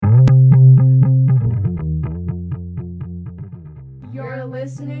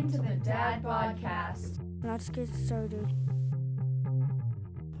listening to the Dad Podcast. Let's get started.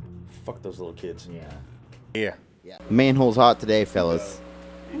 Fuck those little kids. Yeah. Yeah. Manhole's hot today, fellas.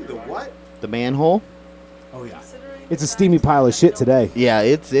 The what? The manhole? Oh, yeah. It's a steamy pile of shit today. Yeah,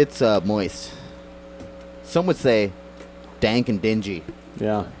 it's moist. Some would say dank and dingy.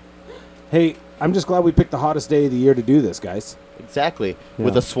 Yeah. Hey, I'm just glad we picked the hottest day of the year to do this, guys. Exactly. Yeah.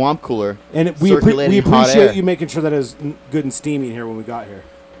 With a swamp cooler. And we circulating hot air. appreciate you making sure that it was good and steamy in here when we got here.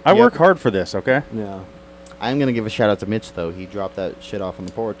 I work hard for this, okay? Yeah. I'm going to give a shout out to Mitch, though. He dropped that shit off on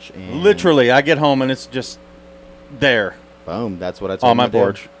the porch. And Literally, I get home and it's just there boom. That's what I told on him my to do.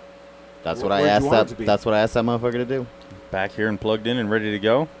 porch. That's what I Where'd you asked want it that. to be? That's what I asked that motherfucker to do. Back here and plugged in and ready to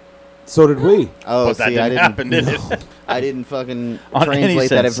go. So did we. Oh, But that see, didn't happen, did it? I didn't fucking On any translate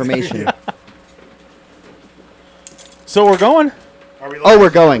that sense. information. So we're going? Oh, we're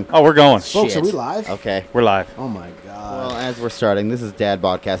going. Oh, we're going. Folks, Shit. are we live? Okay. We're live. Oh, my God. Well, as we're starting, this is Dad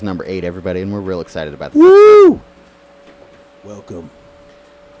Podcast number 8, everybody, and we're real excited about this. Woo! Welcome.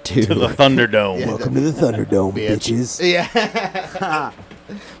 Dude. To the Thunderdome. Yeah. Welcome to the Thunderdome, Bitch. bitches. Yeah.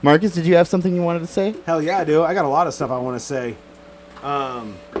 Marcus, did you have something you wanted to say? Hell yeah, I do. I got a lot of stuff I want to say.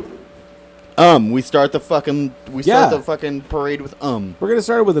 We start the fucking parade with We're going to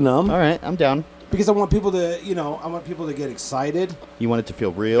start with an All right, I'm down. because I want people to, get excited. You want it to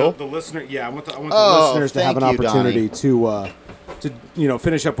feel real? The listener, yeah, I want the Oh, listeners to have an thank you, opportunity to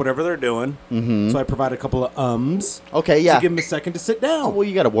finish up whatever they're doing. Mm-hmm. So I provide a couple of Okay, to yeah. give them a second to sit Oh, down. well,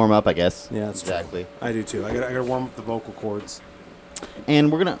 you got to warm up, I guess. Yeah, that's true. exactly. I do too. I got to warm up the vocal cords.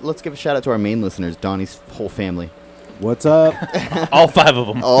 And let's give a shout out to our main listeners, Donny's whole family. What's up? All 5 of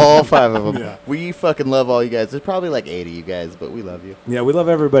them. All 5 of them. Yeah. We fucking love all you guys. There's probably like 80 of you guys, but we love you. Yeah, we love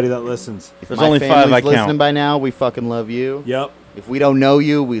everybody that listens. If There's my only 5 family's I count. listening by now, we fucking love you. Yep. If we don't know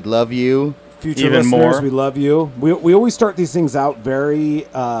you, we love you. Future Even listeners, more. we love you. We always start these things out very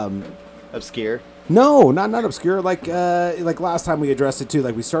Obscure. no, not obscure. Like last time we addressed it too.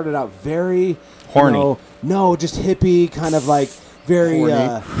 Like we started out very Horny. No, just hippie, kind of like very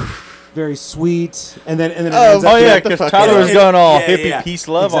Horny. very sweet. And then it ends Oh, up yeah, What the because fuck Tyler is was it? going all Yeah, hippie yeah. peace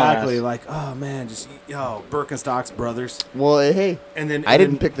love exactly. on us. Like, oh man, just Birkenstocks brothers. Well, hey, And then I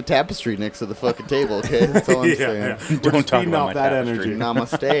didn't pick the tapestry next to the fucking table, okay? That's all I'm Yeah, saying. yeah. We're Don't just talk feeding about off my that tapestry. energy.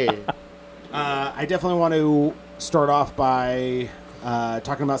 Namaste. I definitely want to start off by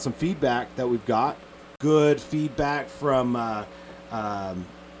talking about some feedback that we've got. Good feedback from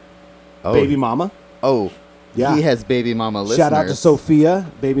Baby Mama. Oh, Yeah. he has baby mama listeners. Shout out to Sophia,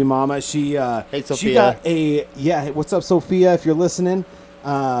 Baby Mama. She Hey, She Sophia. got hey, what's up, Sophia? If you're listening,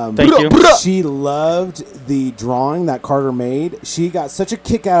 Thank you. she loved the drawing that Carter made. She got such a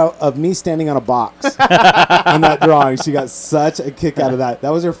kick out of me standing on a box on that drawing. She got such a kick out of that.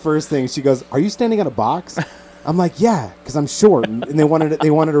 That was her first thing. She goes, "Are you standing on a box?" I'm like, "Yeah," because I'm short, and they wanted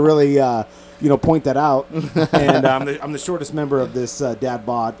to really point that out. And I'm the shortest member of this Dad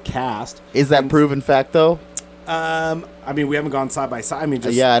Bod cast. Is that proven fact, though? I mean, we haven't gone side by side. I mean,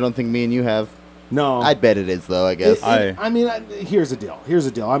 just Yeah, I don't think me and you have. no. I'd bet it is, though, I guess. Here's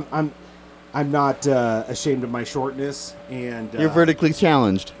the deal. I'm not ashamed of my shortness, and You're vertically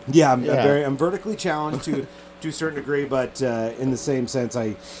challenged. Yeah, Yeah. I'm vertically challenged to a certain degree, but in the same sense,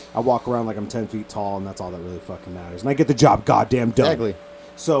 I walk around like I'm 10 feet tall, and that's all that really fucking matters. And I get the job goddamn done. Exactly.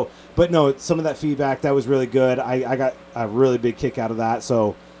 So, but no, some of that feedback that was really good. I got a really big kick out of that.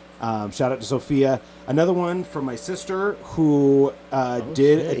 So, shout out to Sophia. Another one from my sister who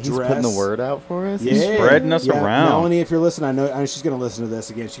did Shit, address. He's putting the word out for us? Yeah, spreading us around. Melanie, if you're listening, I know she's going to listen to this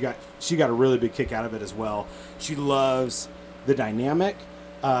again. She got a really big kick out of it as well. She loves the dynamic.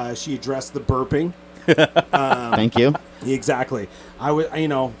 She addressed the burping. Thank you. Exactly. I would,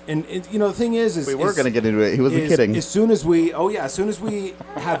 the thing is We were going to get into it. He wasn't kidding. As soon as we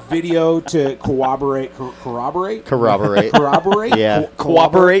have video to corroborate. Yeah.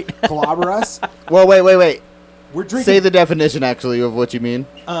 Cooperate. Collaborate. Well, wait. We're drinking. Say the definition, actually, of what you mean.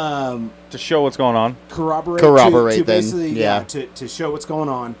 To show what's going on. Corroborate Corroborate, to then. basically, Yeah. to show what's going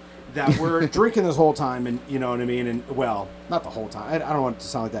on, that we're drinking this whole time, and you know what I mean, and well, not the whole time. I don't want it to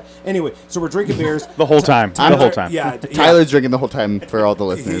sound like that. Anyway, so we're drinking beers The whole time. The whole time. Yeah, Tyler's drinking the whole time for all the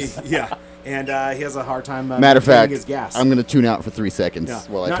listeners. yeah, and he has a hard time. Matter of maintaining fact, his gas. I'm going to tune out for 3 seconds Yeah.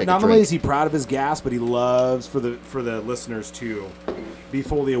 while I take Not a only drink. is he proud of his gas, but he loves for the listeners to be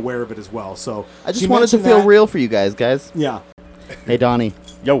fully aware of it as well. So I just she wanted to mentioned feel that. real for you guys. Yeah. Hey, Donnie,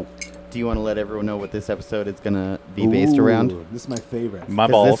 Yo, do you want to let everyone know what this episode is going to be based around? Ooh, this is my favorite. my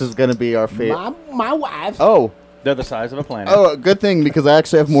 'Cause balls. this is going to be our favorite. My wife. Oh, They're the size of a planet. Oh, good thing, because I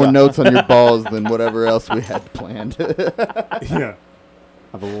actually have more notes on your balls than whatever else we had planned. Yeah.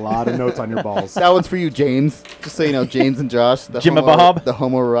 I have a lot of notes on your balls. That one's for you, James. Just so you know, James and Josh. The Jimmabob. The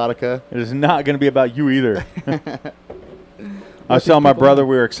homoerotica. It is not going to be about you either. I was telling my brother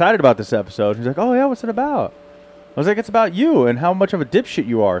we were excited about this episode. He's like, "Oh yeah, what's it about?" I was like, "It's about you and how much of a dipshit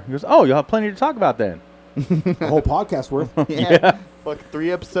you are." He goes, "Oh, you'll have plenty to talk about then." A whole podcast worth. Yeah. Fuck,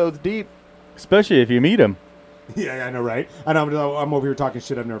 3 episodes deep. Especially if you meet him. Yeah, I know, right? I know. I'm over here talking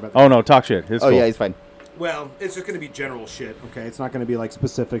shit. I've never met. Oh no, talk shit. It's Oh cool. yeah, he's fine. Well, it's just going to be general shit. Okay, it's not going to be like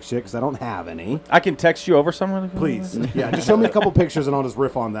specific shit because I don't have any. I can text you over somewhere. Please, yeah, just show me a couple pictures and I'll just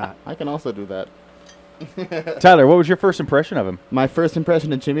riff on that. I can also do that. Tyler, what was your first impression of him? My first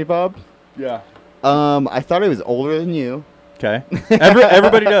impression of Jimmy Bob? Yeah. I thought he was older than you. Okay.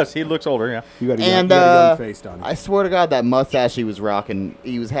 Everybody does. He looks older. Yeah. You got a And young face, Donny. I swear to God, that mustache he was rocking,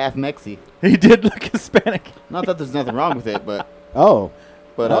 he was half Mexi. He did look Hispanic. Not that there's nothing wrong with it, but Oh.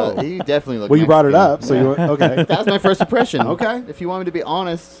 he definitely looked Well, you brought it Mexican. up, so you okay. That was my first impression. Okay. If you want me to be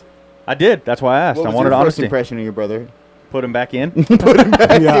honest, I did. That's why I asked. what I was wanted your first honesty. impression of your brother? Put him back in.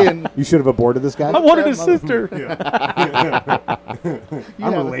 Yeah. You should have aborted this guy. I wanted his sister.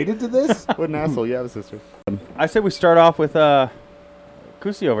 I'm related to this? What an asshole. You have a sister. I said we start off with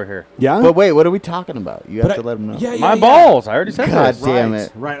Kusi over here. Yeah. But wait, what are we talking about? You have to let him know. Yeah, My balls. I already said God this. damn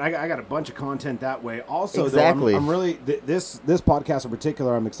it. Right. I got a bunch of content that way. Also, Exactly. though, I'm really this podcast in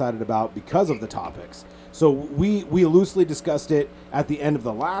particular. I'm excited about because of the topics. So we loosely discussed it at the end of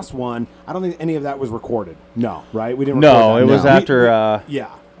the last one. I don't think any of that was recorded. No, right? We didn't. No, record it that. was after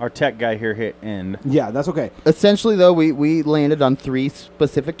yeah. our tech guy here hit end. Yeah, that's okay. Essentially, though, we landed on 3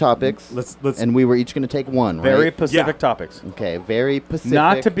 specific topics. Let's and we were each going to take one, right? Very Pacific Yeah. topics. Okay, very Pacific.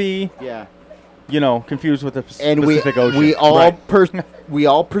 Not to be, Yeah. confused with the And Pacific Ocean. we all Right. we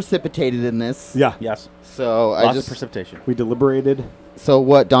all precipitated in this. Yeah. Yes. So Lots I of just precipitation. We deliberated. so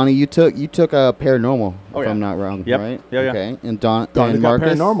what, Donnie? You took a paranormal, Oh, if yeah. I'm not wrong, Yep. right? Yeah, yeah. Okay, and Donnie and got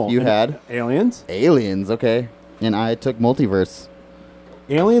Marcus, paranormal. you And had aliens. aliens, okay, and I took multiverse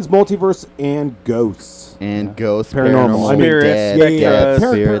Aliens, multiverse, and ghosts. and ghosts, Paranormal. I mean, Spirits, dead, specters. dead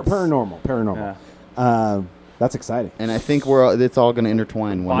Spirits. Paranormal. That's exciting. And I think it's all going to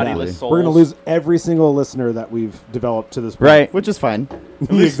intertwine one day, Bodiless souls. We're going to lose every single listener that we've developed to this point. Right. which is fine.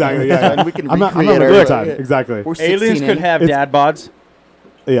 Exactly. Yeah. We can I'm not recreate having a our- good time. Exactly. We're 16 Aliens could in. have It's- dad bods.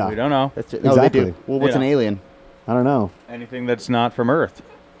 Yeah. We don't know. That's it. No, they Exactly. do. Well, what's an Yeah. alien? I don't know. Anything that's not from Earth.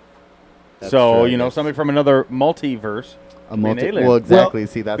 That's So, true, yes. something from another multiverse. An alien. Well, exactly.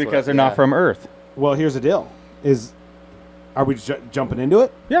 See, that's because they're not from Earth. Well, here's the deal. Are we jumping into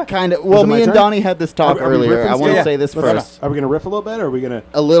it? Yeah. Kind of. Well, it my me and turn? Donnie had this talk Are we earlier. riffing I want to still? say this Let's- first. Are we going to riff a little bit, or are we going to...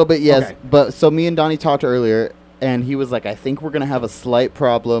 A little bit, yes. Okay. But so me and Donnie talked earlier, and he was like, "I think we're gonna have a slight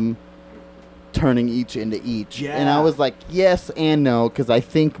problem turning each into each." Yeah. And I was like, "Yes and no," because I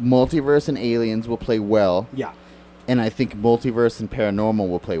think multiverse and aliens will play well, Yeah. and I think multiverse and paranormal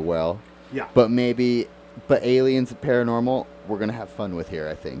will play well. Yeah. But aliens and paranormal, we're gonna have fun with here.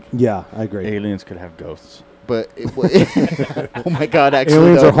 I think. Yeah, I agree. Aliens could have ghosts. But oh my god, actually,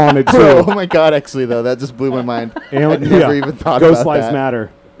 Aliens though. are haunted, Bro, too. oh my god, actually though, that just blew my mind. I Alien- never yeah. even thought Ghost about lives that.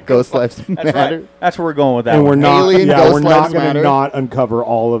 matter. Ghost lives That's matter. right. That's where we're going with that And one. we're not, Alien yeah, ghost we're not lives going to matter? not uncover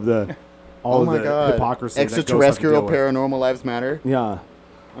all of the Oh my god, hypocrisy. that ghosts have to extraterrestrial deal with. paranormal lives matter. Yeah.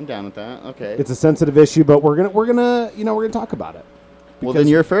 I'm down with that. Okay. It's a sensitive issue, but we're gonna talk about it. Well, Because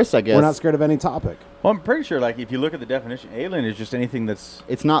then you're first, I guess. We're not scared of any topic. Well, I'm pretty sure, if you look at the definition, alien is just anything that's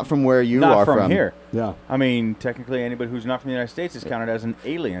It's not from where you not are from here. Yeah. I mean, technically, anybody who's not from the United States is counted as an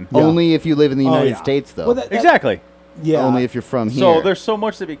alien. Yeah. Only if you live in the Oh, United yeah. States, though. Well, that- Exactly. Yeah. Only if you're from here. So there's so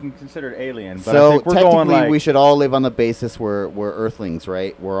much that we can consider alien. But I So think we're technically, going we should all live on the basis we're Earthlings,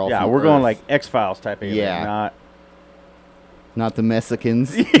 right? We're all yeah, from we're going Earth. like X-Files type alien. Yeah. Not. not the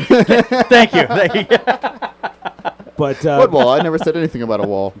Mexicans. Thank you. Thank you. But What wall? I never said anything about a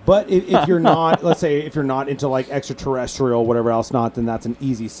wall. But if you're not, let's say, if you're not into like extraterrestrial, whatever else not, then that's an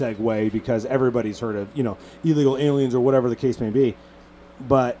easy segue because everybody's heard of, illegal aliens or whatever the case may be.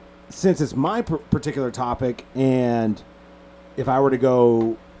 But since it's my particular topic, and if I were to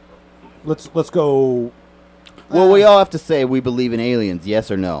go, let's go. Well, we all have to say we believe in aliens, yes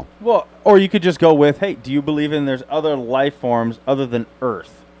or no. Well, or you could just go with, hey, do you believe there's other life forms other than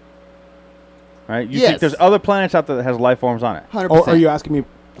Earth? Right? You Yes. think there's other planets out there that has life forms on it? 100%. Oh, are you asking me?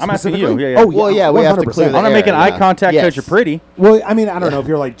 I'm asking you, specifically? yeah, yeah. Oh, Well, yeah, we have to 100%. clear I'm the not making air, eye yeah. contact because Yes. you're pretty. Well, I mean, I don't know if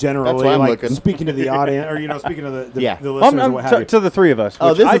you're like generally why I'm like looking. speaking to the audience or speaking to the Yeah. the listeners or what have you. To the three of us. Oh,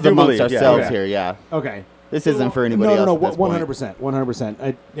 which this I is do amongst believe, yeah, ourselves okay. here, yeah. Okay. This isn't for anybody no, else at this point.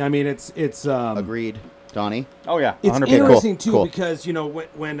 100%. I mean, it's Agreed. Donnie? Oh, yeah. It's 100%. interesting too Cool. because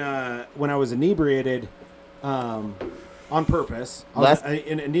when I was inebriated, on purpose, I was Last-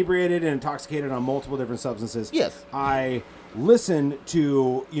 inebriated and intoxicated on multiple different substances. Yes. I listen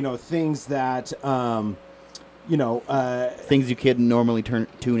to, things that, Things you couldn't normally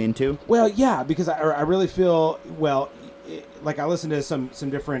tune into. well, yeah, because I really feel, like I listen to some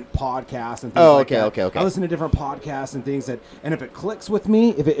different podcasts and things Oh, like okay, that. okay. I listen to different podcasts and things and if it clicks with me,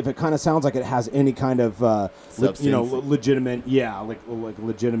 if it kind of sounds like it has any kind of, Substance. legitimate, like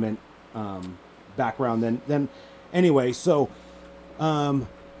legitimate background, then anyway, so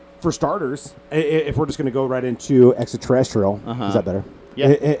for starters, if we're just going to go right into extraterrestrial, is that better? Yeah.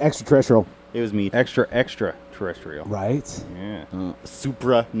 Extraterrestrial. It was me. Extra terrestrial. Right. Yeah.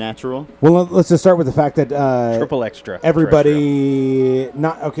 Supranatural. Well, let's just start with the fact that Triple extra. everybody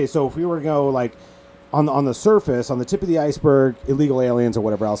not okay. So if we were to go like on the surface, on the tip of the iceberg, illegal aliens or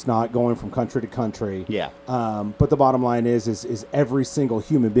whatever else, not going from country to country. Yeah. But the bottom line is every single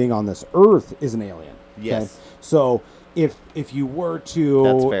human being on this earth is an alien. Yes. So if you were That's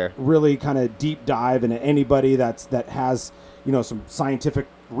to fair. really kind of deep dive into anybody that has some scientific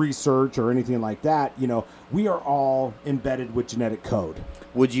research or anything like that, we are all embedded with genetic code.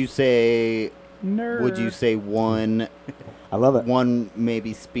 Would you say? Nerd. Would you say one I love it.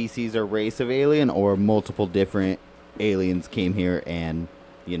 maybe species or race of alien, or multiple different aliens came here and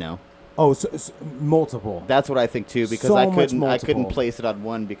Oh, so multiple. That's what I think too, because So I much couldn't multiple. place it on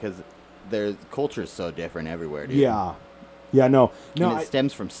one because their culture is so different everywhere, dude. Yeah, no. And it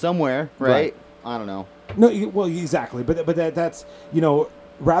stems from somewhere, right? I don't know. No, well, exactly. But that's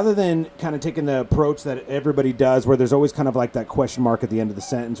rather than kind of taking the approach that everybody does, where there's always kind of like that question mark at the end of the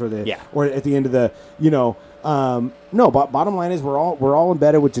sentence, or at the end of the no. But bottom line is we're all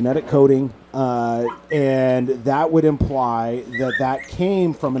embedded with genetic coding, and that would imply that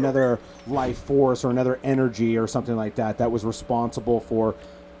came from another life force or another energy or something like that was responsible for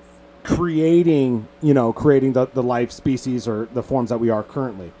creating the life species or the forms that we are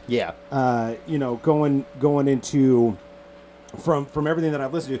currently. Yeah. Going into from everything that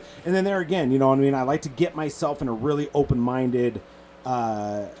I've listened to, and then there again, I like to get myself in a really open-minded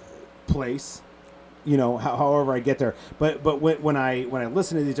place. However I get there, but when I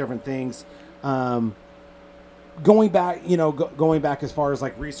listen to these different things, going back as far as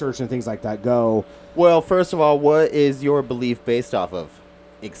like research and things like that go. Well, first of all, what is your belief based off of?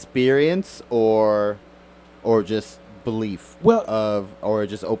 Experience or just belief? Or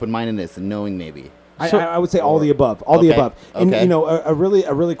just open-mindedness and knowing maybe? I would say all the above. All the above. And Okay. a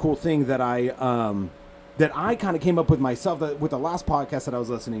really cool thing that I kind of came up with myself with the last podcast that I was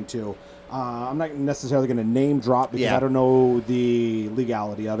listening to. I'm not necessarily going to name drop because I don't know the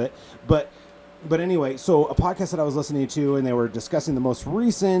legality of it, but anyway, so a podcast that I was listening to, and they were discussing the most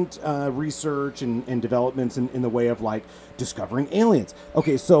recent research and developments in the way of like discovering aliens.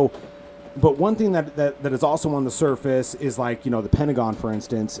 Okay, so. But one thing that is also on the surface is like, the Pentagon, for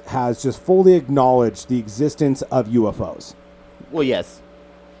instance, has just fully acknowledged the existence of UFOs. Well, yes.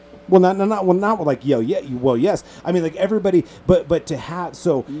 Well, not like yes. I mean, like everybody, but to have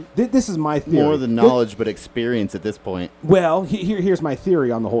this is my theory. More than knowledge, but experience at this point. Well, here's my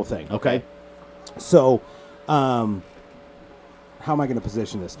theory on the whole thing. Okay. So, how am I going to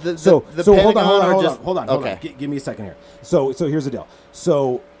position this? The hold on. Okay. Give me a second here. So here's the deal.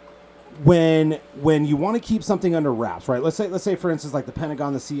 So when you want to keep something under wraps, right? Let's say for instance, like the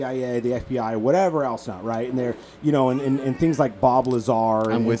Pentagon, the CIA, the FBI, whatever else not, right? And they're and things like Bob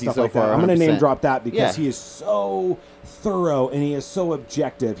Lazar and stuff like that. I'm going to name drop that because he is so thorough and he is so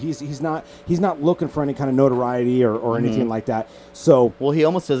objective. He's not looking for any kind of notoriety or anything like that. So he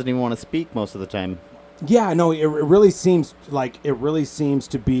almost doesn't even want to speak most of the time. Yeah, no, it really seems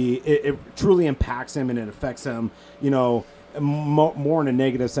to be it truly impacts him and it affects him, more in a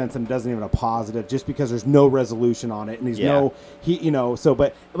negative sense than it doesn't even a positive, just because there's no resolution on it and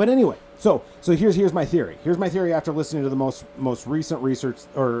but anyway, so here's my theory. Here's my theory after listening to the most recent research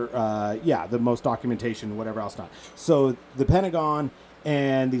or the most documentation, whatever else not. So the Pentagon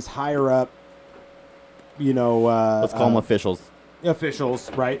and these higher up, let's call them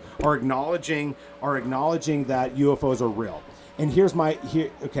officials, right, are acknowledging that UFOs are real. And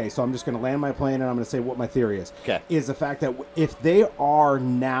okay, so I'm just going to land my plane and I'm going to say what my theory is. Okay. Is the fact that if they are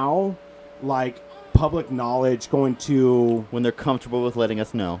now like public knowledge going to when they're comfortable with letting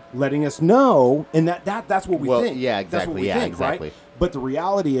us know, and that's what we think. Yeah, exactly. That's what we think, exactly. Right? But the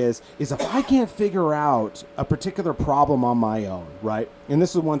reality is if I can't figure out a particular problem on my own, right? And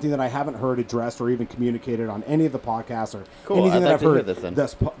this is one thing that I haven't heard addressed or even communicated on any of the podcasts or anything that I've heard. Hear this then.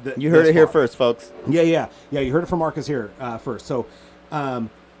 You heard it here first, folks. Yeah. You heard it from Marcus here first. So,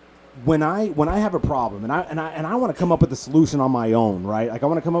 when I have a problem and I want to come up with a solution on my own, right? Like I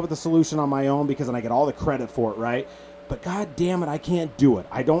want to come up with a solution on my own because then I get all the credit for it, right? but god damn it, I can't do it.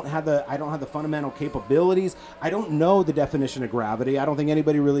 I don't have the fundamental capabilities. I don't know the definition of gravity. I don't think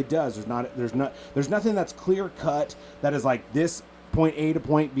anybody really does. There's nothing that's clear cut that is like this point A to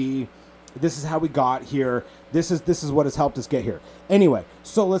point B. This is how we got here. This is what has helped us get here. Anyway,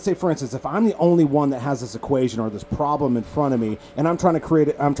 so let's say, for instance, if I'm the only one that has this equation or this problem in front of me, and I'm trying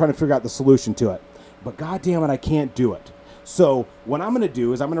to figure out the solution to it, but god damn it, I can't do it. So what I'm going to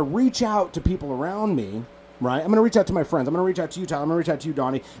do is I'm going to reach out to people around me, right? I'm going to reach out to my friends. I'm going to reach out to you, Tyler. I'm going to reach out to you,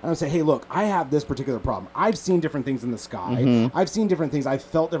 Donnie. And I'm going to say, hey, look, I have this particular problem. I've seen different things in the sky. I've seen different things. I've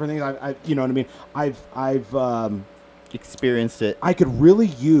felt different things. I you know what I mean? I've experienced it. I could really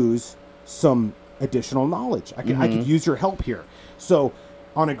use some additional knowledge. I could use your help here. So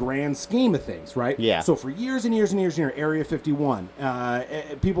on a grand scheme of things, right? Yeah. So for years and years and years, Area 51,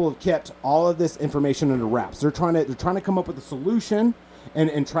 people have kept all of this information under wraps. They're trying to come up with a solution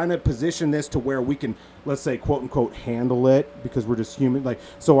and trying to position this to where we can, let's say, quote unquote, handle it, because we're just human. Like,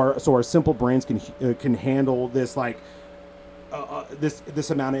 so our simple brains can handle this, like this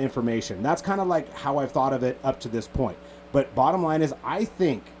amount of information. That's kind of like how I've thought of it up to this point. But bottom line is, I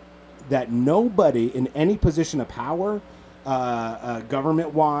think that nobody in any position of power,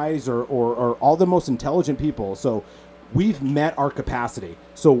 government-wise, or all the most intelligent people, so we've met our capacity.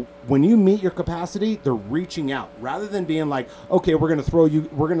 So when you meet your capacity, they're reaching out rather than being like, okay, we're going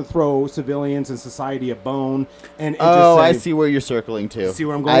to throw civilians and society a bone. And just say, I see where you're circling to. See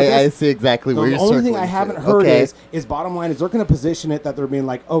where I'm going with this? I see exactly where you're circling to. The only thing I haven't heard is bottom line is they're going to position it that they're being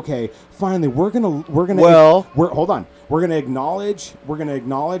like, okay, finally we're going to acknowledge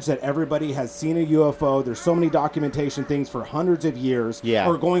that everybody has seen a UFO. There's so many documentation things for hundreds of years,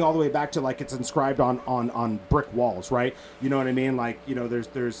 or going all the way back to like it's inscribed on brick walls, right? You know what I mean? Like, you know,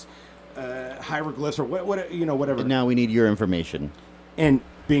 there's hieroglyphs or whatever. And now we need your information. And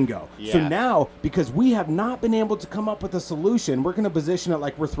bingo. Yeah. So now, because we have not been able to come up with a solution, we're going to position it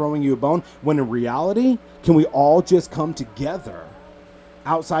like we're throwing you a bone, when in reality, can we all just come together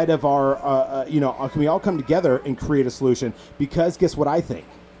outside of our, can we all come together and create a solution? Because guess what I think?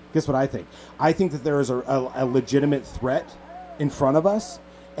 I think that there is a legitimate threat in front of us,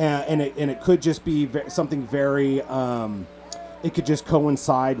 and it could just be something very... it could just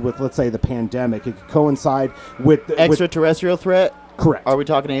coincide with, let's say, the pandemic. It could coincide with... Extraterrestrial threat? Correct. Are we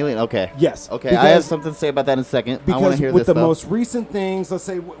talking alien? Okay. Yes. Okay, because I have something to say about that in a second. I want to hear with this, the most recent things, let's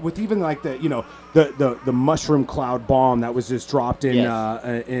say, with even like the mushroom cloud bomb that was just dropped in,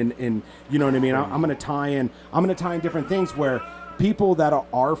 in you know what I mean? I'm going to tie in different things where people that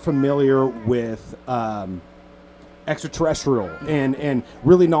are familiar with... extraterrestrial and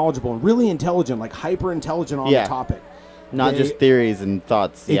really knowledgeable and really intelligent, like hyper intelligent on the topic. Not just theories and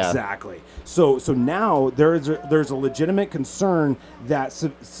thoughts. Yeah. Exactly. So now there's a legitimate concern that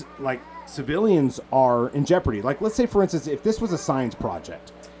civilians are in jeopardy. Like, let's say, for instance, if this was a science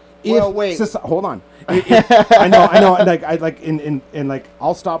project. Wait. Hold on. I know.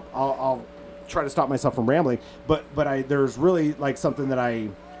 I'll try to stop myself from rambling. But there's really like something that I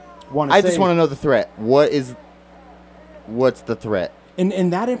want to say. I just want to know the threat. What's the threat?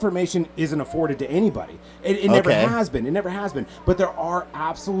 And that information isn't afforded to anybody. It never has been. It never has been. But there are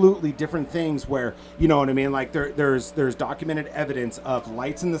absolutely different things where, you know what I mean? Like there's documented evidence of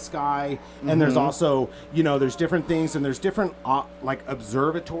lights in the sky, and there's also, there's different things, and there's different like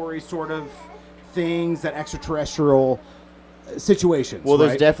observatory sort of things that extraterrestrial situations. Well,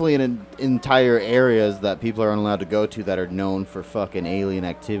 there's definitely an entire areas that people aren't allowed to go to that are known for fucking alien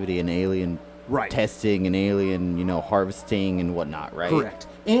activity and alien testing and alien, harvesting and whatnot, right? Correct.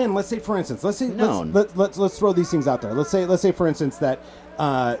 And let's say, for instance, let's throw these things out there. Let's say, for instance, that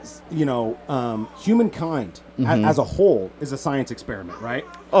humankind as a whole is a science experiment, right?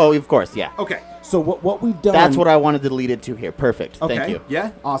 Oh, of course, yeah. Okay. So what we've done... That's what I wanted to lead it to here. Perfect. Okay. Thank you.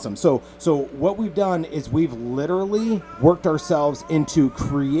 Yeah? Awesome. So what we've done is we've literally worked ourselves into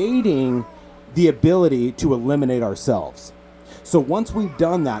creating the ability to eliminate ourselves. So once we've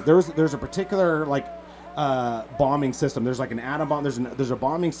done that, there's a particular bombing system. There's like an atom bomb. There's a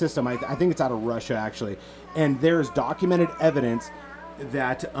bombing system. I think it's out of Russia actually, and there's documented evidence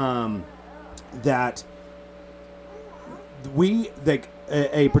that a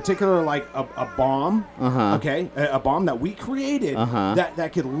particular a bomb, a bomb that we created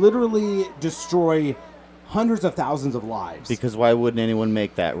that could literally destroy hundreds of thousands of lives. Because why wouldn't anyone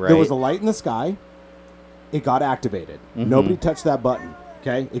make that, right? There was a light in the sky. It got activated. Nobody touched that button.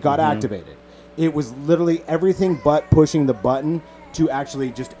 Okay, it got activated. It was literally everything but pushing the button to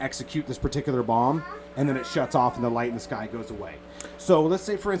actually just execute this particular bomb, and then it shuts off and the light in the sky goes away. So let's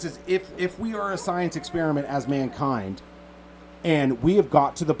say, for instance, if we are a science experiment as mankind, and we have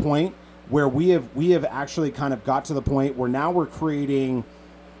got to the point where we have actually kind of got to the point where now we're creating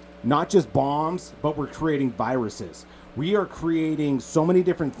not just bombs, but we're creating viruses. We are creating so many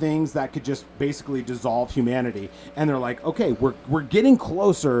different things that could just basically dissolve humanity. And they're like, okay, we're getting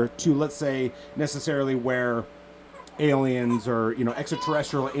closer to, let's say, necessarily where aliens or,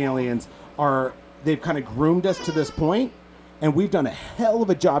 extraterrestrial aliens they've kind of groomed us to this point, and we've done a hell of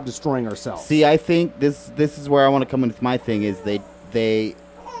a job destroying ourselves. See, I think this is where I want to come in with my thing is they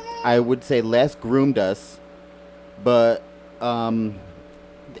I would say less groomed us, but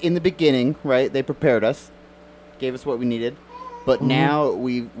in the beginning, right, they prepared us, gave us what we needed, but now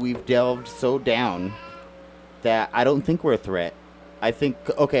we've delved so down that I don't think we're a threat. I think,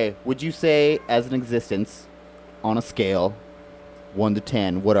 okay, would you say as an existence, on a scale, 1 to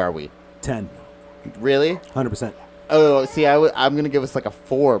 10, what are we? 10. Really? 100%. Oh, see, I'm gonna give us like a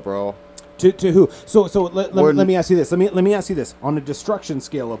 4, bro. To who? So let me ask you this. Let me ask you this. On a destruction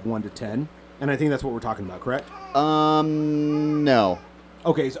scale of 1 to 10, and I think that's what we're talking about, correct? No.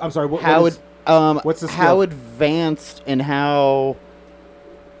 Okay, so I'm sorry. What's the scale? How advanced and how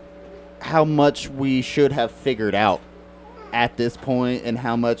much we should have figured out at this point, and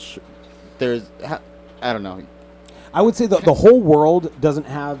how much I don't know. I would say the whole world doesn't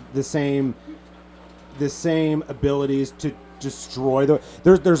have the same abilities to destroy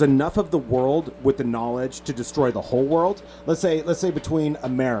there's enough of the world with the knowledge to destroy the whole world. Let's say between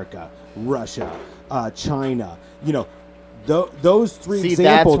America, Russia, China, those three See,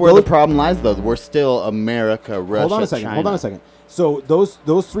 examples. that's where the problem lies, though. We're still America, Russia, China. Hold on a second. So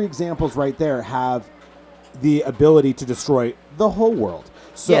those three examples right there have the ability to destroy the whole world.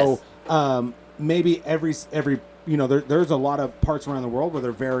 So yes. Maybe every there's a lot of parts around the world where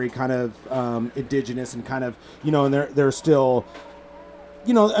they're very kind of indigenous and kind of and they're still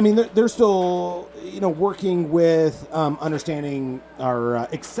they're still working with understanding or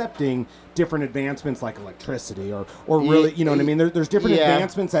accepting different advancements like electricity or really what I mean. There's different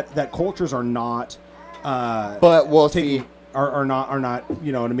advancements that cultures are not. But we'll see. Are not what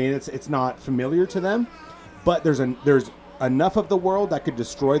I mean. It's not familiar to them, but there's enough of the world that could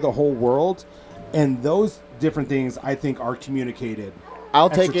destroy the whole world, and those different things I think are communicated. I'll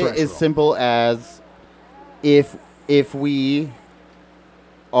take it as simple as if we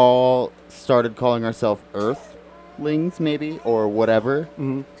all started calling ourselves Earthlings, maybe, or whatever,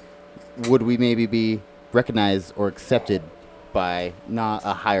 would we maybe be recognized or accepted by not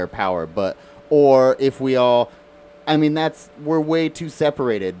a higher power, or if we all, we're way too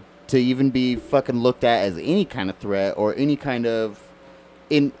separated to even be fucking looked at as any kind of threat or any kind of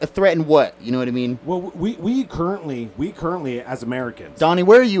a threat in what? You know what I mean? Well, we currently as Americans. Donnie,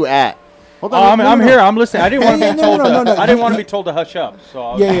 where are you at? Hold on, I'm here. I'm listening. I didn't want to be told. I didn't want to be told to hush up.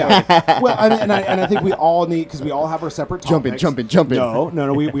 So Well, and I think we all need, because we all have our separate topics. Jump in.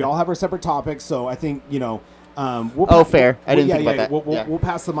 No. We all have our separate topics. So I think fair. I didn't think about that. We'll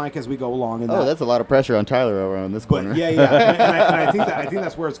pass the mic as we go along. And that's a lot of pressure on Tyler over on this corner. And I think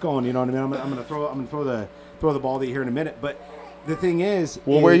that's where it's going. You know what I mean? I'm gonna throw the ball to you here in a minute. But the thing is,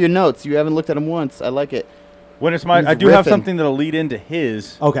 where are your notes? You haven't looked at them once. I like it. When it's I do have something that'll lead into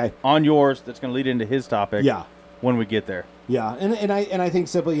his. Okay. On yours, that's going to lead into his topic. Yeah. When we get there. Yeah, and I think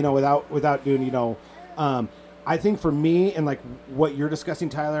simply, without doing, I think for me and like what you're discussing,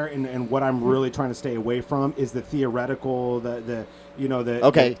 Tyler, and what I'm really trying to stay away from is the theoretical, the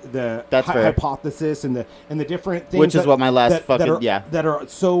hypothesis and the different things, which is what my last that are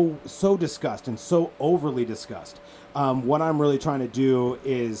so discussed and so overly discussed. What I'm really trying to do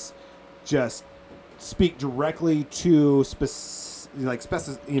is just speak directly to specific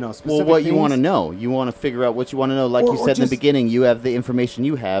well, what things. You want to know. You want to figure out what you want to know. Like you said in the beginning, you have the information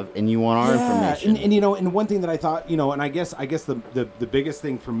you have, and you want our information. And one thing that I thought, and I guess the biggest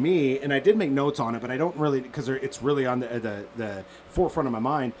thing for me, and I did make notes on it, but I don't really, because it's really on the forefront of my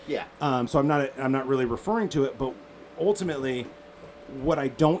mind. Yeah. So I'm not really referring to it, but ultimately, what I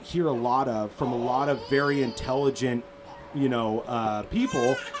don't hear a lot of from a lot of very intelligent,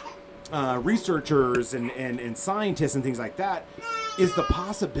 people. Researchers and scientists and things like that is the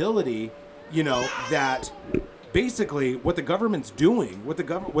possibility, that basically what the government's doing, what the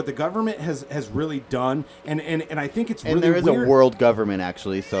government has really done, and I think it's really there is weird. A world government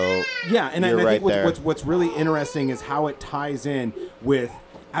actually, so yeah, and I right think what's really interesting is how it ties in with.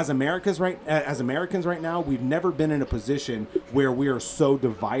 As Americans right now, we've never been in a position where we are so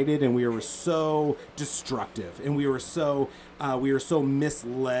divided and we are so destructive and we are so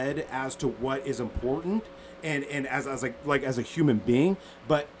misled as to what is important and as a human being.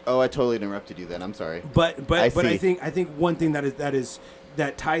 But I totally interrupted you then. I'm sorry. But I think one thing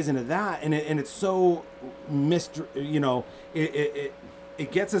that ties into that and it's so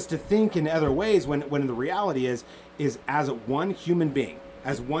it gets us to think in other ways when the reality is as one human being,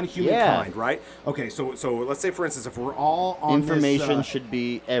 as one humankind, right? Okay, so let's say, for instance, if we're all on Information this, should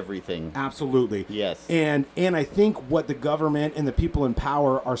be everything. absolutely. Yes. And I think what the government and the people in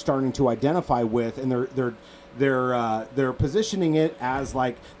power are starting to identify with, and they're positioning it as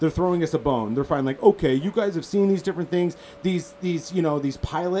like they're throwing us a bone. They're finding like, okay, you guys have seen these different things. These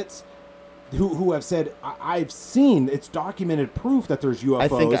pilots who have said, I've seen, it's documented proof that there's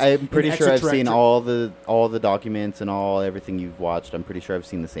UFOs. I'm pretty and sure I've seen all the documents and everything you've watched. I'm pretty sure I've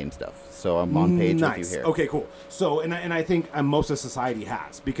seen the same stuff. So I'm on page with you here. Okay, cool. So and I think most of society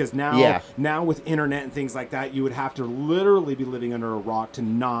has, because now with internet and things like that, you would have to literally be living under a rock to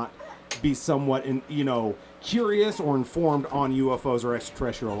not be somewhat curious or informed on UFOs or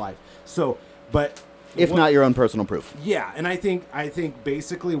extraterrestrial life. So, but if not your own personal proof. Yeah, and I think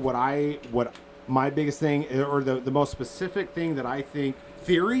basically what my biggest thing, or the most specific thing that I think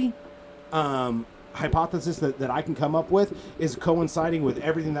theory, hypothesis that I can come up with, is coinciding with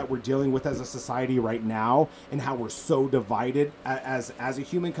everything that we're dealing with as a society right now and how we're so divided as a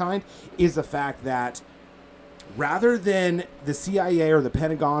humankind, is the fact that rather than the CIA or the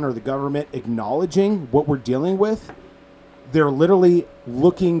Pentagon or the government acknowledging what we're dealing with, they're literally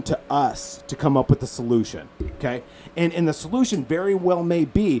looking to us to come up with a solution, okay? And the solution very well may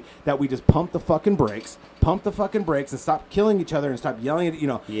be that we just pump the fucking brakes and stop killing each other and stop yelling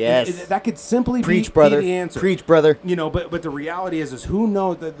at, Yes. that could simply Preach, be brother. the answer. Preach, brother. But the reality is who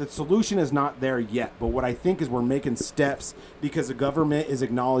knows that the solution is not there yet. But what I think is we're making steps because the government is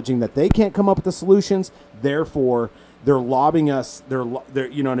acknowledging that they can't come up with the solutions. Therefore, they're lobbing us. They're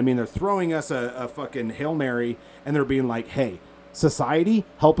you know what I mean? They're throwing us a fucking Hail Mary, and they're being like, hey, society,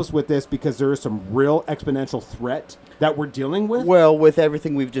 help us with this, because there is some real exponential threat that we're dealing with. Well, with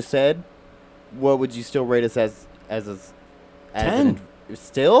everything we've just said, what would you still rate us as 10.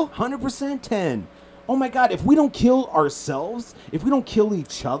 Still? 100% 10. Oh my God, if we don't kill ourselves, if we don't kill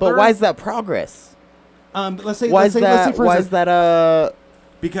each other. But why is that progress? Let's say Why is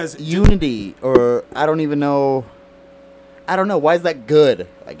because unity, or I don't even know. I don't know. Why is that good?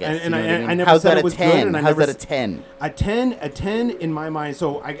 I guess. And I never How's said that it was a 10? good, and I How's never that a 10? A 10 in my mind.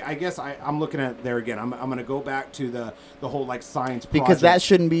 So I guess I'm looking at there again. I'm going to go back to the whole like science project. Because that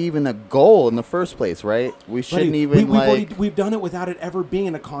shouldn't be even a goal in the first place, right? We shouldn't we've done it without it ever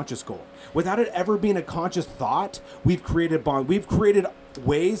being a conscious goal. Without it ever being a conscious thought, we've created bond. We've created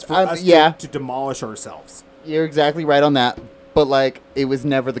ways for us to demolish ourselves. You're exactly right on that. But like, it was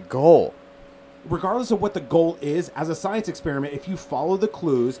never the goal. Regardless of what the goal is, as a science experiment, if you follow the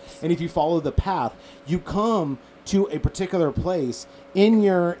clues and if you follow the path, you come to a particular place in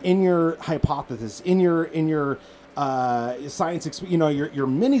your hypothesis, in your science, your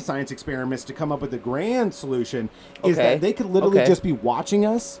mini science experiments to come up with the grand solution. Is that they could literally just be watching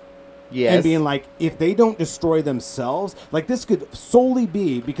us. Yes. And being like, if they don't destroy themselves, like this could solely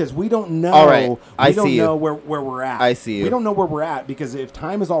be because we don't know. All right. We don't know where we're at. I see you. We don't know where we're at because if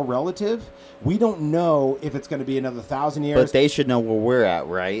time is all relative, we don't know if it's going to be another 1,000 years. But they should know where we're at,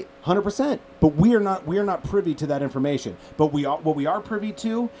 right? 100%. But we are not privy to that information. But what we are privy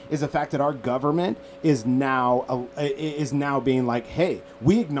to is the fact that our government is now being like, hey,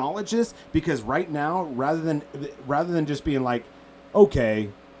 we acknowledge this because right now, rather than just being like, okay,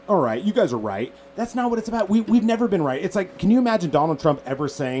 all right, you guys are right. That's not what it's about. We've never been right. It's like, can you imagine Donald Trump ever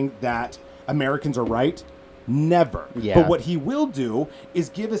saying that Americans are right? Never. Yeah. But what he will do is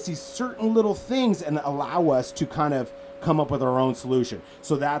give us these certain little things and allow us to kind of come up with our own solution.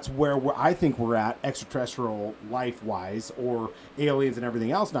 So that's where I think we're at, extraterrestrial life-wise, or aliens and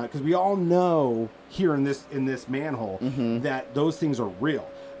everything else not, because we all know here in this manhole that those things are real.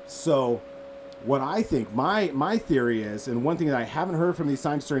 So what I think, my theory is, and one thing that I haven't heard from these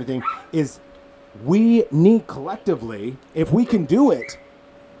scientists or anything, is we need collectively, if we can do it,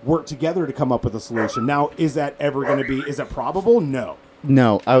 work together to come up with a solution. Now, is that ever going to be, is it probable? No.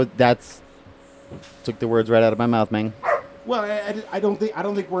 No, that's took the words right out of my mouth, man. Well, I don't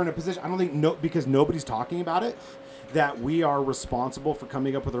think we're in a position, because nobody's talking about it, that we are responsible for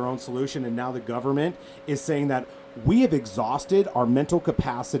coming up with our own solution, and now the government is saying that we have exhausted our mental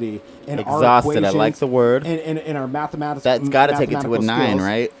capacity and our equations. I like the word. And our mathematics. That's got to take it to a 9, skills.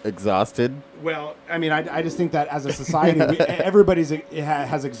 Right? Exhausted. Well, I mean, I just think that as a society, everybody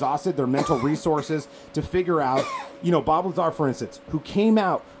has exhausted their mental resources to figure out, Bob Lazar, for instance, who came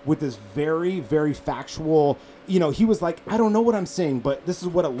out with this very, very factual, he was like, I don't know what I'm seeing, but this is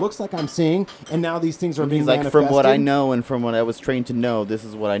what it looks like I'm seeing, and now these things are being manifested. From what I know and from what I was trained to know, this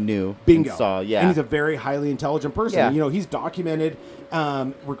is what I knew. Bingo. And saw, yeah. And he's a very highly intelligent person. person. Yeah. You know, he's documented,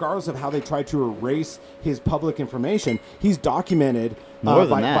 regardless of how they try to erase his public information. He's documented More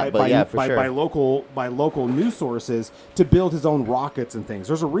than that, but yeah, for sure. by local news sources to build his own rockets and things.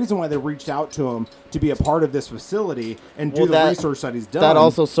 There's a reason why they reached out to him to be a part of this facility and do the research that he's done. That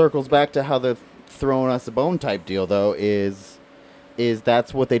also circles back to how they're throwing us a bone type deal, though. Is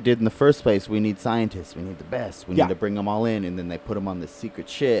that's what they did in the first place. We need scientists. We need the best. We need to bring them all in, and then they put them on this secret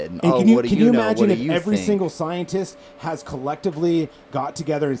shit. And can you imagine if every think? single scientist has collectively got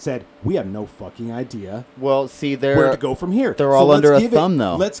together and said, "We have no fucking idea." Well, see, where to go from here? They're all under a thumb,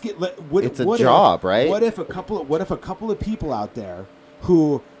 though. It's a job, right? What if a couple of people out there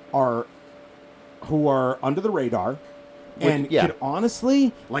who are under the radar? And could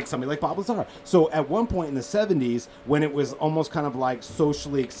honestly, like somebody like Bob Lazar. So at one point in the 70s, when it was almost kind of like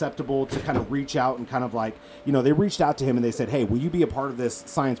socially acceptable to kind of reach out and kind of like, you know, they reached out to him and they said, "Hey, will you be a part of this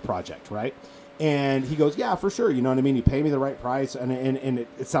science project?" Right? And he goes, "Yeah, for sure. You know what I mean? You pay me the right price, and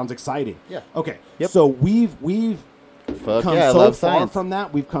it sounds exciting." Yeah. Okay. Yep. So we've come so far from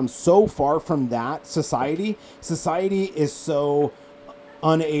that. We've come so far from that. Society is so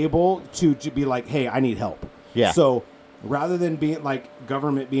unable to be like, "Hey, I need help." Yeah. So rather than being like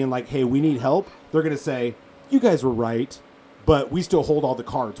government being like, "Hey, we need help," they're going to say, "You guys were right, but we still hold all the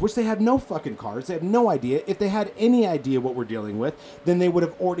cards," which they had no fucking cards. They had no idea. If they had any idea what we're dealing with, then they would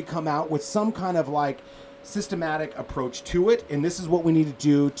have already come out with some kind of like systematic approach to it. And this is what we need to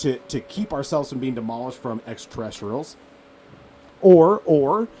do to keep ourselves from being demolished from extraterrestrials.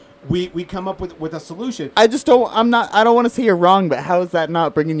 Or we come up with a solution. I don't want to say you're wrong, but how is that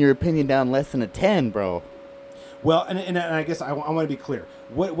not bringing your opinion down less than a 10, bro? Well, and I guess I want to be clear.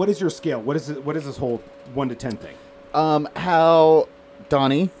 What is your scale? What is this whole 1 to 10 thing? How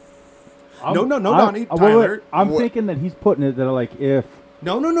Donny? No, Donny. Tyler. I'm thinking that he's putting it that like if.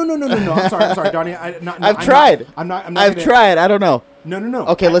 No. I'm sorry, Donnie. I've tried. I'm not. I've tried. I don't know. No.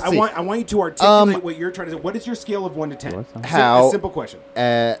 Okay, let's see. I want you to articulate what you're trying to say. What is your scale of 1 to 10? How? A simple question.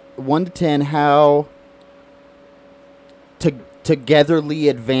 1 to 10. How togetherly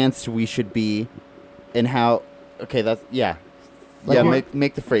advanced we should be, and how. Okay, that's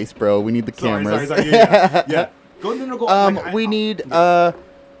Make the face, bro. We need the cameras. Sorry. Yeah. Go. We need.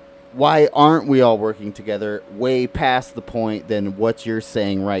 Why aren't we all working together way past the point than what you're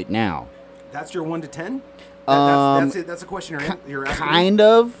saying right now? That's your 1 to 10? That's it. That's a question you're asking. Kind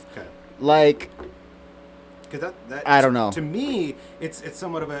of. Okay. Like. Because that I don't know. To me, it's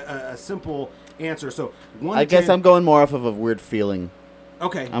somewhat of a simple answer. So 1 I to guess 10, I'm going more off of a weird feeling.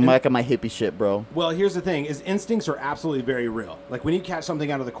 Okay. I'm like on my hippie shit, bro. Well, here's the thing: is instincts are absolutely very real. Like when you catch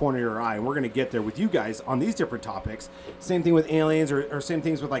something out of the corner of your eye, and we're going to get there with you guys on these different topics. Same thing with aliens, or same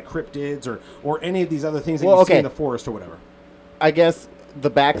things with like cryptids, or any of these other things that you see in the forest or whatever. I guess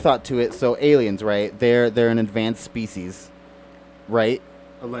the back thought to it. So aliens, right? They're an advanced species, right?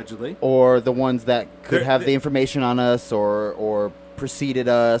 Allegedly. Or the ones that could have the information on us, or preceded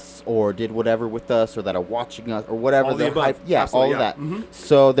us, or did whatever with us, or that are watching us, or whatever. All the above. All of that. Mm-hmm.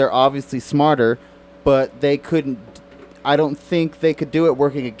 So they're obviously smarter, but they couldn't. I don't think they could do it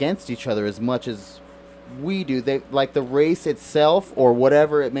working against each other as much as we do. They like the race itself, or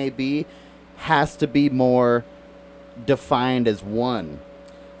whatever it may be, has to be more defined as one.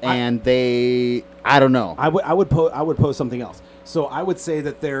 And I don't know. I would pose something else. So I would say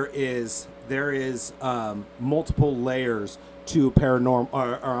that there is multiple layers to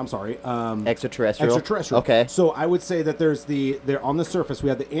paranormal, extraterrestrial. Okay. So I would say that they're on the surface. We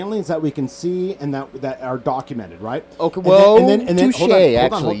have the aliens that we can see and that are documented, right? Okay. Well, and then hold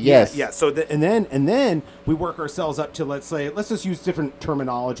on, yes. Yeah. So and then we work ourselves up to let's just use different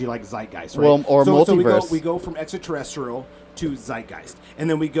terminology like zeitgeist, right? Well, or multiverse. So we go from extraterrestrial to zeitgeist, and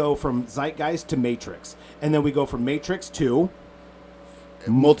then we go from zeitgeist to matrix, and then we go from matrix to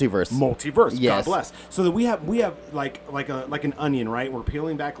multiverse. Yes. God bless. So that we have like an onion, right? We're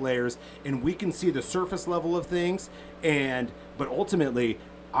peeling back layers, and we can see the surface level of things. But ultimately,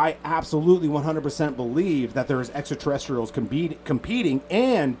 I absolutely 100% believe that there is extraterrestrials competing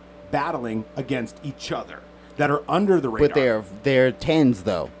and battling against each other that are under the radar. But they're tens,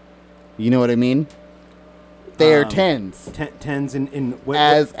 though. You know what I mean? They're tens. Tens in what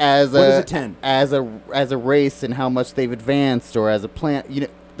is a 10? As a race and how much they've advanced, or as a plant. You know,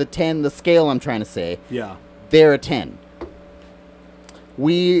 the scale I'm trying to say. Yeah. They're a 10.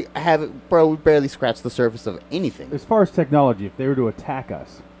 We barely scratched the surface of anything. As far as technology, if they were to attack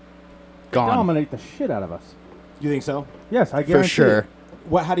us, gone. Dominate the shit out of us. You think so? Yes, I guarantee. For sure. It.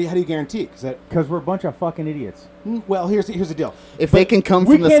 What? How do you guarantee? Because we're a bunch of fucking idiots. Well, here's the deal. If they can come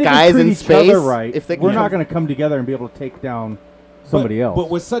from the skies in space, right, we're not going to come together and be able to take down somebody else. But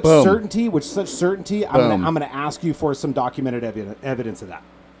with such Boom. certainty, I'm Boom. gonna ask you for some documented evidence of that.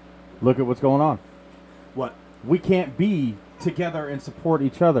 Look at what's going on. What? We can't be together and support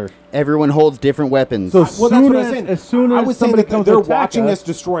each other. Everyone holds different weapons. So Well, that's what soon I'm as- saying. as soon I as was saying somebody that comes they're to attack watching us- us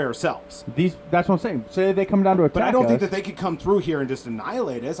destroy ourselves. That's what I'm saying. Say they come down to attack But I don't think us. that they could come through here and just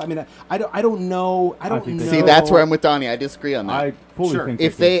annihilate us. I mean, I don't know. I don't think know. they See, that's where I'm with Donnie. I disagree on that. I fully Sure. think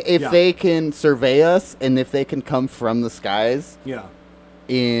if they they Yeah. they can survey us and if they can come from the skies Yeah.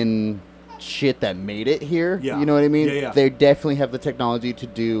 in shit that made it here, Yeah. you know what I mean? Yeah, yeah. They definitely have the technology to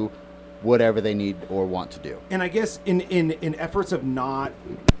do whatever they need or want to do. And I guess in efforts of not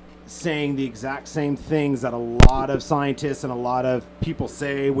saying the exact same things that a lot of scientists and a lot of people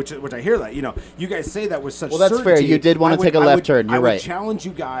say, which I hear that, you know, you guys say that with such Well, that's fair. certainty. You did wanna I would- take a I left would- turn. You're I would right. challenge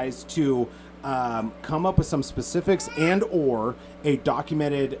you guys to come up with some specifics and or a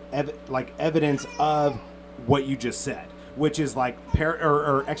documented evidence of what you just said, which is like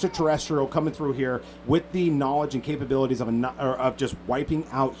or extraterrestrial coming through here with the knowledge and capabilities of just wiping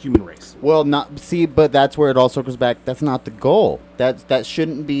out human race. Well, not see, but that's where it all circles back. That's not the goal. That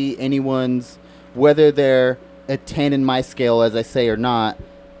shouldn't be anyone's, whether they're a 10 in my scale, as I say, or not.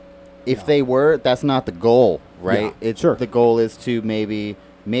 If Yeah. they were, that's not the goal, right? Yeah, It's sure. The goal is to maybe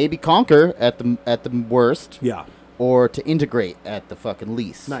conquer at the worst, Yeah. or to integrate at the fucking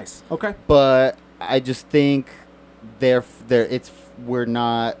least. Nice. Okay. But I just think we're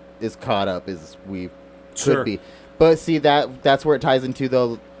not as caught up as we Sure. could be. But see, that's where it ties into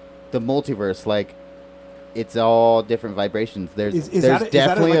the multiverse. Like, it's all different vibrations. There's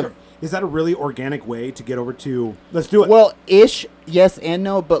definitely is that a really organic way to get over to? Let's do it. well, ish, yes and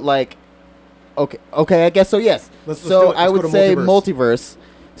no, but like, okay, I guess so. Yes. Let's do So it. I Let's would go to say multiverse. multiverse.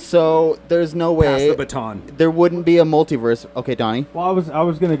 So there's no Pass way the baton. there wouldn't be a multiverse. Okay, Donnie. Well, I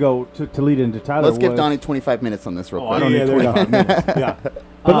was gonna go to lead into Tyler. Let's give was- Donnie 25 minutes on this real Oh, quick. I don't need there you go. 25 minutes. Yeah.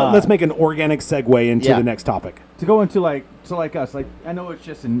 But let's make an organic segue into Yeah. the next topic. To go into like us. Like, I know it's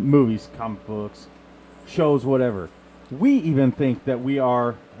just in movies, comic books, shows, whatever. We even think that we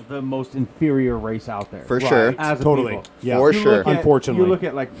are the most inferior race out there. For sure. As a Totally. people. Yeah. For You sure. look at- Unfortunately. you look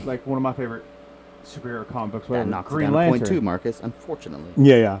at like one of my favorite superhero comic books, That whatever, knocks it Green down to Lantern. point 2, Marcus. Unfortunately.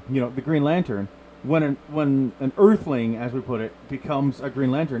 Yeah. You know, the Green Lantern. When an Earthling, as we put it, becomes a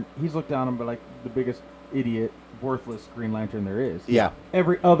Green Lantern, he's looked down on by like the biggest idiot, worthless Green Lantern there is. Yeah.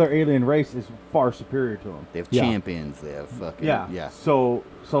 Every other alien race is far superior to him. They have Yeah. champions. They have fucking Yeah. So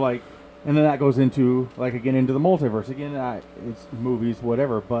like, and then that goes into like again into the multiverse. Again, it's movies,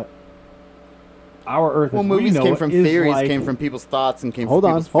 whatever. But our Earth, Well, as we movies know came it, from is theories, like, came from people's thoughts, and came Hold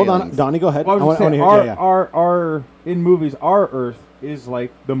from on. people's Hold on. feelings. Donnie, go ahead. Well, I was just saying, hear. our in movies, our Earth is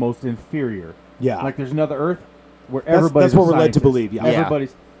like the most inferior. Yeah. Like there's another Earth where That's everybody's what a we're led to scientist. believe, yeah.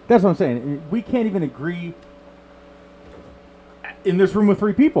 Everybody's. That's what I'm saying. We can't even agree in this room with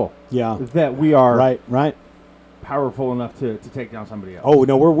 3 people Yeah. that we are Right. powerful enough to take down somebody else. Oh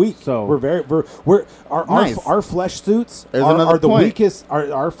no, we're weak. So- we're Nice. our flesh suits There's are another the point. weakest.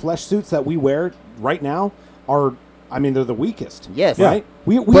 Our flesh suits that we wear right now are, I mean, they're the weakest. Yes. Right.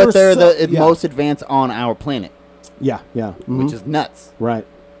 We are But they're so- the most advanced on our planet, Yeah. Mhm. which is nuts. right.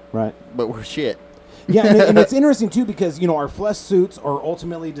 But we're shit. Yeah, and it's interesting too because our flesh suits are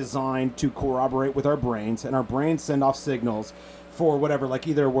ultimately designed to corroborate with our brains, and our brains send off signals for whatever, like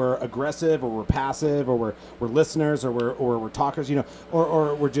either we're aggressive or we're passive or we're listeners or we're talkers,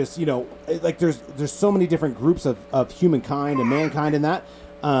 or we're just like there's so many different groups of humankind and mankind in that.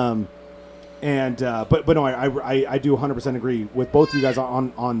 But no, I do 100% agree with both of you guys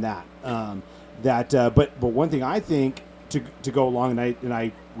on that. But one thing I think to go along, and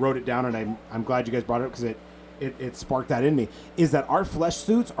I wrote it down, and I'm glad you guys brought it up because it sparked that in me, is that our flesh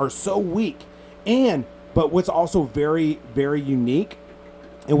suits are so weak, but what's also very, very unique,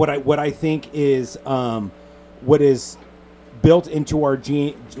 and what I think is what is built into our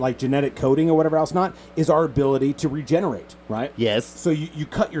genetic coding or whatever else not, is our ability to regenerate, right? Yes. So you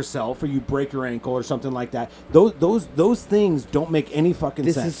cut yourself or you break your ankle or something like that. Those things don't make any fucking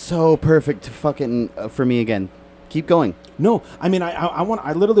This sense. is so perfect to fucking for me again. Keep going. No, I mean I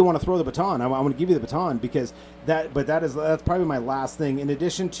literally want to throw the baton. I want to give you the baton because that's probably my last thing. In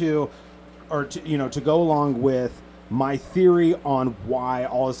addition to, or to go along with my theory on why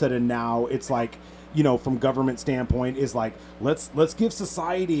all of a sudden now it's like, from government standpoint is like let's give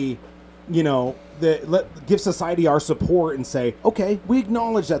society, give society our support and say, okay, we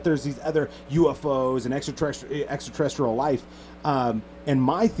acknowledge that there's these other UFOs and extraterrestrial life, and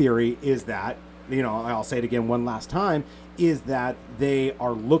my theory is that, I'll say it again one last time, is that they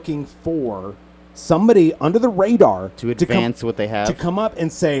are looking for somebody under the radar To advance what they have. to come up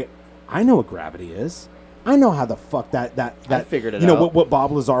and say, I know what gravity is. I know how the fuck that I figured it you know out. what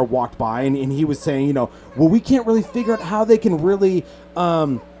Bob Lazar walked by and he was saying, you know, well, we can't really figure out how they can really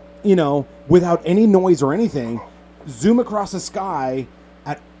you know, without any noise or anything, zoom across the sky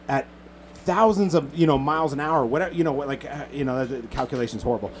at thousands of, you know, miles an hour, whatever, you know, like, you know, the calculation's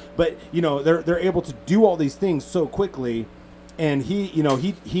horrible, but you know, they're able to do all these things so quickly. And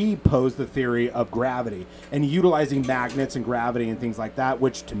he posed the theory of gravity and utilizing magnets and gravity and things like that,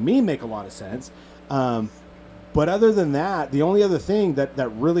 which to me make a lot of sense. But other than that, the only other thing that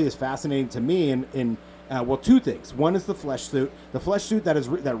really is fascinating to me, well, two things. One is the flesh suit. The flesh suit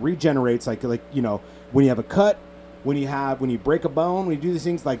that regenerates, like you know, when you have a cut, when you break a bone, when you do these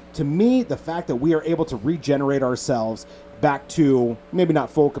things. Like, to me, the fact that we are able to regenerate ourselves back to maybe not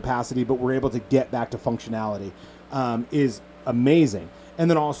full capacity, but we're able to get back to functionality is amazing. And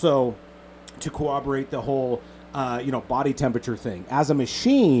then also to corroborate the whole you know, body temperature thing. As a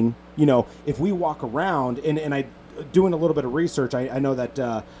machine, you know, if we walk around, and I doing a little bit of research, I know that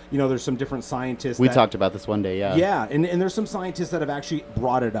you know, there's some different scientists. We talked about this one day, yeah. Yeah, and there's some scientists that have actually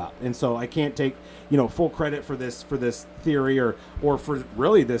brought it up, and so I can't take, you know, full credit for this theory or for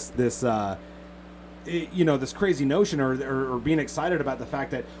really this you know, this crazy notion or being excited about the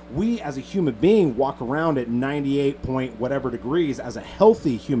fact that we as a human being walk around at 98 point whatever degrees as a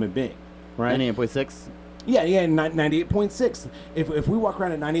healthy human being, right? 98.6. Yeah, 98.6. If we walk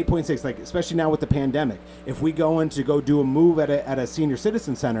around at 98.6, like especially now with the pandemic, if we go in to go do a move at a senior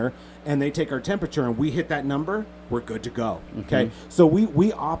citizen center and they take our temperature and we hit that number, we're good to go. Okay, so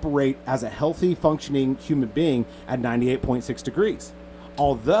we operate as a healthy, functioning human being at 98.6 degrees.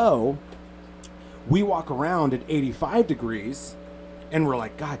 Although we walk around at 85 degrees and we're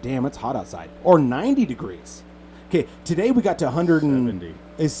like, God damn, it's hot outside. Or 90 degrees. Okay, today we got to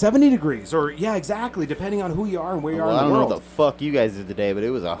 70 degrees, or yeah, exactly, depending on who you are and where you are in the world. I don't know what the fuck you guys did today, but it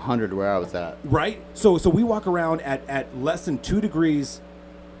was 100 where I was at. Right? So we walk around at less than 2 degrees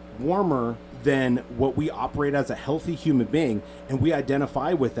warmer than what we operate as a healthy human being, and we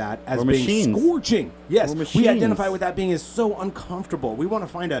identify with that as We're being machines. scorching. Yes, We're we machines. identify with that being as so uncomfortable. We want to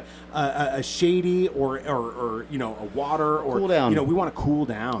find a shady or you know, a water or Cool down. You know, we want to cool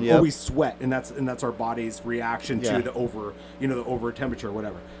down, Yep. or we sweat, and that's our body's reaction Yeah. to the over temperature or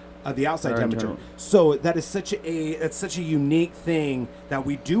whatever. The outside Our temperature. internal. So that is such a unique thing that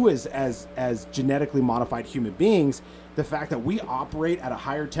we do as genetically modified human beings. The fact that we operate at a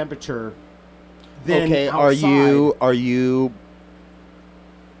higher temperature than Okay, outside. are you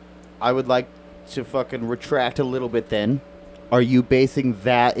I would like to fucking retract a little bit then. Are you basing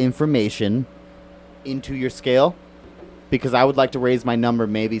that information into your scale? Because I would like to raise my number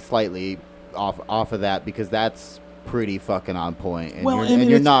maybe slightly off of that, because that's pretty fucking on point, and Well, you're, I mean, and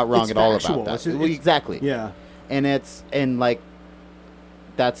you're it's- not wrong it's at all factual. about that. It's- Well, exactly. Yeah. And like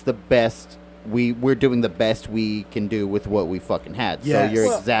that's the best we're doing the best we can do with what we fucking had. Yes. So you're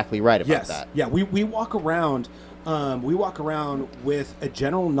Well, exactly right about Yes. that. Yeah. We walk around. We walk around with a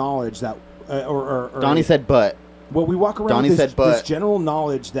general knowledge that, or Donnie said, but well, we walk around Donnie with said, this but general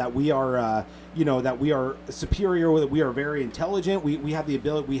knowledge that we are, you know, that we are superior, that we are very intelligent. We have the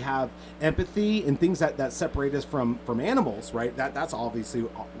ability, we have empathy and things that separate us from animals, right? That's obviously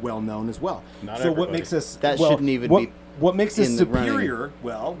well known as well. Not so what everybody. makes us That shouldn't even be what makes us in the running. superior?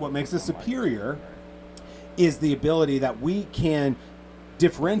 Well, what makes us superior is the ability that we can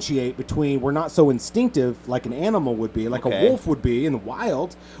differentiate between, we're not so instinctive like an animal would be, like Okay. a wolf would be in the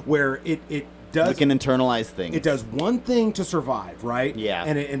wild, where it does, we can internalize things. it does one thing to survive, right? Yeah.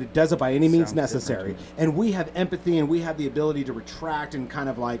 And it does it by any means Sounds necessary. different And we have empathy, and we have the ability to retract and kind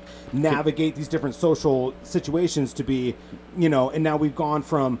of like navigate these different social situations to be, you know, and now we've gone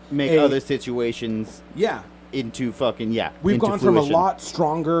from Make other situations yeah. into fucking We've into gone from fruition. a lot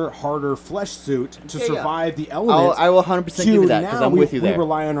stronger, harder flesh suit to Yeah, yeah. survive the elements. I will 100% give you that, because now I'm with you there. We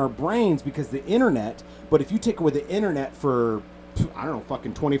rely on our brains because the internet. But if you take away the internet for, I don't know,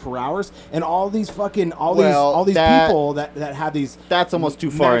 fucking 24 hours, and all these people that have these, That's almost too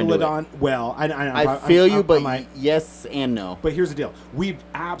far into it. megalodon. Well, I feel you, but might- yes and no. but here's the deal: we've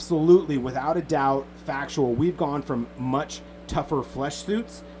absolutely, without a doubt, factual. We've gone from much tougher flesh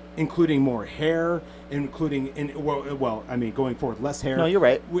suits, including more hair, going forward, less hair. No, you're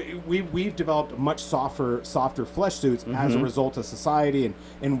right. We've developed much softer flesh suits as a result of society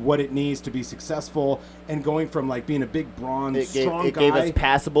and what it needs to be successful, and going from like being a big bronze strong It guy gave us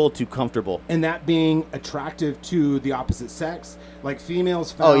passable to comfortable. and that being attractive to the opposite sex. Like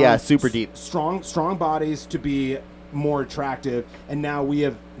females found Oh, yeah, super deep. strong bodies to be more attractive, and now we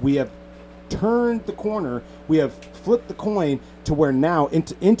have turned the corner. We have flipped the coin to where now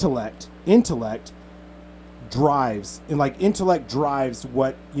intellect drives, and like intellect drives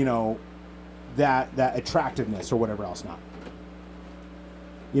what, you know, that attractiveness or whatever else not.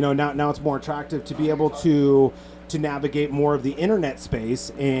 You know, now it's more attractive to be able to navigate more of the internet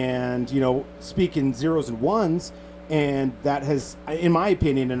space and, you know, speak in zeros and ones. And that has, in my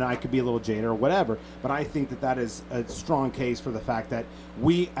opinion, and I could be a little jaded or whatever, but I think that is a strong case for the fact that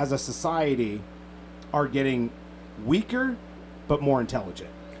we as a society are getting weaker but more intelligent.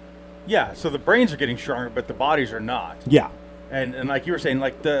 Yeah, so the brains are getting stronger, but the bodies are not. Yeah. And like you were saying,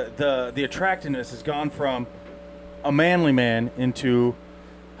 like the attractiveness has gone from a manly man into,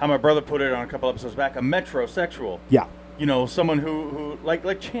 how my brother put it on a couple episodes back, a metrosexual. Yeah. You know, someone who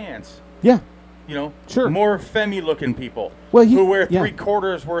like Chance. Yeah. You know, sure. More femme-looking people who wear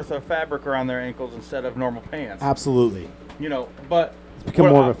 3/4 worth of fabric around their ankles instead of normal pants. Absolutely. You know, but it's become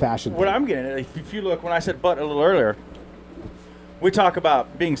more of a fashion What thing. I'm getting at, if you look, when I said butt a little earlier, we talk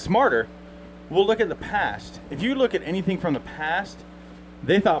about being smarter. We'll look at the past. If you look at anything from the past,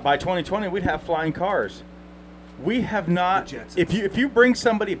 they thought by 2020 we'd have flying cars. We have not. If you bring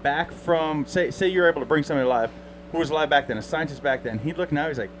somebody back from, say you're able to bring somebody alive who was alive back then, a scientist back then, he'd look now,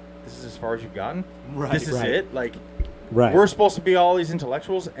 he's like, this is as far as you've gotten? Right, this is it? Like, right. We're supposed to be all these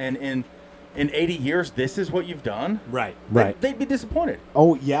intellectuals, and in 80 years, this is what you've done? Right. They'd be disappointed.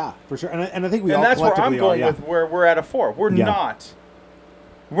 Oh, yeah, for sure. And I think we all collectively are. And that's where I'm going with where we're at a 4. We're not.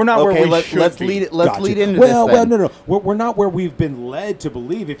 We're not where we should be. Let's lead into this. Well, no. We're not where we've been led to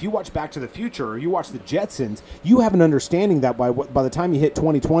believe. If you watch Back to the Future or you watch the Jetsons, you have an understanding that by the time you hit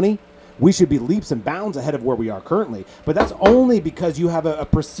 2020, we should be leaps and bounds ahead of where we are currently. But that's only because you have a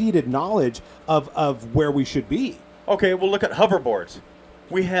preceded knowledge of where we should be. Okay, well, look at hoverboards.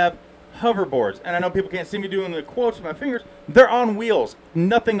 We have hoverboards. And I know people can't see me doing the quotes with my fingers. They're on wheels.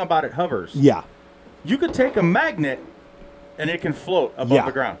 Nothing about it hovers. Yeah. You could take a magnet and it can float above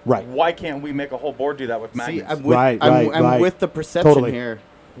the ground. Right. Why can't we make a whole board do that with magnets? See, I'm with the perception here.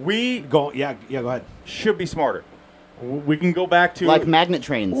 We go ahead. Should be smarter. We can go back to like magnet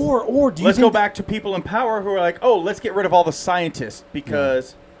trains, or do you let's go back to people in power who are like, oh, let's get rid of all the scientists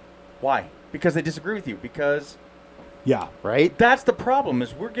because why? Because they disagree with you. Because right. That's the problem.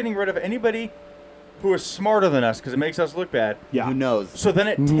 Is we're getting rid of anybody who is smarter than us because it makes us look bad. Yeah, who knows? So then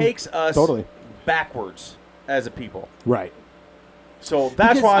it takes us backwards as a people. Right. So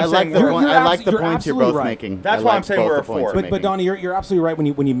that's why I'm saying I like the points you're both making. That's why I'm saying we're a 4. But Donny, you're absolutely right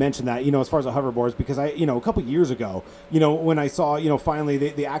when you mention that. You know, as far as the hoverboards, because a couple years ago, when I saw finally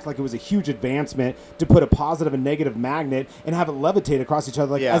they act like it was a huge advancement to put a positive and negative magnet and have it levitate across each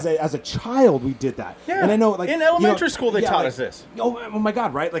other. Like as a child, we did that. Yeah. And I know, like in elementary school, they taught us this. Oh my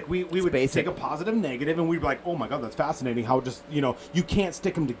God, right? Like we would take a positive, negative, and we'd be like, oh my God, that's fascinating. How just you can't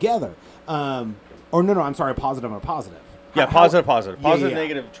stick them together. Or no, I'm sorry, a positive and a positive. Yeah, positive. Positive,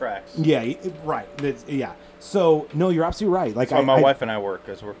 negative tracks. Yeah, right. So, no, you're absolutely right. Like, my wife and I work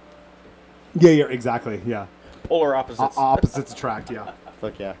because we're... Yeah, exactly, yeah. Polar opposites. Opposites attract, yeah.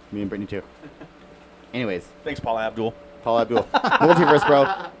 Fuck yeah, me and Brittany too. Anyways. Thanks, Paula Abdul. Multiverse,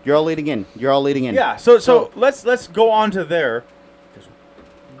 bro. You're all leading in. Yeah, so let's go on to there.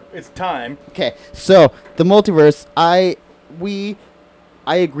 It's time. Okay, so the multiverse, I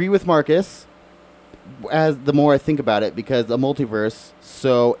agree with Marcus as the more I think about it, because a multiverse,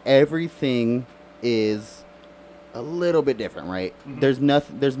 so everything is a little bit different, right?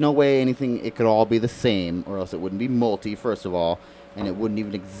 Mm-hmm. There's no way it could all be the same, or else it wouldn't be multi, first of all, and it wouldn't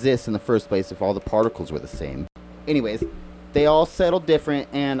even exist in the first place if all the particles were the same. Anyways, they all settle different,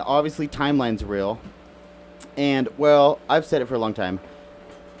 and obviously timeline's real. And, well, I've said it for a long time.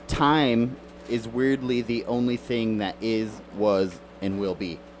 Time is weirdly the only thing that is, was, and will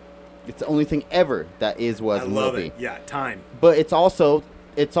be. It's the only thing ever that is, was, and will be. Yeah, time. But it's also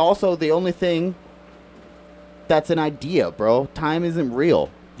the only thing that's an idea, bro. Time isn't real.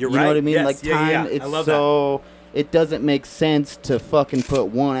 You're right. You know what I mean? Yes. Like time, it's I love so that. It doesn't make sense to fucking put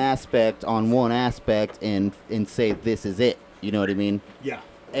one aspect on one aspect and say this is it. You know what I mean? Yeah.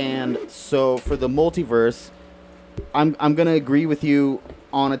 And so for the multiverse, I'm gonna agree with you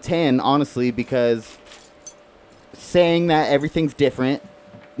on a 10, honestly, because saying that everything's different,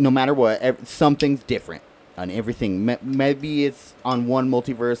 no matter what, something's different on everything. Maybe it's on one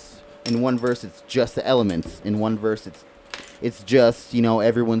multiverse. In one verse, it's just the elements. In one verse, it's just,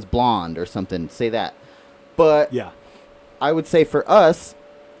 everyone's blonde or something. Say that. But yeah, I would say for us,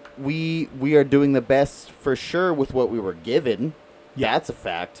 we are doing the best for sure with what we were given. Yeah, that's a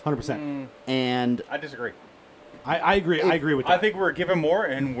fact. 100%. And I disagree. I agree. I agree with that. I think we're given more,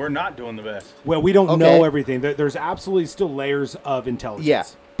 and we're not doing the best. Well, we don't know everything. There's absolutely still layers of intelligence. Yeah,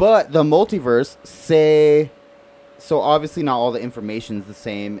 but the multiverse, so obviously not all the information's the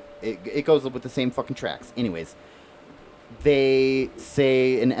same. It goes with the same fucking tracks. Anyways, they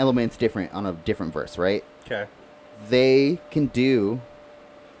say an element's different on a different verse, right? Okay. They can do,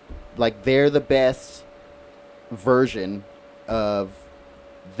 like, they're the best version of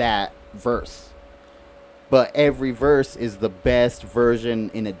that verse. But every verse is the best version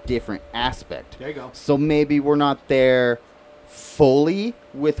in a different aspect. There you go. So maybe we're not there fully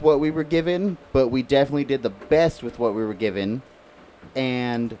with what we were given, but we definitely did the best with what we were given.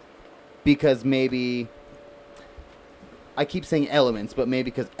 And because maybe, I keep saying elements, but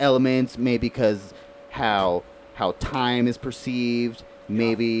maybe because elements, maybe because how time is perceived,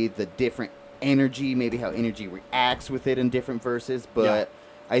 maybe the different energy, maybe how energy reacts with it in different verses. But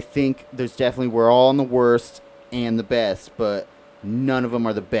I think there's definitely, we're all on the worst and the best, but none of them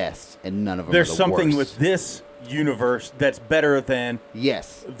are the best, and none of them are the worst. There's something with this universe that's better than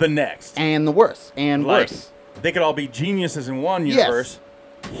the next. And the worst, and like, worse. They could all be geniuses in one universe.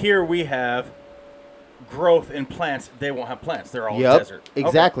 Here we have growth in plants. They won't have plants. They're all desert.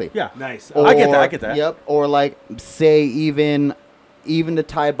 Exactly. Okay. Yeah. Nice. Or, I get that. Yep. Or like, say even to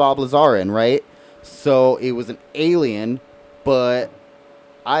tie Bob Lazar in, right? So it was an alien, but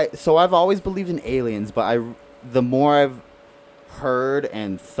I've always believed in aliens, but the more I've heard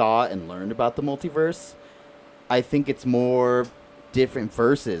and thought and learned about the multiverse, I think it's more different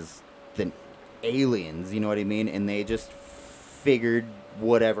verses than aliens, you know what I mean? And they just figured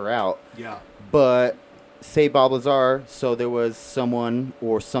whatever out. Yeah. But say Bob Lazar, so there was someone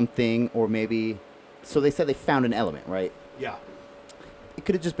or something, or maybe, so they said they found an element, right? Yeah. It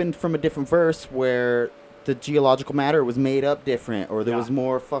could have just been from a different verse where the geological matter was made up different, or there was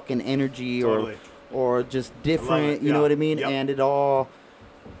more fucking energy, or just different, you know what I mean? Yep. And it all...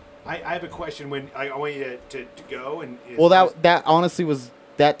 I have a question when I want you to go. And well, that honestly was,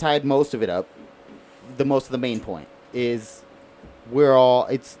 that tied most of it up. Most of the main point is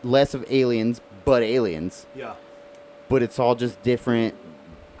it's less of aliens, but aliens. Yeah. But it's all just different.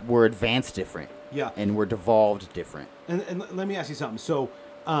 We're advanced different. Yeah. And we're devolved different. And let me ask you something. So,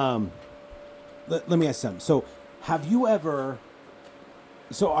 let me ask you something. So, have you ever...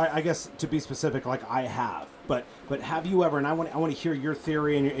 So, I guess, to be specific, like I have. But have you ever... And I want to hear your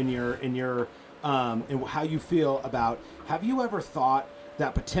theory and how you feel about... Have you ever thought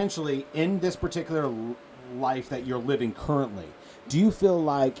that potentially in this particular life that you're living currently, do you feel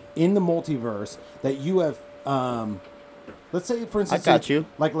like in the multiverse that you have... let's say, for instance... I got you.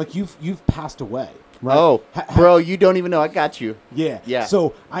 Like you've passed away. Right? Oh, bro, you don't even know. I got you. Yeah.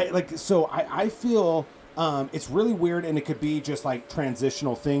 So I feel it's really weird, and it could be just like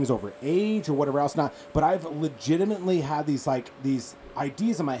transitional things over age or whatever else. Not, but I've legitimately had these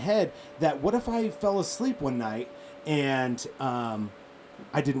ideas in my head that what if I fell asleep one night and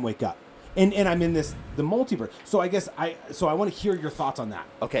I didn't wake up, and I'm in the multiverse. So I guess I want to hear your thoughts on that.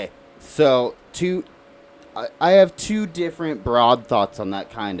 Okay, so I have two different broad thoughts on that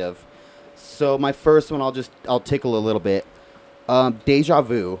kind of. So my first one, I'll tickle a little bit. Deja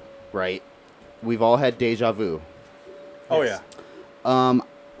vu, right? We've all had deja vu. Oh, yes.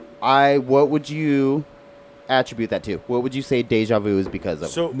 Yeah. What would you attribute that to? What would you say deja vu is because of?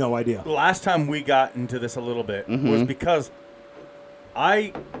 So no idea. The last time we got into this a little bit was because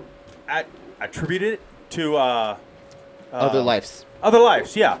I attributed it to other lives. Other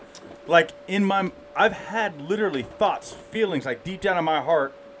lives, yeah. Like I've had literally thoughts, feelings, like deep down in my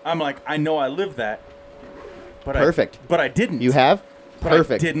heart. I'm like, I know I lived that. But perfect. But I didn't. You have?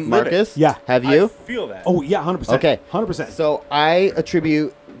 Perfect. I didn't Marcus? live it. Yeah. Have you? I feel that. Oh, yeah, 100%. Okay. 100%. So I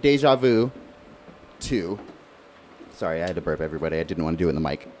attribute deja vu to... Sorry, I had to burp everybody. I didn't want to do it in the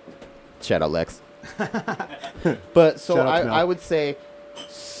mic. Shout out, Lex. But so I would say...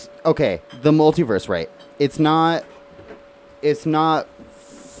 Okay, the multiverse, right? It's not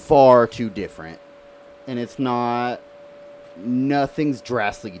far too different. And it's not... Nothing's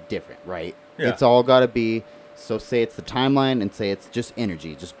drastically different, right? Yeah. It's all got to be... So say it's the timeline and say it's just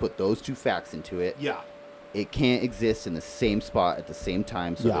energy. Just put those two facts into it. Yeah. It can't exist in the same spot at the same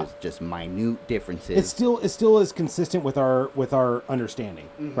time, so there's just minute differences. It still is consistent with our understanding,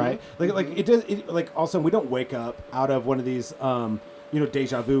 right? Like it does. Like also, we don't wake up out of one of these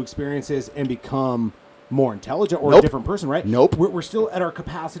deja vu experiences and become more intelligent or a different person, right? Nope. We're still at our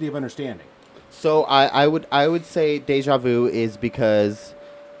capacity of understanding. So I would say deja vu is because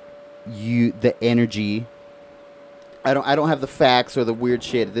the energy. I don't have the facts or the weird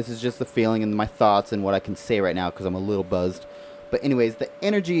shit. This is just the feeling and my thoughts and what I can say right now because I'm a little buzzed. But anyways, the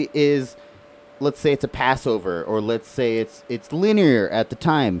energy is, let's say it's a Passover, or let's say it's linear at the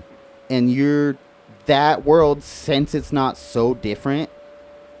time, and that world, since it's not so different,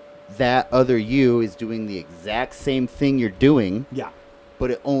 that other you is doing the exact same thing you're doing. Yeah. but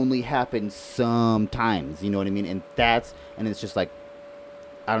it only happens sometimes. You know what I mean? And it's just like,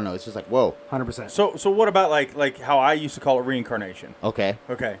 I don't know. It's just like, whoa. 100%. So what about like how I used to call it reincarnation? Okay.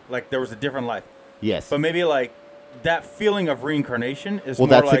 Okay, like there was a different life, Yes. but maybe like that feeling of reincarnation is Well,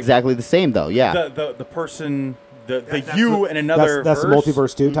 more that's like exactly the same, though. Yeah. the person, the That's you the- in another That's the verse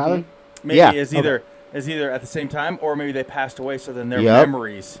multiverse too, Tyler. maybe Yeah. is either at the same time, or maybe they passed away, so then their Yep.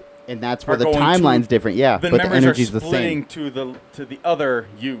 memories, And that's are where the going timeline's to- different. Yeah. the But the memories energy's are the same. splitting to the other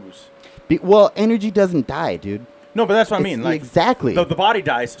yous. Well, energy doesn't die, dude. No, but that's what I It's- mean. Like exactly. the body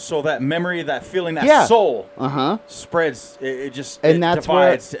dies, so that memory, that feeling, that Yeah. soul Uh-huh. spreads. It just And it that's where-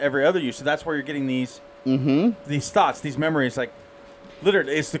 divides to every other you. So that's where you're getting these thoughts, these memories. Like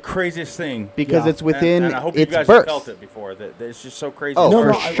literally, it's the craziest thing. Because Yeah. it's within and I hope you its guys verse. have felt it before. That it's just so crazy. Oh, to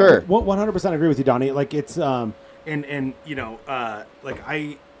for watch. sure. 100% agree with you, Donnie. Like it's and you know, like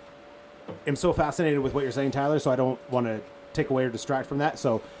I am so fascinated with what you're saying, Tyler. So I don't want to take away or distract from that.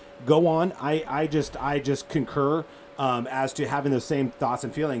 So go on. I just concur as to having those same thoughts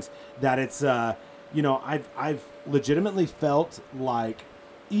and feelings. That it's you know, I've legitimately felt like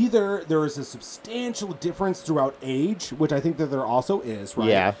either there is a substantial difference throughout age, which I think that there also is, right?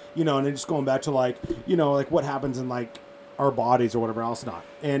 Yeah. You know, and then just going back to like, you know, like what happens in like our bodies or whatever else not,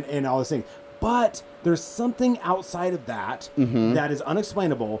 and all this thing. But there's something outside of that that is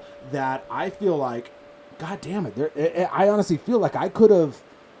unexplainable that I feel like, God damn it, I honestly feel like I could have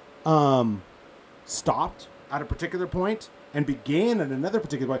stopped at a particular point and began at another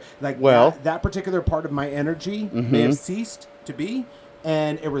particular point. Like Well- that particular part of my energy may have ceased to be,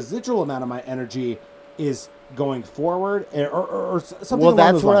 and a residual amount of my energy is going forward or something Well, along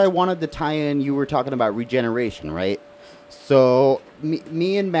that's those where I lines. wanted to tie in. You were talking about regeneration, right? So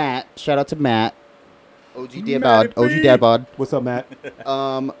me and Matt, shout out to Matt, OG Dad Bod, OG Dad Bod. What's up, Matt?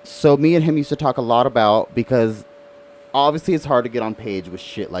 So me and him used to talk a lot about, because obviously it's hard to get on page with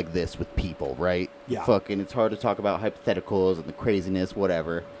shit like this with people, right? Yeah. Fucking, it's hard to talk about hypotheticals and the craziness,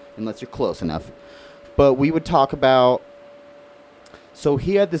 whatever, unless you're close enough. But we would talk about. So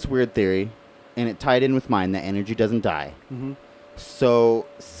he had this weird theory, and it tied in with mine, that energy doesn't die. Mm-hmm. So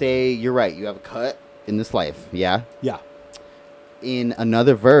say you're right, you have a cut in this life, yeah? Yeah. In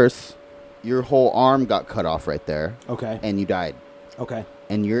another verse, your whole arm got cut off right there, Okay. and you died. Okay.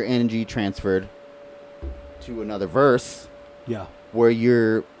 And your energy transferred to another verse Yeah. where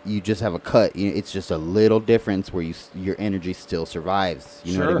you just have a cut. It's just a little difference where your energy still survives.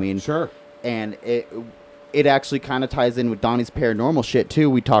 You know what I mean? Sure. And it actually kind of ties in with Donnie's paranormal shit too.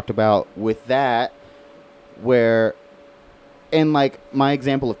 We talked about with that, where, and like my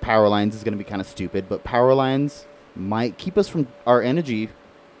example of power lines is going to be kind of stupid, but power lines might keep us from our energy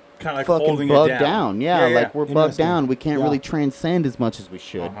Kind of like fucking holding bugged it down. Yeah, like we're bugged Interesting. down. We can't Yeah. really transcend as much as we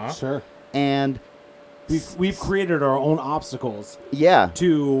should. Uh-huh. Sure. And We've created our own obstacles yeah,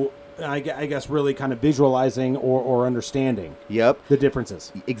 to, I guess, really kind of visualizing or understanding yep. the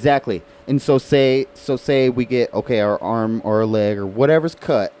differences. Exactly. And so say we get, okay, our arm or our leg or whatever's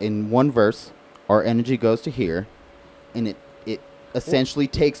cut in one verse, our energy goes to here, and it essentially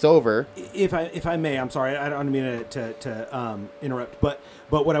takes over. If I may, I'm sorry, I don't mean to interrupt, but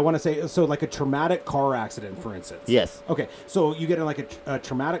what I want to say, so like a traumatic car accident, for instance. Yes. Okay, so you get in like a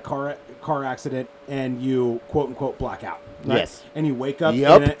traumatic car accident and you quote unquote black out. Right? Yes. And you wake up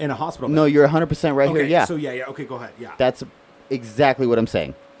Yep. in a hospital bed. No, you're 100% right okay, here. Yeah. So yeah. Okay, go ahead. Yeah. That's exactly what I'm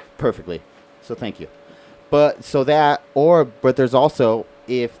saying. Perfectly. So thank you. But there's also,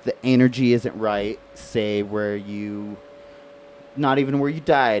 if the energy isn't right, say where you, not even where you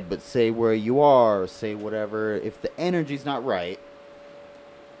died, but say where you are, say whatever, if the energy's not right,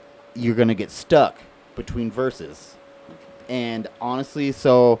 you're going to get stuck between verses. And honestly,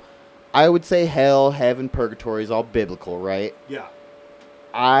 so I would say hell, heaven, purgatory is all biblical, right? Yeah.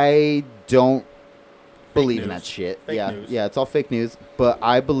 I don't believe in news. that shit. Fake yeah, news. yeah, it's all fake news. But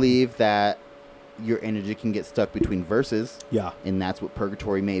I believe that your energy can get stuck between verses, Yeah. and that's what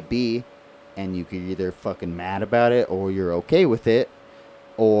purgatory may be. And you could either fucking mad about it, or you're okay with it,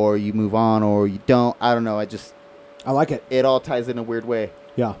 or you move on, or you don't. I don't know. I like it. It all ties in a weird way.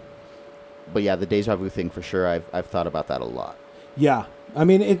 Yeah. But yeah, the deja vu thing for sure. I've thought about that a lot. Yeah. I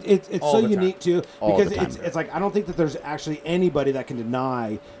mean, it's All so the time. unique too All because the time. it's like I don't think that there's actually anybody that can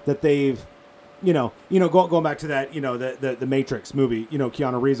deny that they've, going back to that, the Matrix movie,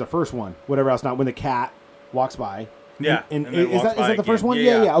 Keanu Reeves, the first one, whatever else, not when the cat walks by. Yeah, And and then is walks that by the first again. one?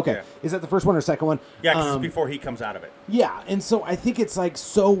 Yeah, Yeah. Okay. yeah. Is that the first one or second one? Yeah, because it's before he comes out of it. Yeah, and so I think it's like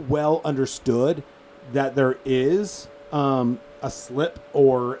so well understood that there is a slip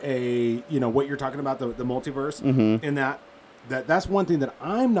or a what you're talking about, the multiverse, and that's one thing that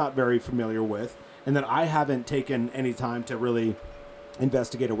I'm not very familiar with and that I haven't taken any time to really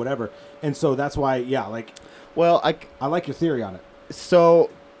investigate or whatever. And so that's why, yeah, like Well, I like your theory on it. so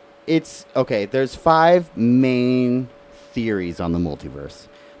it's okay. There's 5 main theories on the multiverse,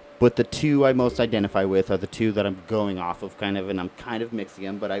 but the 2 I most identify with are the 2 that I'm going off of, kind of, and I'm kind of mixing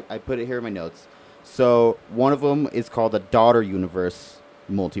them. But I put it here in my notes. So one of them is called the daughter universe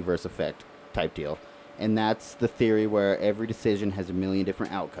multiverse effect type deal, and that's the theory where every decision has a million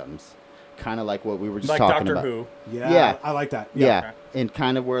different outcomes, kind of like what we were just Like talking Doctor about. Who. Yeah, I like that. Yeah, Okay. and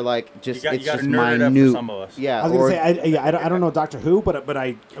kind of where like just You it's got to just nerd it up for minute. some of us. Yeah, I was gonna say I don't know Doctor Who, but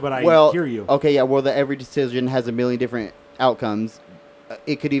I well, hear you. Okay, yeah. Well, every decision has a million different outcomes.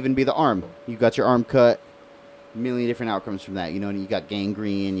 It could even be the arm. You got your arm cut. Million different outcomes from that. You know, and you got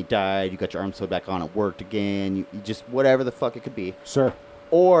gangrene. You died. You got your arm sewed back on. It worked again. You just whatever the fuck it could be. Sure.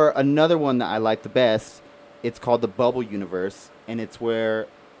 Or another one that I like the best. It's called the bubble universe, and it's where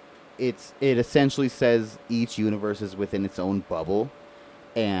it essentially says each universe is within its own bubble,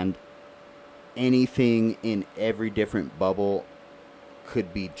 and anything in every different bubble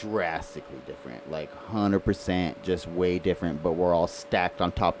could be drastically different, like 100% just way different, but we're all stacked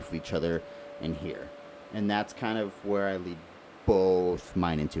on top of each other in here. And that's kind of where I lead both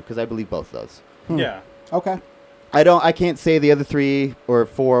mine into, because I believe both of those. Yeah. Okay. I can't say the other 3 or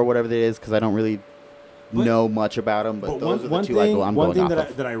 4 or whatever it is, because I don't really But- know much about them, but those are the 2 I'm one going thing off that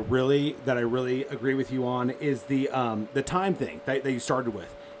of. that I really agree with you on is the time thing that you started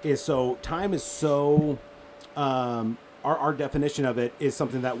with. Is so time is so our definition of it is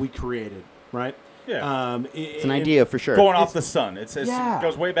something that we created, right? Yeah. It's an idea for sure. Going off the sun. It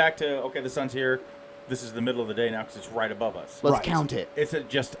goes way back to, okay, the sun's here. This is the middle of the day now because it's right above us. Let's Right. count it. It's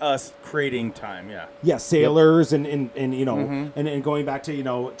just us creating time, yeah. Yeah, sailors and you know Mhm. and going back to, you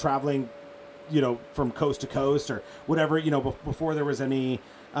know, traveling, you know, from coast to coast or whatever, you know, before there was any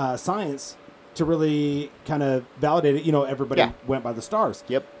science to really kind of validate it, you know, everybody Yeah. went by the stars.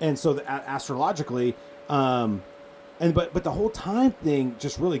 Yep. And so astrologically, but the whole time thing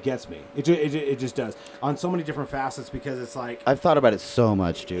just really gets me. It just does on so many different facets, because it's like I've thought about it so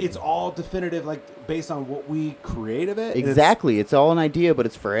much, dude. it's all definitive, like based on what we create of it. And Exactly. It's all an idea, but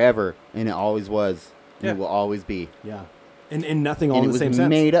it's forever, and it always was, and Yeah. it will always be. Yeah. And nothing all And in it the was same sense.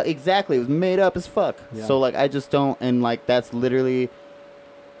 made up. Exactly. It was made up as fuck. Yeah. So like, I just don't. And like, that's literally.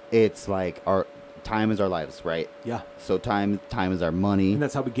 It's like our time is our lives, right? Yeah. So time is our money. And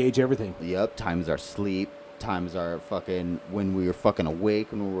that's how we gauge everything. Yep. Time is our sleep. Time is our fucking when we were fucking awake,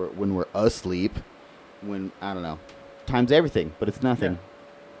 when we're asleep, when I don't know. Time's everything, but it's nothing. Yeah.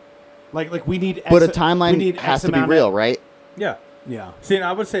 Like we need. But a we timeline need has X to be amount real, of- right? Yeah. Yeah. See, and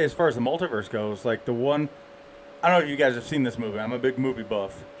I would say as far as the multiverse goes, like the one, I don't know if you guys have seen this movie. I'm a big movie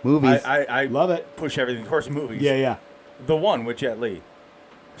buff. Movies. I Love it. push everything towards movies. Yeah. Yeah. The one with Jet Li.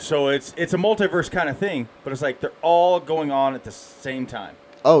 So it's a multiverse kind of thing, but it's like they're all going on at the same time.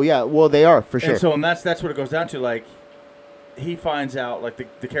 Oh yeah. Well, they are for sure. And so that's what it goes down to. Like, he finds out, like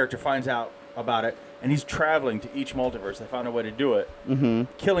the character finds out about it, and he's traveling to each multiverse. They found a way to do it,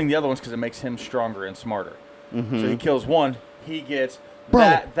 killing the other ones because it makes him stronger and smarter. So he kills one, he gets Bro,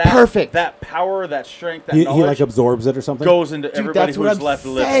 that perfect. that power, that strength, that He knowledge like absorbs it or something. goes into Dude, everybody that's what who's I'm left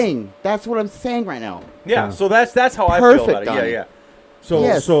living. saying. That's what I'm saying right now. Yeah, Yeah. so that's how I feel Perfect, about it. Donny. Yeah. So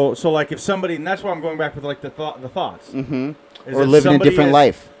Yes. so like if somebody, and that's why I'm going back with like the thoughts. Mm-hmm. Is Or if living a somebody different is-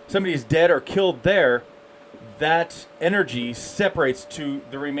 life. Somebody is dead or killed there, that energy separates to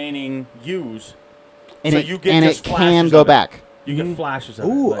the remaining yous. And So it, you get and just it can flashes go of it. back. You get flashes of it.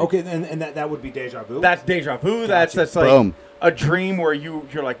 Ooh. like- Okay. And that would be deja vu. That's deja vu. That's like Boom. a dream where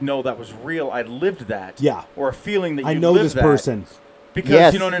you're like, no, that was real. I lived that. Yeah. Or a feeling that you I know lived this that. person. Because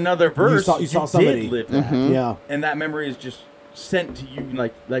Yes. you know in another verse you saw somebody. did live that, Mhm. Yeah. and that memory is just sent to you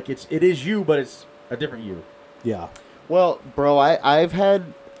like it is you, but it's a different you. Yeah. Well, bro, I've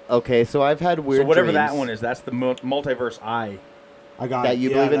had weird So whatever dreams that one is, that's the multiverse I. I got That it. you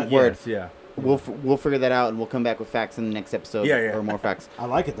Yeah, believe in? that- Word. Yes, yeah. We'll figure that out, and we'll come back with facts in the next episode. Yeah. Or more facts. I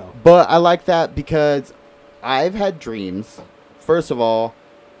like it though. But I like that because I've had dreams. First of all,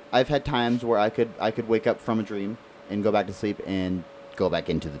 I've had times where I could wake up from a dream and go back to sleep and go back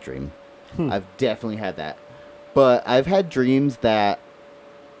into the dream. I've definitely had that. But I've had dreams that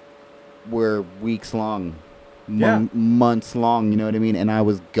were weeks long, Yeah. months long, you know what I mean? And I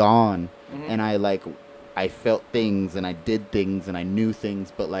was gone. Mhm. And I felt things and I did things and I knew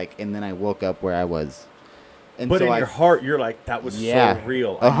things, but and then I woke up where I was. And But so in I your heart, you're like, that was Yeah, so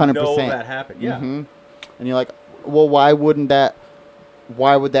real. 100%. I know that happened. Yeah. Mhm. And you're like, well, why would that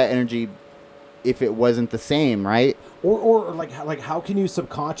energy, if it wasn't the same, right? Or like how can you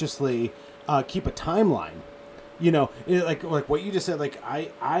subconsciously keep a timeline? You know, like what you just said. Like I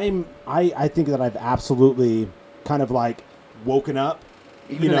think that I've absolutely kind of like woken up.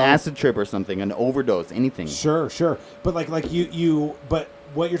 Even an acid trip or something, an overdose, anything. Sure. But but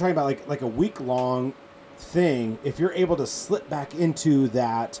what you're talking about, like a week-long thing, if you're able to slip back into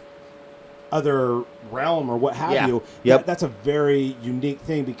that other realm or what have you, that's a very unique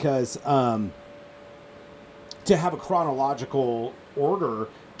thing because to have a chronological order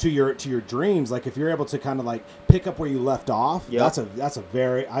to your dreams, like if you're able to kind of like pick up where you left off, that's a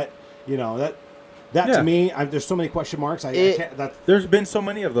very to me, there's so many question marks. I can't. There's been so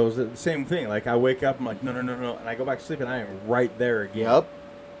many of those. The same thing. Like I wake up, I'm like, no, and I go back to sleep, and I am right there again. Yep.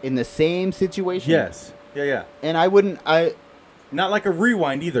 In the same situation. Yes. Yeah. And not like a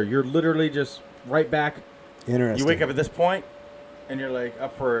rewind either. You're literally just right back. Interesting. You wake up at this point, and you're like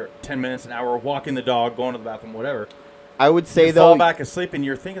up for 10 minutes, an hour, walking the dog, going to the bathroom, whatever. I would say you fall back asleep, and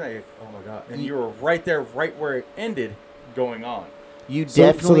you're thinking like, oh my god, and you were right there, right where it ended, going on. You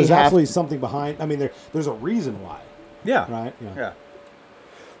definitely so there's absolutely something behind. I mean, there's a reason why. Yeah. Right. Yeah.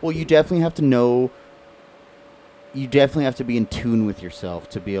 Well, you definitely have to know. You definitely have to be in tune with yourself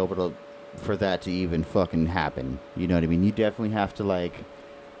to be able to, for that to even fucking happen. You know what I mean? You definitely have to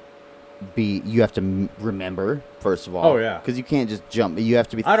you have to remember, first of all. Oh yeah. Because you can't just jump. You have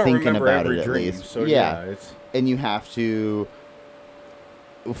to be I don't thinking remember about every it at dream, least. so yeah. And you have to.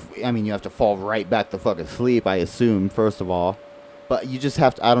 I mean, you have to fall right back to fucking sleep, I assume, first of all. But you just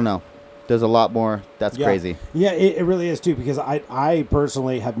have to, I don't know. There's a lot more. That's crazy. Yeah, it really is too, because I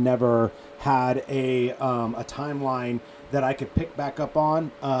personally have never had a timeline that I could pick back up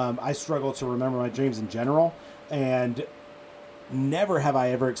on. I struggle to remember my dreams in general, and never have I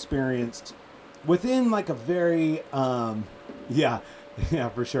ever experienced within like a very yeah,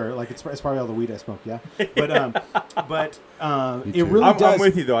 for sure. Like it's probably all the weed I smoke, yeah. But it really does. I'm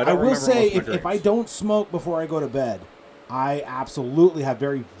with you though. I will say if I don't smoke before I go to bed, I absolutely have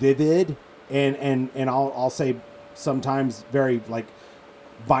very vivid and I'll say sometimes very like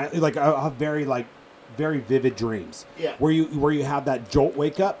violent, like I have very very vivid dreams. Yeah. Where you have that jolt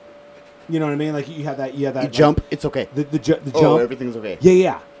wake up. You know what I mean? Like you have that you like, jump, it's okay. The jump. Oh, everything's okay.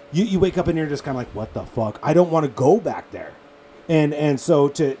 Yeah. You wake up and you're just kind of like, what the fuck? I don't want to go back there. And so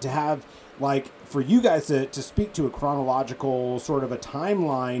to have like for you guys to speak to a chronological sort of a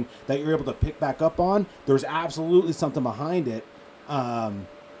timeline that you're able to pick back up on, there's absolutely something behind it. But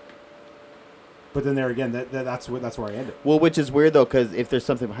then there again, that's where I ended. Well, which is weird though, because if there's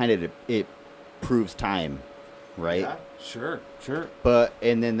something behind it, it proves time, right? Yeah, sure. But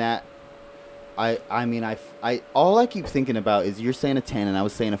and then that, I mean all I keep thinking about is you're saying a 10 and I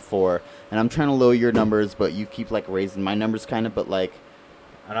was saying a 4, and I'm trying to lower your numbers, but you keep like raising my numbers kind of, but like.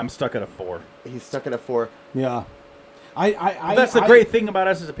 And I'm stuck at a 4. He's stuck at a 4. Yeah. That's the great thing about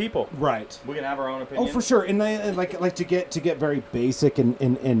us as a people. Right. We can have our own opinion. Oh, for sure. And I like to get very basic and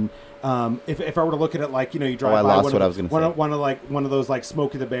if I were to look at it like, you drive by I lost what I was going to say. One of those like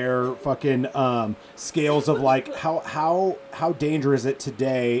Smokey the Bear fucking scales of like how dangerous is it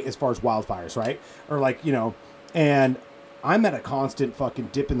today as far as wildfires, right? Or like, and I'm at a constant fucking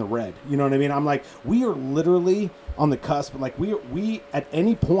dip in the red. You know what I mean? I'm like, we are literally on the cusp. Like we at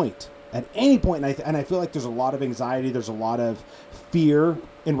any point, and I feel like there's a lot of anxiety. There's a lot of fear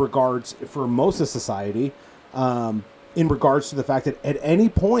in regards for most of society, in regards to the fact that at any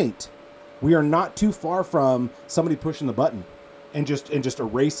point we are not too far from somebody pushing the button and just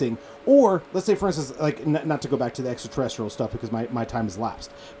erasing. Or let's say, for instance, like not to go back to the extraterrestrial stuff because my time has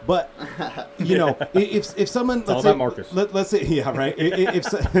lapsed. But if someone let's say yeah, right.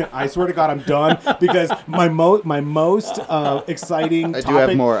 If I swear to God, I'm done because my most exciting. I do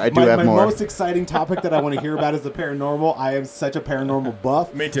have more. My most exciting topic that I want to hear about is the paranormal. I am such a paranormal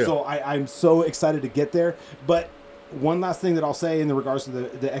buff. Me too. So I'm so excited to get there. But one last thing that I'll say in regards to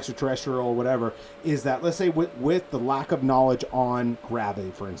the extraterrestrial or whatever is that let's say with the lack of knowledge on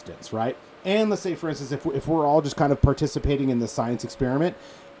gravity, for instance, right? And let's say, for instance, if we're all just kind of participating in the science experiment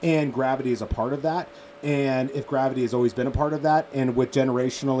and gravity is a part of that, and if gravity has always been a part of that, and with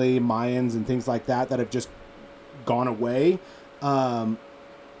generationally Mayans and things like that have just gone away,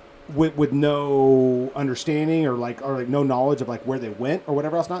 with no understanding or no knowledge of like where they went or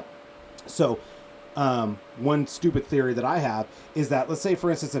whatever else not. So one stupid theory that I have is that, let's say,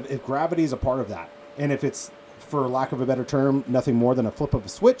 for instance, if gravity is a part of that, and if it's, for lack of a better term, nothing more than a flip of a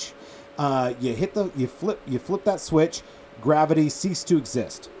switch, you flip that switch, gravity ceased to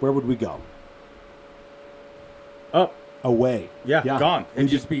exist. Where would we go? Up. Away. Yeah. Gone. It'd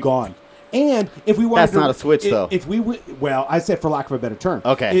just be gone. And if we wanted that's not a switch, though. Well, I said for lack of a better term.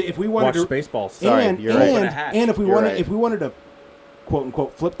 Okay. If we wanted Watch to Spaceballs. Sorry, you're right. And if we wanted to quote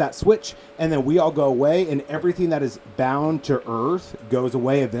unquote flip that switch, and then we all go away, and everything that is bound to Earth goes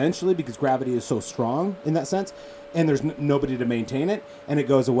away eventually because gravity is so strong in that sense. and there's nobody to maintain it, and it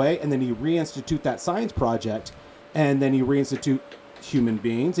goes away, and then you reinstitute that science project, and then you reinstitute human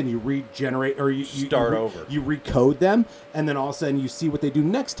beings, and you regenerate, or you start over. You recode them, and then all of a sudden you see what they do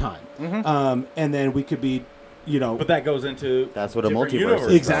next time. And then we could be, But that goes into that's what a different multiverse universes.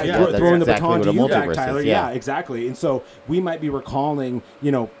 is. exactly Yeah, that's throwing the exactly baton what to a you back, multiverse Tyler. is, Yeah, yeah. exactly. And so we might be recalling,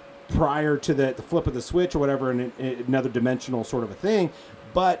 prior to the flip of the switch or whatever, in another dimensional sort of a thing.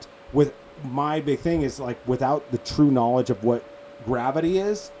 But with my big thing is like, without the true knowledge of what gravity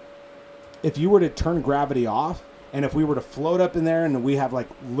is, if you were to turn gravity off, and if we were to float up in there and we have like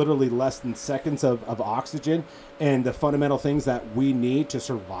literally less than seconds of oxygen and the fundamental things that we need to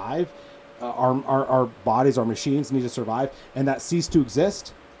survive, our bodies, our machines need to survive, and that cease to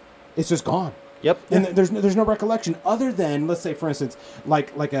exist, it's just gone. Yep. And there's no recollection other than, let's say, for instance,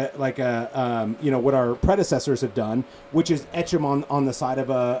 like what our predecessors have done, which is etch them on the side of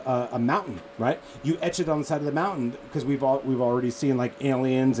a mountain, right? You etch it on the side of the mountain because we've already seen like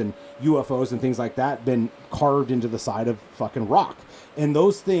aliens and UFOs and things like that been carved into the side of fucking rock, and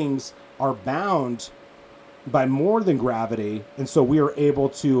those things are bound by more than gravity, and so we are able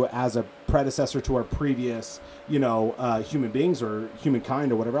to, as a predecessor to our previous, human beings or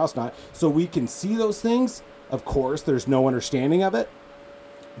humankind or whatever else not, so we can see those things. Of course, there's no understanding of it,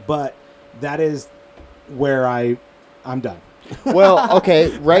 but that is where I'm done. Well,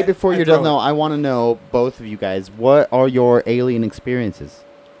 okay, right before you're done, throw though, I want to know, both of you guys, what are your alien experiences?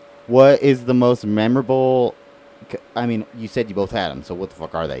 What is the most memorable? I mean, you said you both had them, so what the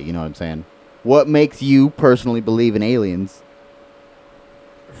fuck are they? You know what I'm saying? What makes you personally believe in aliens?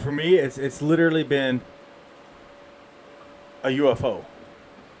 For me, it's literally been a UFO.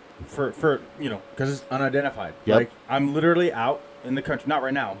 For because it's unidentified. Yep. Like, I'm literally out in the country, not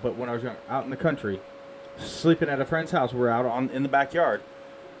right now, but when I was young, out in the country, sleeping at a friend's house. We're out in the backyard.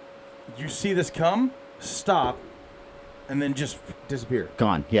 You see this come, stop, and then just disappear.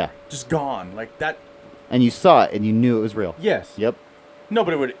 Gone, yeah. Just gone. Like that. And you saw it, and you knew it was real. Yes. Yep.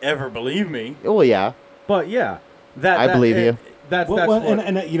 Nobody would ever believe me. Oh, yeah. But yeah. I believe you. That's Well, what,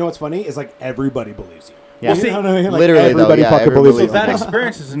 and you know what's funny is like everybody believes you. Yeah. Well, see, You know what I mean? Like, literally, though, everybody yeah, fucking everybody believes so you. that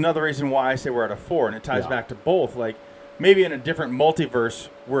experience is another reason why I say we're at a 4, and it ties Yeah. back to both. Like, maybe in a different multiverse,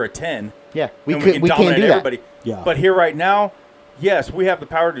 we're a 10. Yeah, we and can't dominate do that. everybody. Yeah. But here right now, yes, we have the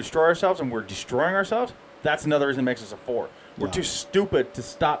power to destroy ourselves, and we're destroying ourselves. That's another reason it makes us a 4. We're Yeah. too stupid to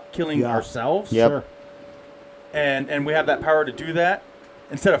stop killing Yeah. ourselves. Yep. Sure. And we have that power to do that.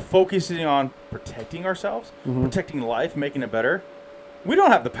 Instead of focusing on protecting ourselves, protecting life, making it better, we don't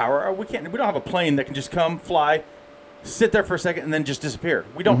have the power. We don't have a plane that can just come, fly, sit there for a second, and then just disappear.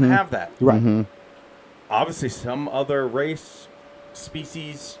 We don't have that. Right. Obviously, some other race,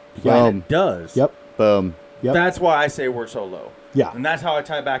 species, Yeah. planet does. Yep. Boom. Yep. That's why I say we're so low. Yeah. And that's how I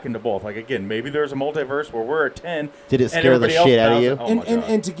tie back into both. Like, again, maybe there's a multiverse where we're at 10. Did it and scare the everybody else shit out of 1,000. you? Oh and, my and God.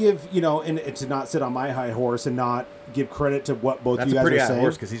 and to give, and to not sit on my high horse and not give credit to what both That's you a guys pretty are high saying.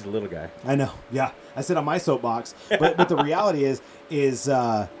 horse because he's a little guy. I know. Yeah. I sit on my soapbox. But the reality is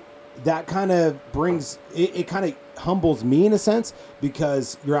that kind of brings it kind of humbles me in a sense,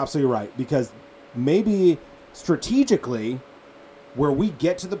 because you're absolutely right. Because maybe strategically, where we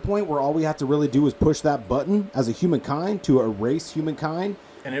get to the point where all we have to really do is push that button as a humankind to erase humankind,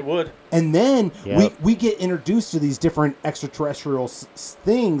 And it would. and then Yep. we get introduced to these different extraterrestrial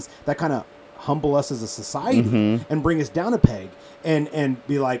things that kind of humble us as a society and bring us down a peg and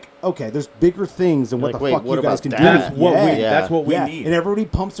be like, okay, there's bigger things than what Like, the wait, fuck what you guys about can that? do. That's what Yeah. we. That's what we Yeah, need. and everybody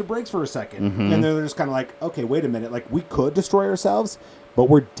pumps their brakes for a second, and then they're just kind of like, okay, wait a minute, like we could destroy ourselves, but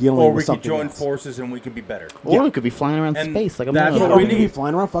we're dealing or with we could something join else. forces and we could be better. Or Yeah. we could be flying around And space like a that's Yeah, what or we we could be need.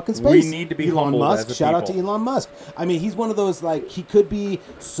 flying around fucking We space. need to be Elon humbled Musk. as a Shout out to people. Elon Musk. I mean, he's one of those, like, he could be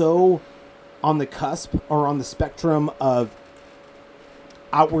so on the cusp or on the spectrum of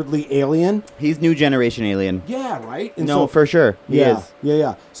outwardly alien. He's new generation alien. Yeah, right. And No, so, for sure. He yeah, is.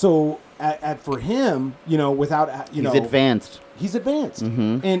 yeah. So for him, without He's advanced. he's advanced,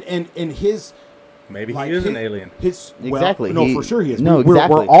 Mhm. and his Maybe like he is an his- alien. His Exactly. No, He- for sure he is. no, we're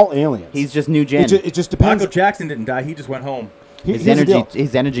exactly. all aliens. He's just new gen. It just depends. Michael Jackson didn't die. He just went home. His Here's the deal.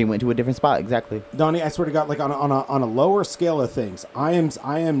 his energy went to a different spot. Exactly. Donnie, I swear to God, like on a lower scale of things, I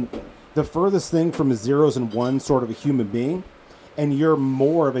am the furthest thing from a zeros and ones sort of a human being, and you're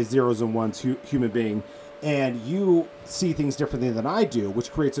more of a zeros and ones human being, and you see things differently than I do,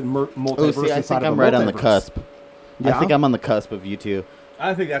 which creates a multiverse Oh, see, I inside think of I'm a right on the multiverse. cusp. Yeah? I think I'm on the cusp of you two.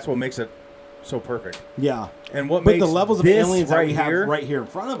 I think that's what makes it so perfect. Yeah. And what But makes the levels of this aliens that right we here, have right here in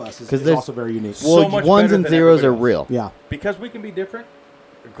front of us 'Cause is there's- also very unique. So Well, much ones better and than zeros are everybody else. real. Yeah. because we can be different,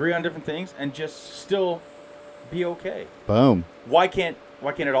 agree on different things, and just still be okay. Boom. Why can't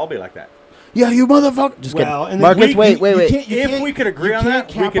it all be like that? Yeah, you motherfucker. Just Well, kidding. and then Marcus, wait. If we could agree on that,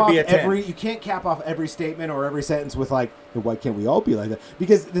 we could be a 10. You can't cap off every statement or every sentence with like, why can't we all be like that?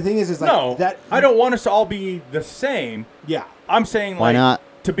 Because the thing is like No, that. I don't want us to all be the same. Yeah. I'm saying Why like not?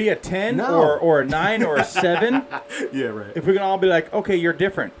 to be a 10 No. or a 9 or a 7. Yeah, right. If we can all be like, okay, you're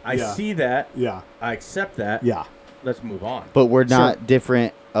different. I Yeah. see that. Yeah. I accept that. Yeah. Let's move on. But we're not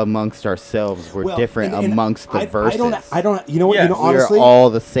different amongst ourselves. We're different and amongst the verses. I don't. You know what? Yes. You know, honestly, we're all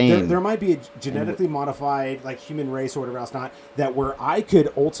the same. There might be a genetically modified like human race or whatever else not that where I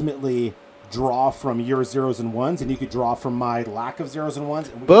could ultimately draw from your zeros and ones, and you could draw from my lack of zeros and ones,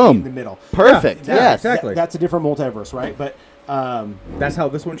 and we could Boom. be in the middle. Perfect. Yeah, yes. exactly. That's a different multiverse, right? But That's how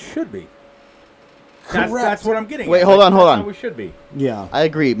this one should be. correct. That's what I'm getting Wait, at. hold on. That's how we should be. Yeah. I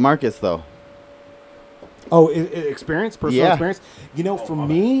agree. Marcus, though. Oh, experience, personal Yeah. experience. You know, for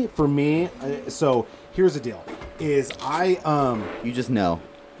me. So here's the deal: is I You just know.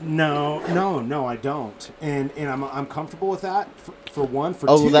 no, I don't, and I'm comfortable with that. For one, for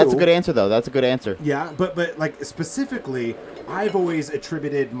Oh, two. that's a good answer, though. That's a good answer. Yeah, but like specifically, I've always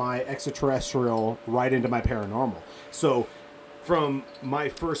attributed my extraterrestrial right into my paranormal. So from my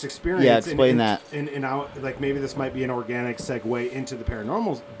first experience, Yeah, explain that. And I, like maybe this might be an organic segue into the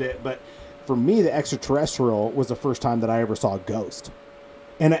paranormal bit, but for me, the extraterrestrial was the first time that I ever saw a ghost.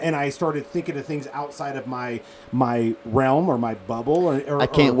 And I started thinking of things outside of my realm or my bubble. Or I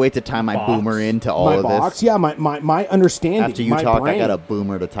can't wait to tie my box. boomer into all my of box. this. Yeah, my understanding. After you my talk, brain. I got a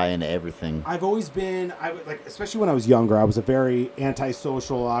boomer to tie into everything. I've always been, especially when I was younger, I was a very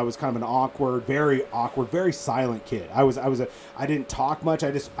antisocial. I was kind of an very silent kid. I didn't talk much.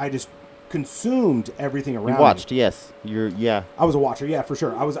 I just consumed everything around. You watched, me. yes. I was a watcher, yeah, for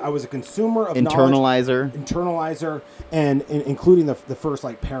sure. I was a consumer of knowledge, internalizer, and including the first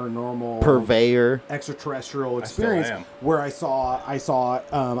like paranormal Purveyor. extraterrestrial experience where I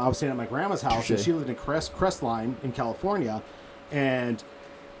was staying at my grandma's house and she lived in Crestline in California, and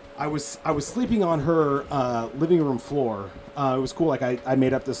I was sleeping on her living room floor. It was cool. Like I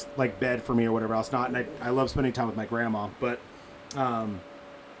made up this like bed for me or whatever else not, and I love spending time with my grandma. But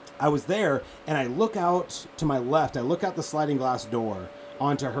I was there, and I look out to my left. I look out the sliding glass door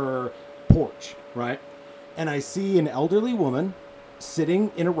onto her porch, right? And I see an elderly woman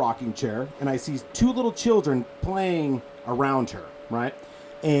sitting in a rocking chair, and I see two little children playing around her, right?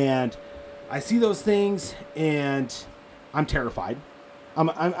 And I see those things, and I'm terrified.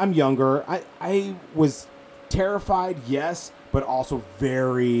 I'm younger. I was terrified, yes, but also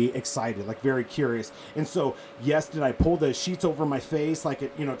very excited, like very curious. And so, yes, did I pull the sheets over my face like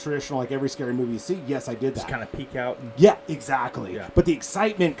traditional, like every scary movie you see? Yes, I did that. Just kind of peek out. Yeah, exactly. Yeah. But the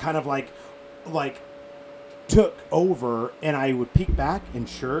excitement kind of like took over, and I would peek back, and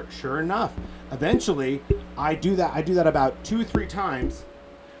sure enough, eventually I do that about 2-3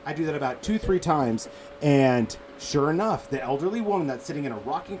 times. And sure enough, the elderly woman that's sitting in a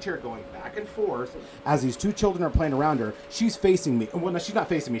rocking chair going back and forth as these two children are playing around her, she's facing me. Well, no, she's not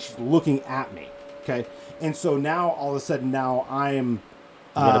facing me. She's looking at me. Okay. And so now, all of a sudden, now I'm...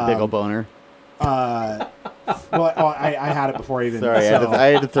 Got a big old boner. Well, I had it before I even... Sorry, so- I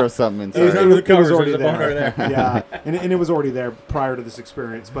had to throw something in. It was Sorry. under the covers. It was already There's a boner there. there. Yeah, and it was already there prior to this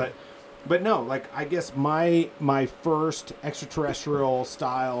experience. But no, like I guess my first extraterrestrial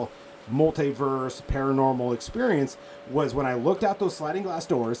style multiverse paranormal experience was when I looked out those sliding glass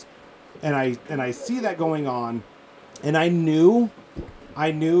doors, and I see that going on, and I knew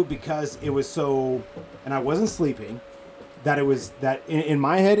because it was so, and I wasn't sleeping, that it was that in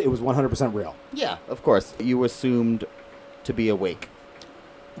my head it was 100% real. Yeah, of course. You assumed to be awake.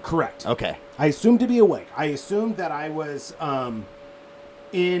 Correct. Okay. I assumed to be awake. I assumed that I was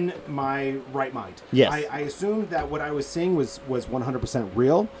in my right mind. Yes. I assumed that what I was seeing was 100%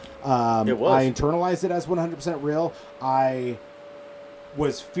 real. It was. I internalized it as 100% real. I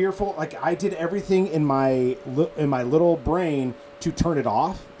was fearful. Like I did everything in my little brain to turn it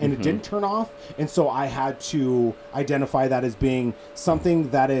off, and it didn't turn off. And so I had to identify that as being something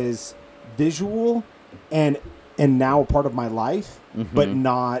that is visual and now a part of my life, but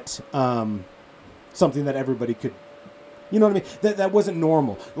not something that everybody could. You know what I mean? That wasn't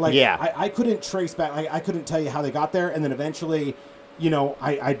normal. Like, yeah. I couldn't trace back. I couldn't tell you how they got there. And then eventually,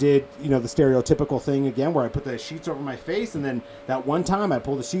 I did, the stereotypical thing again where I put the sheets over my face. And then that one time I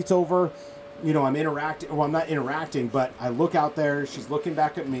pulled the sheets over, I'm interacting. Well, I'm not interacting, but I look out there. She's looking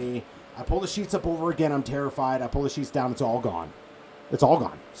back at me. I pull the sheets up over again. I'm terrified. I pull the sheets down. It's all gone. It's all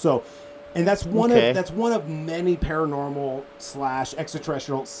gone. So, and that's one of many paranormal /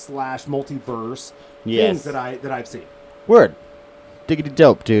 extraterrestrial / multiverse things that I've seen. Word. Diggity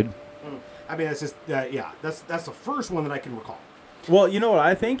dope, dude. I mean, it's just that's the first one that I can recall. Well, you know what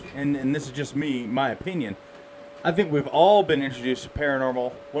I think, and this is just my opinion. I think we've all been introduced to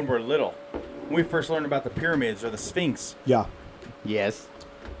paranormal when we're little. When we first learned about the pyramids or the Sphinx. Yeah. Yes.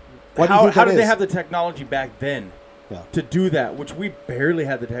 Why do you think How that did they is? have the technology back then Yeah. to do that, which we barely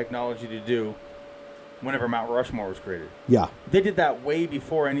had the technology to do whenever Mount Rushmore was created? Yeah. They did that way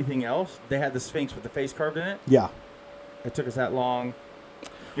before anything else. They had the Sphinx with the face carved in it. Yeah. It took us that long.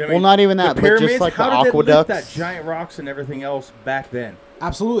 You know what I Well, mean? not even that, The but just pyramids, like the how did they lift that aqueducts. giant rocks and everything else back then?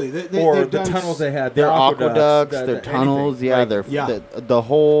 Absolutely. Or they've the done tunnels they had, Their their aqueducts, the- their anything. tunnels, yeah, Like, their Yeah. the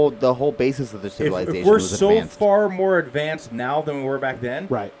whole basis of their civilization if we're was so advanced. far more advanced now than we were back then,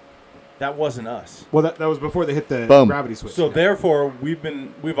 Right. that wasn't us. Well, that was before they hit the Boom. gravity switch. So yeah. therefore,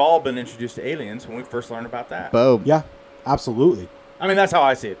 we've all been introduced to aliens when we first learned about that. Boom. Yeah. Absolutely. I mean, that's how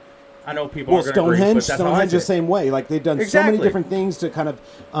I see it. I know people Well, are going to agree, Stonehenge, but that's how I Stonehenge see the it. same way. Like they've done so Exactly. many different things to kind of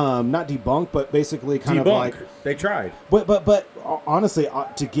not debunk, but basically kind Debunk. of like. They tried. But honestly,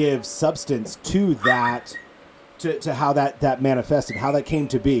 to give substance to that, to how that manifested, how that came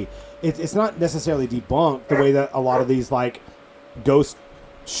to be, it's not necessarily debunked the way that a lot of these like ghost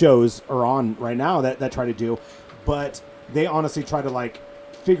shows are on right now that try to do, but they honestly try to like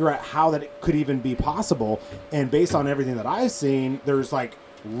figure out how that it could even be possible. And based on everything that I've seen, there's like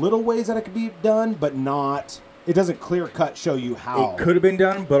little ways that it could be done, but not. It doesn't clear cut show you how. It could have been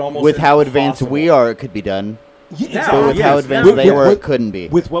done, but almost With how advanced impossible. we are, it could be done. Yeah, But with yes, how yes. advanced they With- were, with- it couldn't be.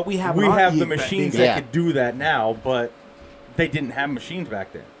 with what we have. We on- have the yeah, machines Yeah. that could do that now, but they didn't have machines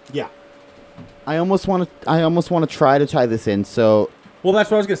back then. Yeah. I almost want to try to tie this in. So, Well, that's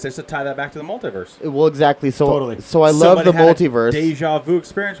what I was going to say. So tie that back to the multiverse. well, exactly. So, Totally. so I love the Somebody had a multiverse. deja vu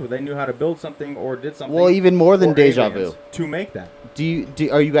experience where they knew how to build something or did something. Well, even more than or deja aliens vu. to make that.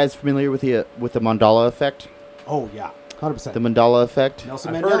 Are you guys familiar with the Mandela effect? Oh yeah, 100%. The Mandela effect.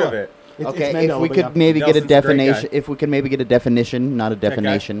 Nelson I've Mandela. heard of it. Okay, it's if Mandela, we but could yeah. maybe get a Nelson's a great definition, guy. if we could maybe get a definition, not a Tech guy?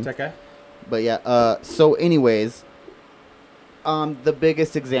 definition, Tech guy? but yeah. So, anyways, the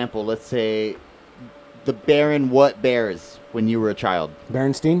biggest example, let's say, the Baron what bears when you were a child?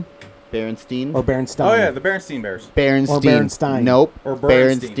 Berenstain Berenstein? or Berenstein. Oh, yeah, the Berenstein Bears. Berenstein. Or Berenstein. Nope. Or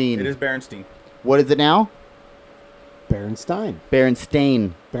Berenstein. Berenstein. It is Berenstein. What is it now? Berenstain.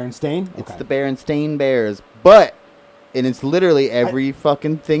 Berenstain. Berenstain. It's Okay. the Berenstain Bears. And it's literally every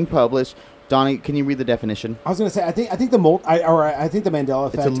fucking thing published. Donnie, can you read the definition? I was gonna say I think the I think the Mandela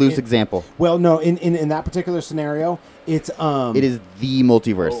effect. It's a loose example. Well, no, in that particular scenario, it's It is the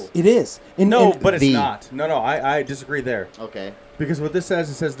multiverse. Oh. it is. No, And but it's the- not. No, I disagree there. Okay. Because what this says,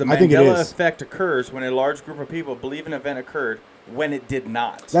 it says the I think it Mandela is. effect occurs when a large group of people believe an event occurred when it did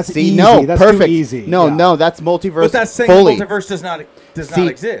not. that's See, easy. no, That's perfect. too easy. No, Yeah. no, that's multiverse but that's saying fully. the multiverse does not See,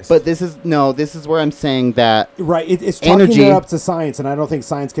 exist. But this is where I'm saying that. Right. It's chalking Energy- it up to science, and I don't think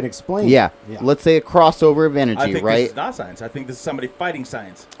science can explain. Yeah, it. let's say a crossover of I energy, think this right? is not science. I think this is somebody fighting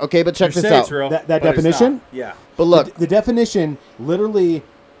science. Okay, but check You this say out. it's real, That but it's definition? not. Yeah. But look, the definition literally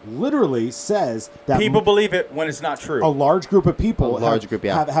says that People believe it when it's not true. a large group of people A large group,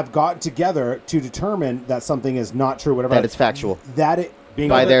 yeah. have gotten together to determine that something is not true, whatever. that it's factual That it being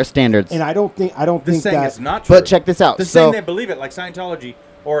by their standards. and I don't think This saying that it's not true. But check this out. The So saying they believe it, like Scientology,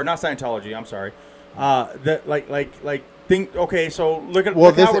 or not Scientology. I'm sorry. That like think. Okay, so look at well,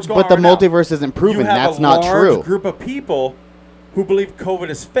 look this how it's going but the on right now. multiverse isn't proven. You have That's a not large true. Group of people who believe COVID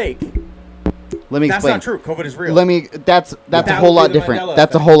is fake. Let me That's explain. not true. COVID is real. Let me. That's a That whole would lot be the different. Mandela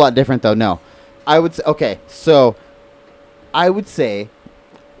That's a effect. whole lot different, though. No, I would say. Okay, so I would say,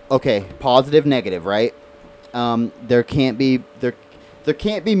 okay, positive, negative, right? There can't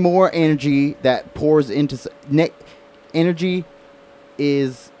be more energy that pours into energy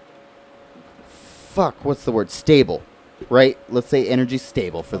is what's the word? Stable, right? Let's say energy's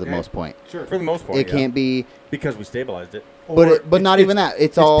stable for the Okay. most point. Sure. For the most part, It yeah. can't be, because we stabilized it. but not even that.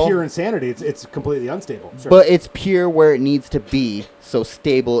 It's all pure insanity. It's completely unstable. Sure. but it's pure where it needs to be, so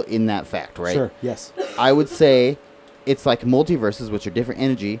stable in that fact, right? Sure. Yes. I would say it's like multiverses, which are different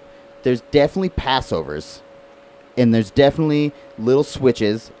energy. There's definitely passovers, and there's definitely little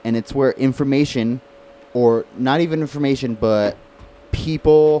switches, and it's where information, or not even information, but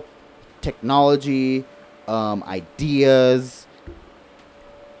people, technology, ideas,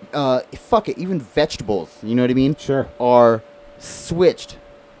 even vegetables, you know what I mean? Sure. Are switched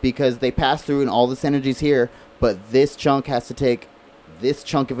because they pass through and all this energy's here, but this chunk has to take this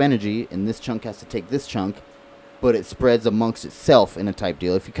chunk of energy and this chunk has to take this chunk, but it spreads amongst itself in a type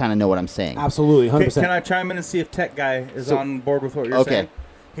deal, if you kind of know what I'm saying. Absolutely. 100%. Can I chime in and see if Tech Guy is So- on board with what you're okay. saying?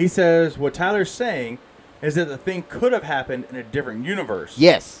 He says what Tyler's saying is that the thing could have happened in a different universe.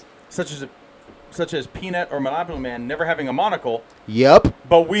 Yes. Such as such as Peanut or Monopoly Man never having a monocle, Yep.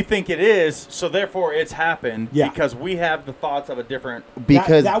 but we think it is, so therefore it's happened Yeah. because we have the thoughts of a different...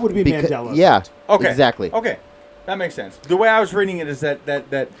 Because that would be Mandela Yeah. effect. Okay. Exactly. Okay. That makes sense. The way I was reading it is that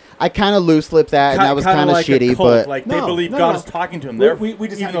I kind of loose lipped that, and that was kind of like a shitty, cult. but Like No, they believe no, God no. is talking to them. We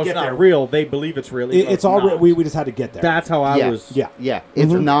just even had to though it's get not there. real, they believe it's real. even though It's all not. we just had to get there. That's how I Yeah. was. yeah. yeah,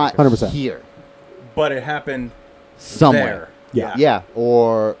 it's Mhm. not 100%. here But it happened somewhere. there. Yeah. Yeah,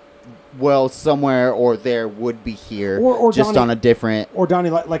 or somewhere or there would be here, Or just Donnie- on a different. Or Donnie,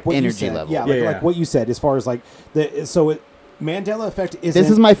 like what you Energy said. level. Yeah, Yeah. like what you said as far as like Mandela effect isn't.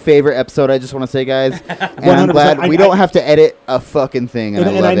 This is my favorite episode. I just want to say, guys, and I'm 100%. glad we don't have to edit a fucking thing. And,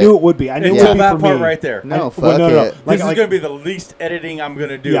 and I I love knew it. it would be. I knew Until it would be that for part me. right there. No, I- fuck well, no. it. This is going to be the least editing I'm going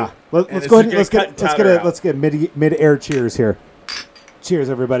to do. Yeah, And let's it's go just ahead. gonna cut Tyler Let's get mid-air cheers here. Cheers,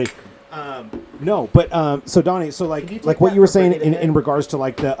 everybody. No, but so Donnie, so like what you were saying in regards to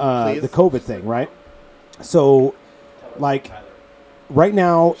like the COVID thing, right? So, like right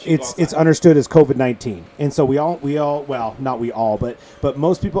now it's understood as COVID-19, and so we all well, not we all, but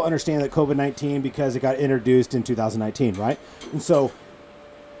most people understand that COVID-19 because it got introduced in 2019, right? And so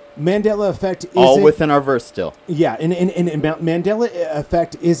Mandela effect isn't, All within our verse still. yeah, and Mandela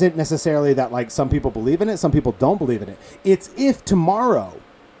effect isn't necessarily that like some people believe in it, some people don't believe in it. It's if tomorrow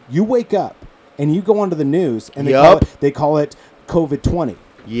you wake up and you go onto the news and they call it COVID-20.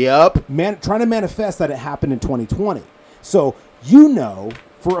 Yep. Trying to manifest that it happened in 2020. So you know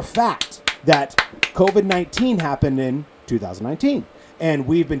for a fact that COVID-19 happened in 2019. And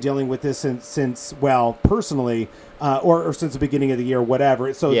we've been dealing with this since well, personally, or since the beginning of the year,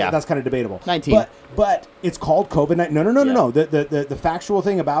 whatever. So Yeah. that's kind of debatable. 19. But it's called COVID-19. No. Yeah. The factual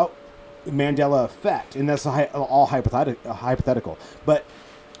thing about Mandela effect, and that's all hypothetical. But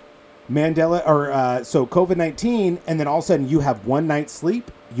Mandela, so COVID-19, and then all of a sudden you have one night's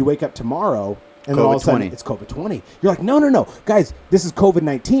sleep, you wake up tomorrow, and then all of a sudden COVID-20. it's COVID-20. You're like, no, guys, this is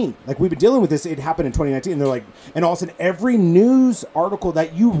COVID-19. Like we've been dealing with this. It happened in 2019. And they're like, and all of a sudden every news article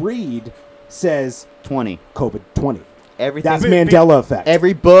that you read says 20. COVID-20. Everything. That's Mandela effect.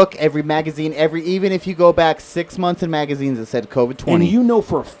 Every book, every magazine, even if you go back 6 months in magazines, it said COVID-20. And you know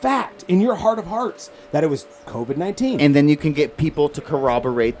for a fact, in your heart of hearts, that it was COVID-19. And then you can get people to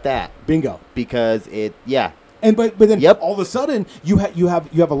corroborate that Bingo. because yeah. And but then Yep. all of a sudden you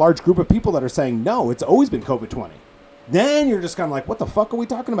have a large group of people that are saying no, it's always been COVID-20. Then you're just kind of like, what the fuck are we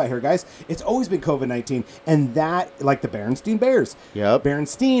talking about here, guys? It's always been COVID-19, and that like the Berenstain Bears, Yep.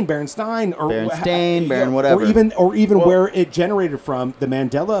 Berenstain, or Berenstain, Baron, whatever. or even where it generated from. The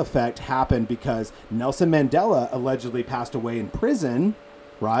Mandela effect happened because Nelson Mandela allegedly passed away in prison,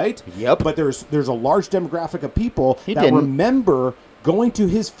 right? Yep. But there's a large demographic of people He that didn't. remember going to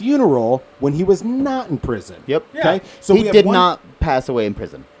his funeral when he was not in prison. Yep. Okay. So we he have did one- not pass away in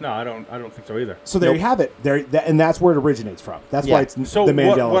prison. No, I don't think so either. So there you have it. And that's where it originates from. That's Yeah. why it's So the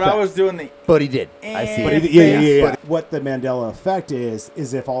Mandela what effect. I was doing But he did. I see But it. yeah. But what the Mandela effect is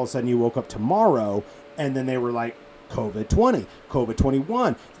if all of a sudden you woke up tomorrow and then they were like COVID-20,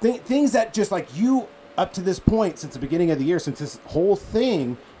 COVID-21, things that just like you up to this point since the beginning of the year, since this whole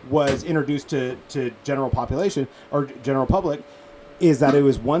thing was introduced to general population or general public, is that it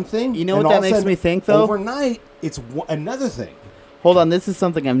was one thing. You know and what all that of a makes sudden, me think, though? Overnight, it's another thing. Hold on, this is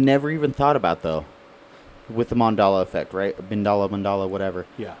something I've never even thought about though, with the Mandela effect, right? Mandala, whatever.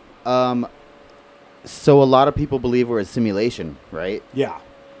 Yeah. So a lot of people believe we're a simulation, right? Yeah.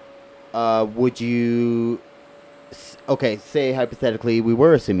 Would you? Okay, say hypothetically we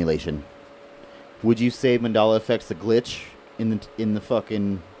were a simulation. Would you say Mandela effect's a glitch in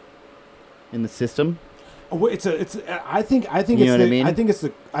the system? I think You know what I mean?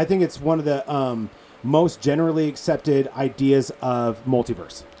 I think it's one of the most generally accepted ideas of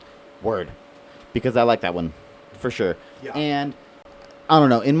multiverse. Word. Because I like that one, for sure. Yeah. And I don't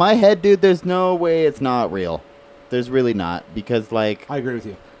know. In my head, dude, there's no way it's not real. There's really not. Because, like, I agree with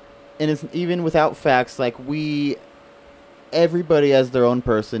you. and it's even without facts, like, everybody as their own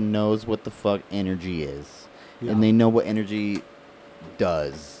person knows what the fuck energy is. Yeah. And they know what energy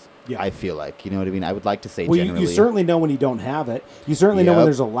does. Yeah. I feel like. You know what I mean? I would like to say Well, generally. you certainly know when you don't have it. You certainly know when Yep.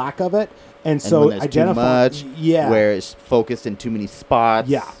 there's a lack of it. And and so when there's identify too much, yeah. where it's focused in too many spots.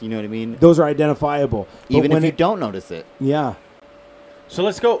 Yeah. You know what I mean? Those are identifiable. But Even if when you don't notice it. Yeah. So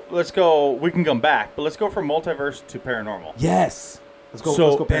let's go. We can come back, but let's go from multiverse to paranormal. Yes. Let's go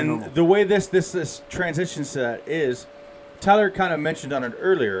paranormal. And the way this transitions to that is, Tyler kind of mentioned on it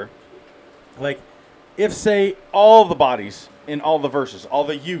earlier, like, if, say, all the bodies in all the verses, all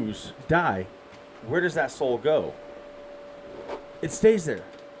the yous die, where does that soul go? It stays there.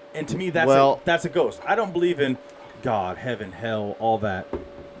 And to me, that's a ghost. I don't believe in God, heaven, hell, all that.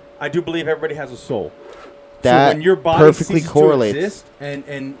 I do believe everybody has a soul. That so when your body perfectly ceases correlates. to exist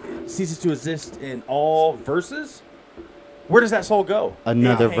and ceases to exist in all verses, where does that soul go?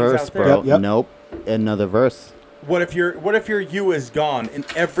 Another It hangs verse, out there. bro. Yep. Nope. Another verse. What if your you is gone in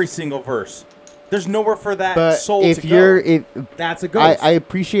every single verse? There's nowhere for that But soul if to you're, go. if That's a ghost. I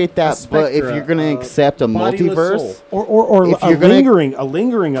appreciate that, but if spectra you're gonna of accept a bodiless multiverse, soul. Or If a you're gonna-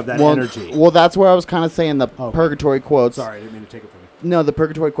 lingering of that well, energy. well, that's where I was kind of saying the Oh. purgatory quotes. Sorry, I didn't mean to take it from you. No, the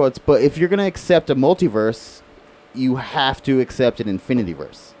purgatory quotes. But if you're gonna accept a multiverse, you have to accept an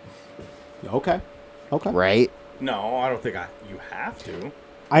infinityverse, Okay. right? No, I don't think you have to.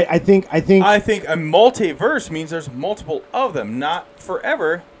 I think I think a multiverse means there's multiple of them, not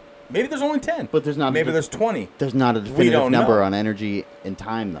forever. Maybe there's only 10. But there's not. Maybe there's 20. There's not a definitive don't number know. on energy and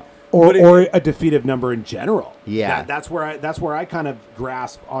time, though. But if- or a defeative number in general. Yeah. That's where I kind of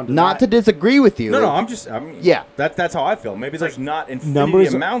grasp onto Not to that. disagree with you. No, I mean, Yeah. That's how I feel. Maybe there's not infinity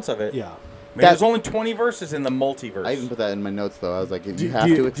numbers- amounts of it. Yeah. Maybe That- there's only 20 verses in the multiverse. I even put that in my notes, though. I was like, do, you have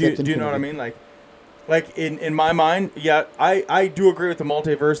do to accept do you know what I infinity. mean? Like in my mind, yeah, I do agree with the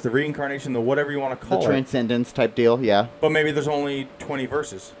multiverse, the reincarnation, the whatever you want to The call it. transcendence type deal, yeah. But maybe there's only 20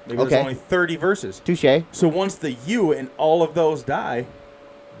 verses. Maybe Okay. there's only 30 verses. Touche. So once the you and all of those die,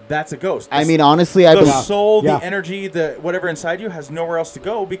 that's a ghost. I mean, honestly, I the believe, soul, Yeah. the energy, the whatever inside you has nowhere else to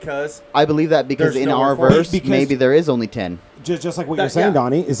go because I believe that because There's in nowhere our for it. verse, Because- maybe there is only 10. Just like what That- you're saying, yeah.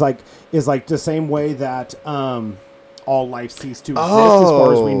 Donnie, is like the same way that all life ceased to exist as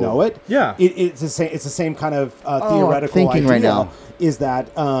far as we know it. Yeah. It's the same kind of theoretical thinking idea. right now. Is that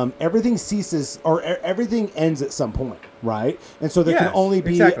everything ceases or everything ends at some point, right? And so there can Yes, only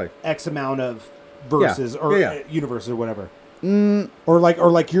be exactly. X amount of verses or Yeah. universes or whatever. Or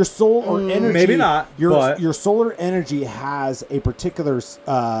like your soul or energy. maybe not, but- Your solar energy has a particular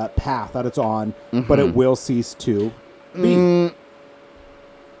path that it's on, but Mm-hmm. it will cease to be.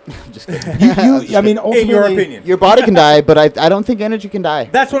 Just kidding. I mean, ultimately, in your opinion. Your body can die, but I don't think energy can die.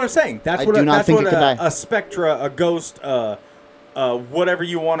 That's what I'm saying. That's I what do not that's think what it can die. a spectra, a ghost, whatever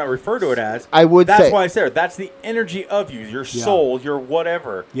you want to refer to it as. I would That's say- why it's there. That's the energy of you, your Yeah. soul, your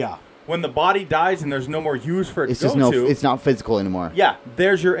whatever. Yeah. When the body dies and there's no more use for it It's to just go no. to, It's not physical anymore. yeah,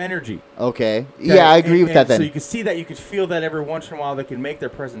 there's your energy. Okay. Okay? Yeah, I agree with that. Then So you can see that, you can feel that every once in a while they can make their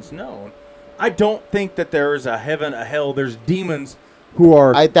presence known. I don't think that there is a heaven, a hell. There's demons who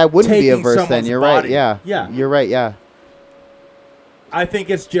are that wouldn't be a taking verse. Then someone's you're right. body. Yeah. Yeah. You're right. Yeah. I think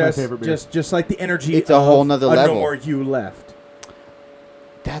it's my just favorite beer. just like the energy. It's a of whole nother level. No more you left.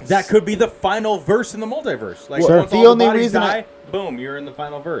 That's That could be the final verse in the multiverse. Like Sure. once The all only the bodies reason die, boom, you're in the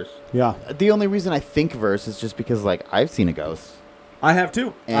final verse. Yeah. the only reason I think verse is just because like I've seen a ghost. I have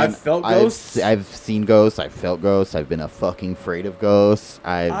too. And I've felt ghosts. I've seen ghosts. I've felt ghosts. I've been a fucking afraid of ghosts.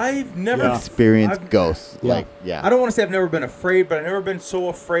 I've never Yeah. experienced I've- ghosts. Yeah. Like, yeah. I don't want to say I've never been afraid, but I've never been so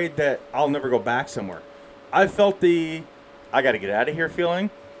afraid that I'll never go back somewhere. I felt the I got to get out of here feeling,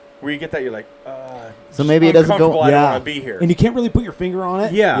 where you get that you're like, So maybe it doesn't go- uncomfortable, I yeah. don't want to be here. And you can't really put your finger on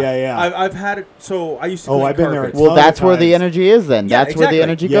it. Yeah, Yeah. I've had it. So I used to. Oh, clean I've been there a carpets. Well, ton that's of where the times. energy is. Then Yeah, that's where the exactly.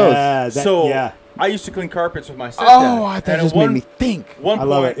 energy goes. Yeah. So yeah. I used to clean carpets with my stepdad. Oh, that and just at made me think. One I point,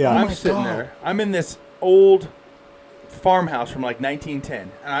 love it, yeah. Oh I'm my sitting God. there. I'm in this old farmhouse from like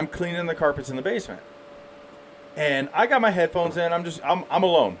 1910, and I'm cleaning the carpets in the basement. And I got my headphones in. I'm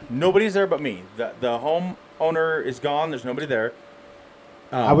alone. Nobody's there but me. The homeowner is gone. There's nobody there.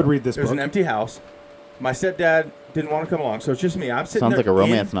 I would read this It was book. an empty house. My stepdad didn't want to come along, so it's just me. I'm sitting Sounds there like a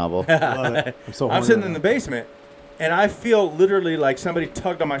romance in- novel. I love it. I'm so I'm horny sitting right in the now. basement, and I feel literally like somebody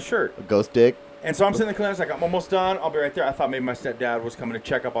tugged on my shirt. A ghost dick. And so I'm sitting in the cleaners like, I'm almost done. I'll be right there. I thought maybe my stepdad was coming to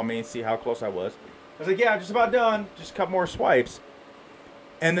check up on me and see how close I was. I was like, yeah, I'm just about done. Just a couple more swipes.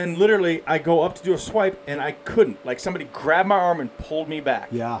 And then literally I go up to do a swipe, and I couldn't. Like somebody grabbed my arm and pulled me back.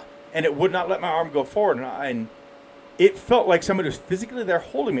 Yeah. And it would not let my arm go forward. And it felt like somebody was physically there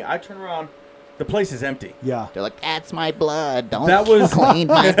holding me. I turn around. The place is empty. Yeah. They're like, that's my blood. Don't That was- clean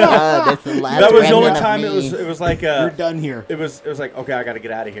my blood. That's the last That was the only remnant of time me." it was like You're done here. it was like, okay, I got to get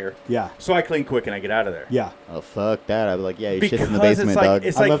out of here. Yeah. So I clean quick and I get out of there. Yeah. Oh, fuck that. I'd be like, yeah, you shit in the Because it's basement, like- dog.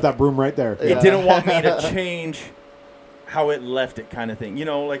 it's I left that broom right there. It didn't want me to change how it left it, kind of thing. You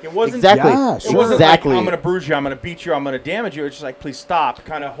know, like it wasn't Exactly. Yeah, It sure. wasn't Exactly. like I'm gonna bruise you, I'm gonna beat you, I'm gonna damage you. It's just like, please stop,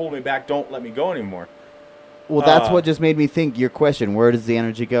 kind of hold me back, don't let me go anymore. Well, that's Uh, what just made me think your question. Where does the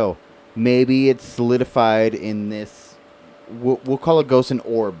energy go? Maybe it's solidified in this. We'll call a ghost an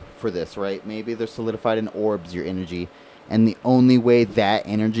orb for this, right? Maybe they're solidified in orbs, your energy. And the only way that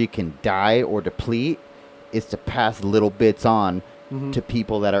energy can die or deplete is to pass little bits on to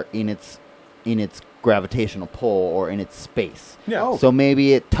people that are in its gravitational pull or in its space. Yeah. Oh. So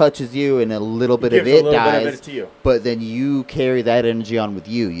maybe it touches you and a little bit of gives a it little dies, bit of it to you. but then you carry that energy on with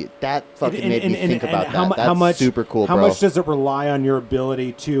you. That fucking made me think about that. That's super cool, how bro. How much does it rely on your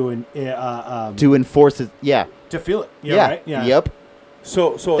ability to to enforce it? Yeah. to feel it? Yeah. Right? Yeah. Yep.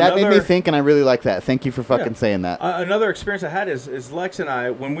 So That another, made me think, and I really like that. Thank you for fucking Yeah. saying that. Another experience I had is Lex and I,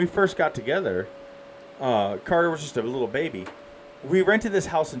 when we first got together, Carter was just a little baby. We rented this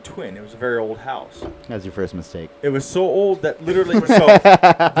house in Twin. It was a very old house. That's your first mistake. It was so old that literally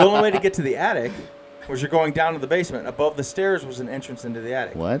the only way to get to the attic was you're going down to the basement. Above the stairs was an entrance into the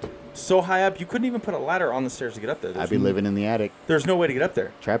attic. What? So high up, you couldn't even put a ladder on the stairs to get up there. I'd be living in the attic. There's no way to get up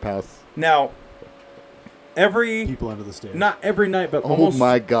there. Trap house. Now, every People under the stairs. not every night, but Oh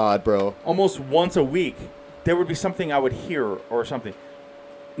my god, bro. almost once a week, there would be something I would hear or something.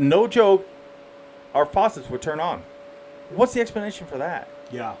 No joke, our faucets would turn on. What's the explanation for that?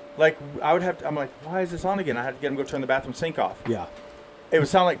 Yeah. Like, I'm like, why is this on again? I had to get him to go turn the bathroom sink off. Yeah. It would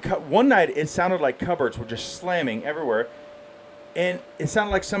sound like, one night it sounded like cupboards were just slamming everywhere. And it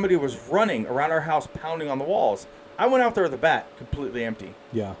sounded like somebody was running around our house, pounding on the walls. I went out there with a bat, completely empty,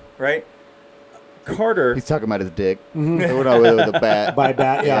 Yeah. right? Carter He's talking about his dick. We're not with a bat. By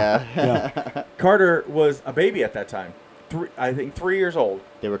bat. Yeah. Yeah. Yeah. Carter was a baby at that time. I think 3 years old.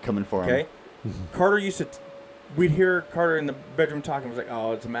 They were coming for him. Okay. Carter used to, we'd hear Carter in the bedroom talking. It was like,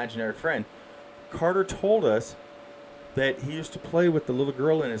 oh, it's an imaginary friend. Carter told us that he used to play with the little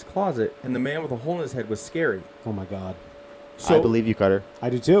girl in his closet, and the man with a hole in his head was scary. Oh my God. So I believe you, Carter. I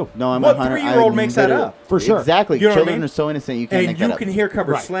do too. No, I'm What a hunter. 3-year-old makes that up? For sure. Exactly. You know what I Children mean? are so innocent. You can't and make you that can up. hear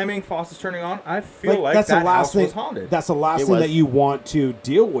cupboards Right. slamming, faucets turning on. I feel like that's that the last house thing. was haunted. That's the last It thing was. that you want to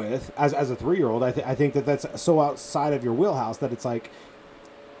deal with as a 3-year-old. I think that's so outside of your wheelhouse that it's like,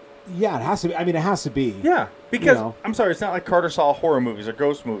 yeah, it has to be. I mean, it has to be. Yeah, because know. I'm sorry, it's not like Carter saw horror movies or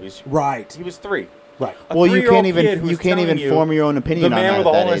ghost movies. Right. He was 3. Right. A Well, you 3-year-old can't kid even who's you can't telling even you form your own opinion the on man that with a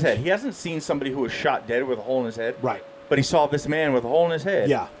at hole in that his age. head. He hasn't seen somebody who was shot dead with a hole in his head. Right. But he saw this man with a hole in his head.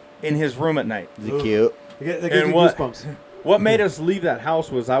 Yeah. In his room at night. Is it cute? They give And you what- goosebumps. What made us leave that house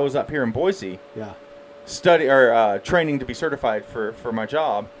was I was up here in Boise, Yeah. training to be certified for my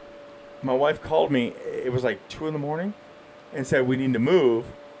job. My wife called me. It was like 2 a.m. and said we need to move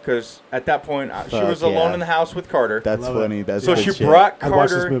because at that point she Fuck was alone yeah. in the house with Carter. That's Love it. funny. That's so good she shit. brought I'd watch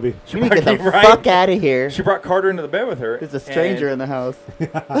Carter. this movie. She We need to get the right? fuck out of here. She brought Carter into the bed with her. There's a stranger in the house.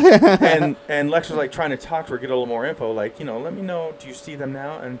 and Lex was like trying to talk to her, get a little more info. Like, let me know. Do you see them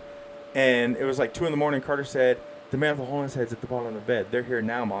now? And it was like 2 a.m. Carter said, "The man with the hole in his head's at the bottom of the bed. They're here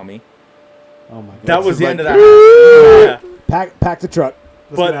now, mommy." Oh my God. That was the like, end of that. Yeah. Pack the truck.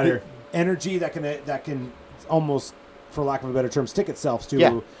 Let's But get out of the- here. Energy that can almost, for lack of a better term, stick itself to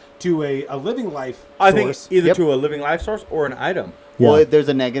Yeah. a living life. I think source. either Yep. to a living life source or an item. Well, Yeah. there's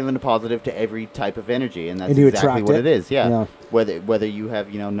a negative and a positive to every type of energy, and that's And you exactly attract what it. it is. Yeah. Yeah. Whether you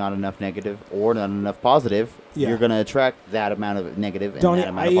have not enough negative or not enough positive, Yeah. you're gonna attract that amount of negative and Donny, that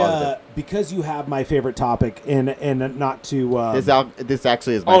amount of positive. because you have my favorite topic, and not to This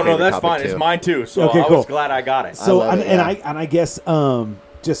actually is my Oh favorite no, that's topic, fine. too. It's mine too. So Okay, I cool. was glad I got it. So love it, yeah. I guess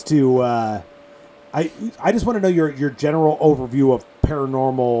just to I just want to know your general overview of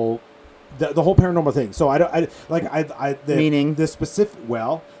paranormal, the whole paranormal thing. So Meaning? the specific.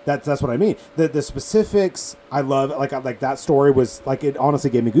 Well, that's what I mean. The specifics I love. Like that story was like, it honestly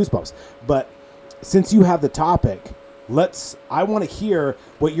gave me goosebumps. But since you have the topic, I want to hear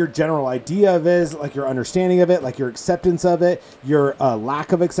what your general idea of is, like your understanding of it, like your acceptance of it, your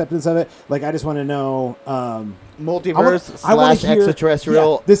lack of acceptance of it. Like, I just want to know. Multiverse I wanna / hear-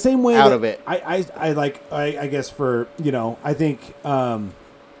 extraterrestrial. yeah, the same way out that of it. I guess for I think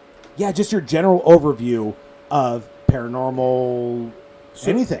just your general overview of paranormal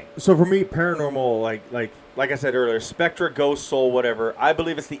anything. So for me, paranormal, like I said earlier, spectra, ghost, soul, whatever. I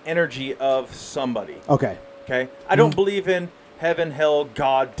believe it's the energy of somebody. Okay. Okay, I don't believe in heaven, hell,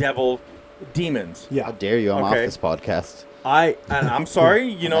 God, devil, demons. How Yeah. dare you? I'm off Okay. this podcast. I'm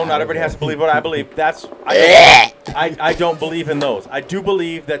sorry. Not everybody has to believe what I believe. I don't believe in those. I do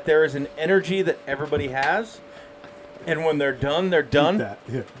believe that there is an energy that everybody has, and when they're done, they're done. that,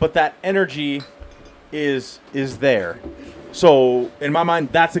 yeah. But that energy is there. So in my mind,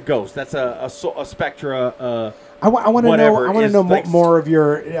 that's a ghost. That's a spectra. I want to know. Whatever I want to is know like- more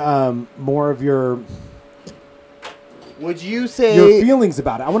of your Would you say your feelings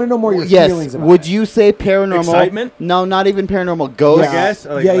about it. I want to know more of your yes? feelings about Would it. you say paranormal? Excitement? No, not even paranormal. Ghosts. I guess.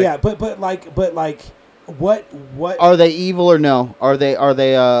 Like- yeah, like- yeah. But what Are they evil or no? Are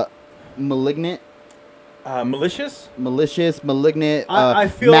they malignant? Malicious? Malicious, malignant, I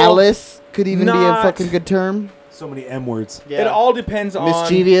feel malice could even be a not- fucking good term. So many M words. Yeah. It all depends on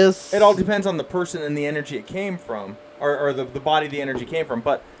Mischievous. It all depends on the person and the energy it came from, or the body the energy came from.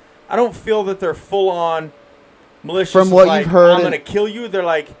 But I don't feel that they're full on malicious. From what like, you've heard, I'm gonna kill you. They're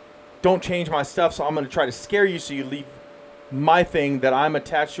like, don't change my stuff, so I'm gonna try to scare you so you leave my thing that I'm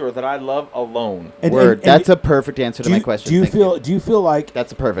attached to or that I love alone. Word. That's a perfect answer to my question. Do you Thank feel? Do you feel like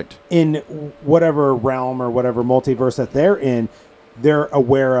That's a perfect. in whatever realm or whatever multiverse that they're in, they're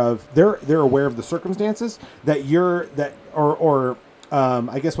aware of the circumstances that you're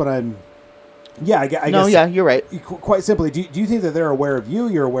I guess what I'm. Yeah, I guess. Yeah, you're right. Quite simply, do you think that they're aware of you?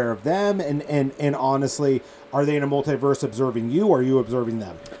 You're aware of them, and honestly, are they in a multiverse observing you, or are you observing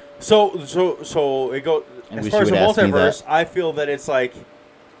them? So it goes as far as the multiverse. I feel that it's like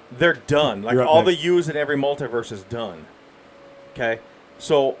they're done. Like all the U's in every multiverse is done. Okay,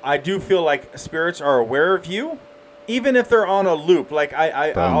 so I do feel like spirits are aware of you, even if they're on a loop. Like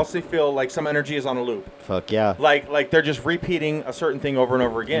I also feel like some energy is on a loop. Fuck yeah. Like they're just repeating a certain thing over and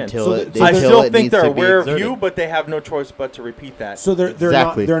over again. I still think they're aware of you, but they have no choice but to repeat that. So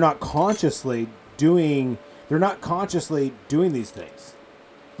they're not consciously doing these things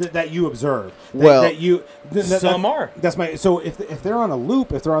that you observe. Some are. That's my. So if they're on a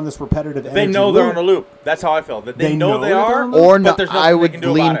loop, if they're on this repetitive, they know they're on a loop. That's how I feel. That they know they are, or but not. There's I would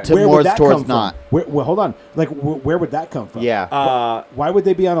lean towards not. Well, hold on. Like, where would that come from? Yeah. Why would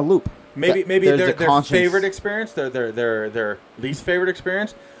they be on a loop? Maybe their favorite experience, their least favorite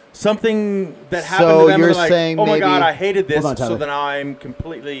experience, something that happened to them. You're and like, saying oh my maybe, god, I hated this, on, so then I'm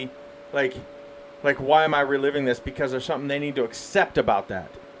completely like why am I reliving this? Because there's something they need to accept about that.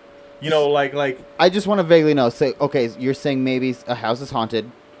 You know, like. I just want to vaguely know. Say, okay, you're saying maybe a house is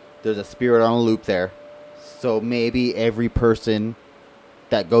haunted. There's a spirit on a loop there, so maybe every person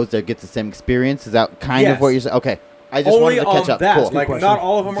that goes there gets the same experience. Is that kind of what you're saying? Okay. I just wanted to catch up. That. Cool. Like not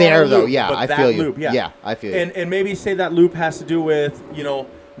all of them there are on a loop, though. Yeah, but I that feel you. Loop, yeah, I feel you. And maybe say that loop has to do with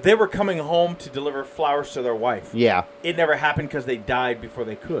they were coming home to deliver flowers to their wife. Yeah, it never happened because they died before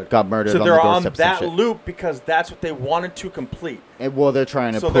they could. Got murdered. So they're on that that loop because that's what they wanted to complete. And well, they're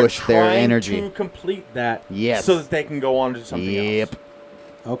trying to push their energy to complete that. Yes. So that they can go on to something else.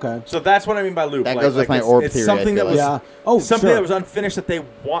 Okay. So that's what I mean by loop. That goes with my orb theory. Something that was something sure. that was unfinished that they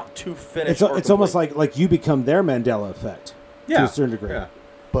want to finish. It's almost like you become their Mandela effect. Yeah. To a certain degree. Yeah.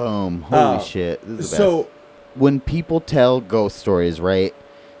 Boom. Holy shit. This is the best. When people tell ghost stories, right?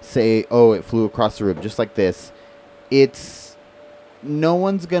 Say, oh, it flew across the room, just like this. It's no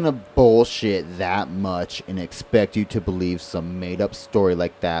one's gonna bullshit that much and expect you to believe some made up story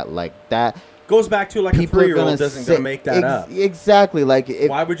like that. Like that goes back to like people a 3-year-old gonna make that up. Exactly. Like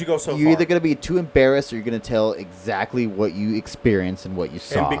why would you go so far? You're either gonna be too embarrassed or you're gonna tell exactly what you experienced and what you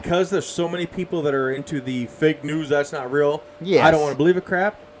saw. And because there's so many people that are into the fake news that's not real, yes. I don't want to believe it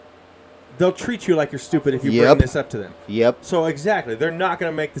crap. They'll treat you like you're stupid if you bring this up to them. Yep. So exactly, they're not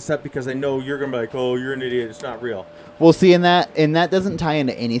going to make this up because they know you're going to be like, "Oh, you're an idiot. It's not real." Well, see, and that doesn't tie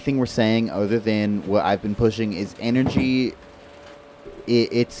into anything we're saying other than what I've been pushing is energy.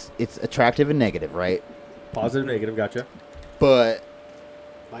 It's attractive and negative, right? Positive, negative, gotcha. But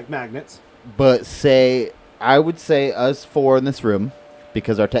like magnets. But I would say us four in this room,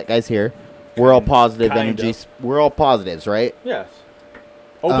 because our tech guy's here, we're all positive energies. We're all positives, right? Yes.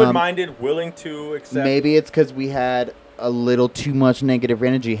 Open-minded, willing to accept. Maybe it's because we had a little too much negative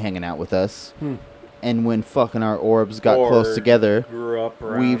energy hanging out with us. And when fucking our orbs got close together,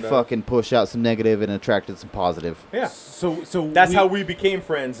 we fucking pushed out some negative and attracted some positive. Yeah. So that's how we became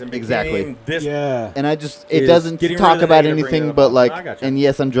friends and became this. Yeah. And it doesn't talk about anything but like, and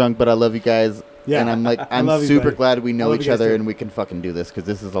yes, I'm drunk, but I love you guys. Yeah. And I'm like, I'm super glad we know each other and we can fucking do this because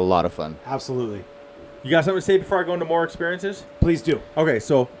this is a lot of fun. Absolutely. You got something to say before I go into more experiences? Please do. Okay,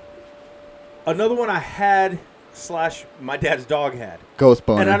 so another one I had / my dad's dog had. Ghost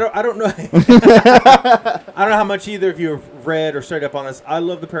boner. And I don't know. I don't know how much either of you have read or studied up on this. I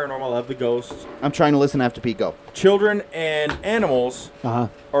love the paranormal. I love the ghosts. I'm trying to listen after Pete go. Children and animals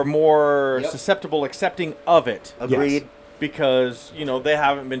are more susceptible, accepting of it. Agreed. Yes. Because, they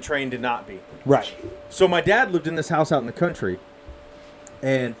haven't been trained to not be. Right. So my dad lived in this house out in the country.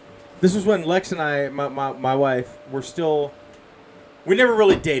 And this was when Lex and I, my wife, were still... We never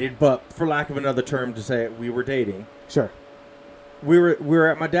really dated, but for lack of another term to say it, we were dating. Sure. We were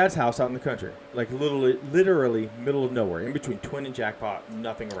at my dad's house out in the country. Like literally middle of nowhere. In between Twin and Jackpot,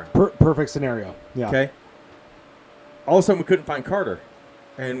 nothing around. Perfect scenario. Yeah. Okay. All of a sudden we couldn't find Carter.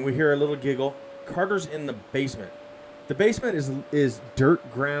 And we hear a little giggle. Carter's in the basement. The basement is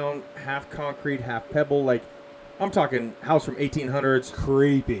dirt ground, half concrete, half pebble. Like, I'm talking house from 1800s.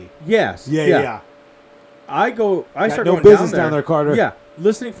 Creepy. Yes. Yeah. I start no going business down there, Carter. Yeah,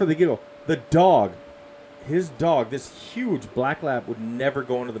 listening for the giggle. The dog his dog, this huge black lab, would never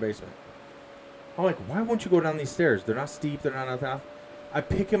go into the basement. I'm like, why won't you go down these stairs? They're not steep. They're not nothing. I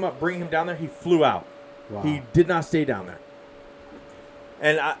pick him up, bring him down there. He flew out. Wow. He did not stay down there.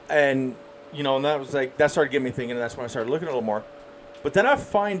 And that started getting me thinking, and that's when I started looking a little more. But then I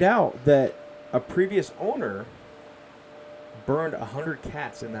find out that a previous owner burned 100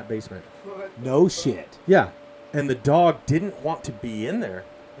 cats in that basement. No shit. Yeah. And the dog didn't want to be in there.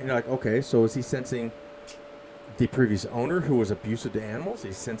 And you're like, okay, so is he sensing the previous owner who was abusive to animals?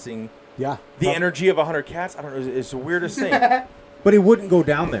 He's sensing the energy of 100 cats? I don't know. It's the weirdest thing. But he wouldn't go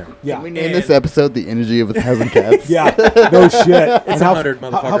down there. Yeah. Can we name this episode The Energy of 1,000 Cats? Yeah. No shit. It's 100,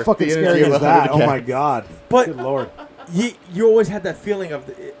 motherfucker. How fucking The scary energy of is that? 100 Oh my cats. god. But good lord. You always had that feeling of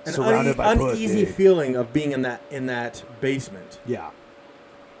an Surrounded by uneasy pussy. feeling of being in that basement. Yeah.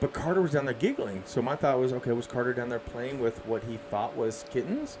 But Carter was down there giggling. So my thought was, okay, was Carter down there playing with what he thought was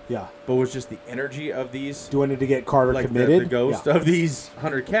kittens? Yeah. But was just the energy of these, Do I need to get Carter like committed? the ghost of these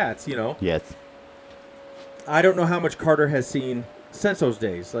 100 cats, Yes. I don't know how much Carter has seen since those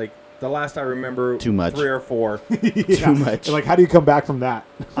days. Like, the last I remember, Too much. 3 or 4. Yeah. Too much. Like, how do you come back from that?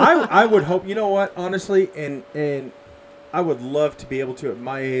 I would hope, you know what, honestly, and I would love to be able to, at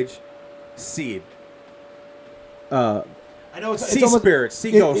my age, see it. I know See spirits,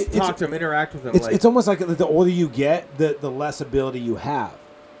 see ghosts, talk to them, interact with them. It's almost like the older you get, the less ability you have.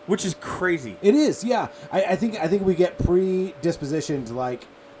 Which is crazy. It is, yeah. I think we get predispositioned. Like,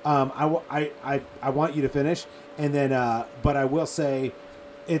 I want you to finish, and then, but I will say,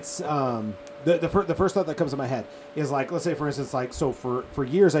 it's the first thought that comes to my head is like, let's say for instance, like, so for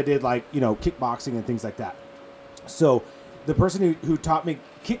years I did like kickboxing and things like that. So the person who taught me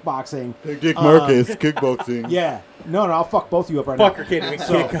kickboxing, Dick Marcus, kickboxing. yeah, no, I'll fuck both of you up right Fuck now. her kid, we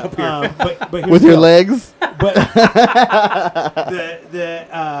kick up here. But here's With the your deal. legs? But the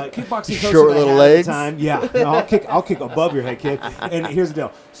kickboxing coach Short that I little had legs? at the time, yeah, no, I'll kick above your head, kid. And here's the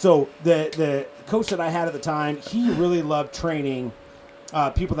deal. So the coach that I had at the time, he really loved training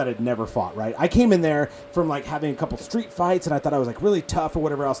people that had never fought. Right, I came in there from like having a couple street fights, and I thought I was like really tough or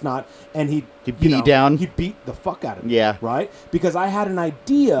whatever else not. And he beat you down? He beat the fuck out of me. Yeah. Right, because I had an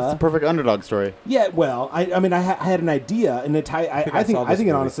idea. It's a perfect underdog story. Yeah, well, I mean, I had an idea, and I think it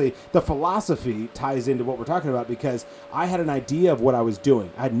honestly, the philosophy ties into what we're talking about because I had an idea of what I was doing.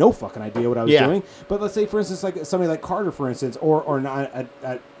 I had no fucking idea what I was doing. But let's say, for instance, like somebody like Carter, for instance, or not,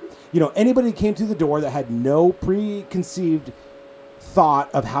 anybody that came through the door that had no preconceived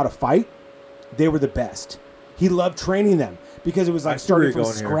thought of how to fight, they were the best. He loved training them because it was like starting from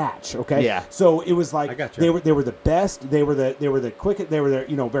scratch. Okay, Yeah. So it was like I gotcha. they were the best. They were the quickest. They were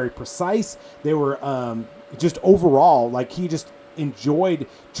very precise. They were just overall like he just enjoyed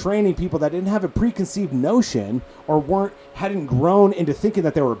training people that didn't have a preconceived notion or hadn't grown into thinking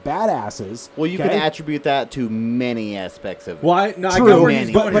that they were badasses. Well, you can attribute that to many aspects of it. Well, I get True, where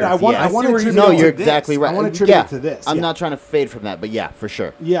he's going but here. I want Yes. to attribute No, it you're to this. exactly right. I want to attribute it to this. I'm Yeah. not trying to fade from that, but yeah, for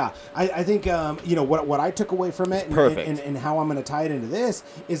sure. Yeah, I think what I took away from it, perfect. and how I'm going to tie it into this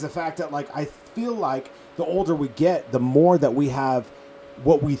is the fact that like I feel like the older we get, the more that we have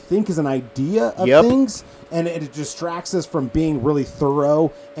what we think is an idea of things, and it distracts us from being really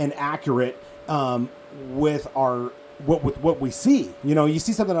thorough and accurate with our what we see. You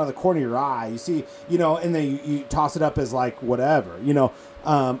see something out of the corner of your eye, you see, and then you toss it up as like whatever.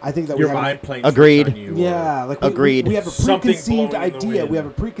 I think that Your we have mind playing Agreed. tricks on you, yeah, like Agreed. We have a Something preconceived blowing in the idea. We wind. have a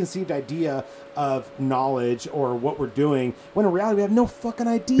preconceived idea of knowledge or what we're doing, when in reality we have no fucking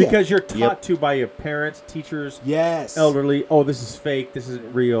idea. because you're taught to by your parents, teachers, yes, elderly. Oh, this is fake. This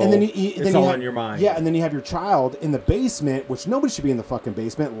isn't real. and then it's all in your mind. Yeah, and then you have your child in the basement, which nobody should be in the fucking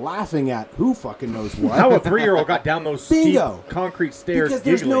basement, laughing at who fucking knows what. How a 3-year-old got down those steep Bingo. concrete stairs Because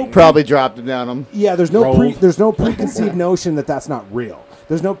there's no giggling. Probably dropped him down them. Yeah, there's Rolled. no preconceived notion that that's not real.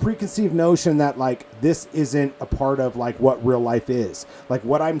 There's no preconceived notion that like this isn't a part of like what real life is. Like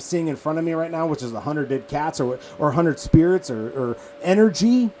what I'm seeing in front of me right now, which is 100 dead cats or 100 spirits or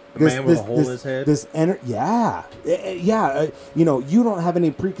energy. Man with a hole in his head. You don't have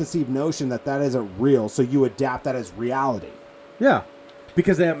any preconceived notion that isn't real, so you adapt that as reality. Yeah,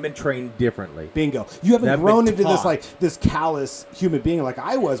 because they haven't been trained differently. Bingo. You haven't They've grown been into this taught. like this callous human being like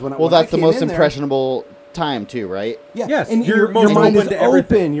I was when I Well, when I that's the came most in there. impressionable time too, right? Yeah. Yes, and you're your most mind open is to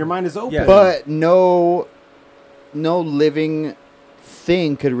everything. open. Your mind is open. Yeah. But no living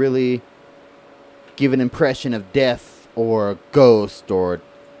thing could really give an impression of death or a ghost or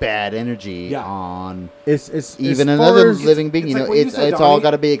bad energy Yeah. on It's even as another far as- living being. it's You like know, what you it's said, all Donny.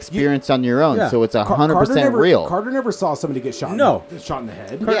 got to be experienced on your own. Yeah. So it's Carter 100% never, real. Carter never saw somebody get shot. No. Shot in the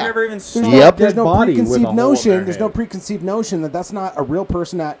head. Carter Yeah. never even saw Yep. a dead There's no body with a preconceived hole in their notion. There's no head. preconceived notion that that's not a real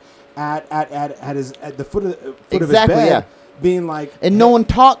person at the foot of his Exactly, bed, yeah. being like, And no one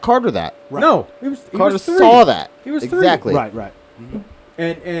taught Carter that. Right. No, Carter was 3. saw that. He was 3. exactly. right.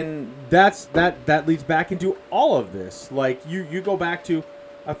 And that leads back into all of this. Like you go back to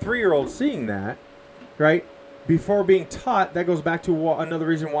a 3-year-old seeing that, right? Before being taught, that goes back to another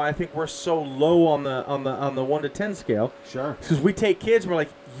reason why I think we're so low on the 1 to 10 scale. Sure. Because we take kids and we're like,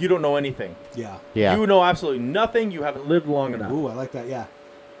 you don't know anything. Yeah. Yeah. You know absolutely nothing. You haven't lived long enough. Ooh, I like that. Yeah.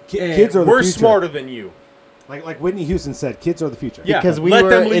 And Kids are the we're future. smarter than you. Like Whitney Houston said, kids are the future. Yeah, Because we let were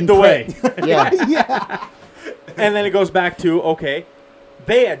them lead the impre- way. Yeah. Yeah. And then it goes back to, okay,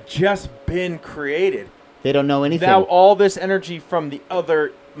 they had just been created. They don't know anything. Now all this energy from the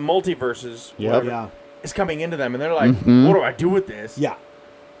other multiverses Yep. whatever, Yeah. is coming into them, and they're like, Mhm. what do I do with this? Yeah.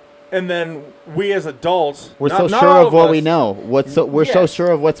 And then we as adults, We're not so not sure all of what us, we know. We're so Yes.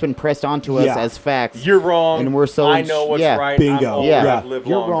 sure of what's been pressed onto us Yeah. as facts. You're wrong. And we're so I know what's yeah. right. Bingo. I'm old, Yeah. I've lived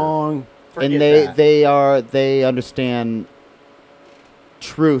You're longer. wrong. Forget And that. they understand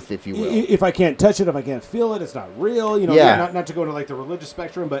truth, if you will. If I can't touch it, if I can't feel it, it's not real. You know, Yeah. not to go to like the religious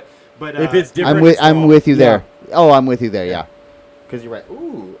spectrum, but if it's different, I'm it's with you Yeah. there. Oh, I'm with you there. Yeah. Because you're right.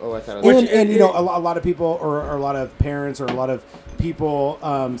 Ooh. Oh, I thought it was. Which- and you know, a lot of people or a lot of parents or a lot of people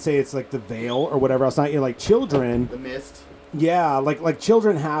say it's like the veil or whatever else. Not you know, like children. The mist. Yeah, like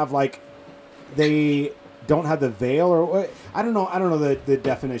children have like they don't have the veil or what I don't know the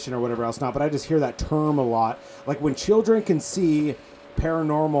definition or whatever else not, but I just hear that term a lot. Like when children can see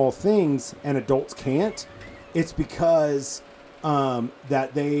paranormal things and adults can't, it's because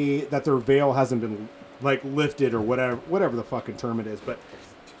that their veil hasn't been like lifted or whatever the fucking term it is. But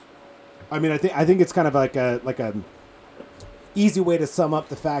I mean, I think it's kind of like a easy way to sum up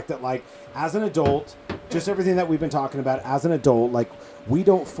the fact that like as an adult, just everything that we've been talking about as an adult, like we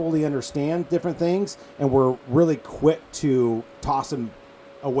don't fully understand different things and we're really quick to toss them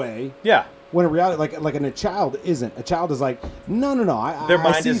away. Yeah. When in reality, like a child isn't. A child is like, no. Their I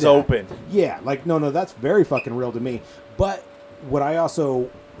mind see is that. open. Yeah, like no, that's very fucking real to me. But what I also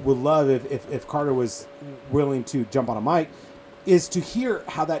would love if Carter was willing to jump on a mic is to hear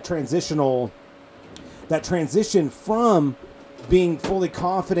how that transition from being fully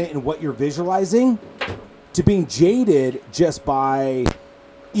confident in what you're visualizing to being jaded just by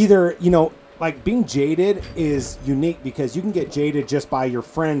either, you know, like being jaded is unique because you can get jaded just by your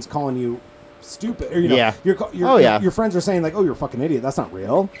friends calling you stupid, or you know, Yeah. your friends are saying like, "Oh, you're a fucking idiot. That's not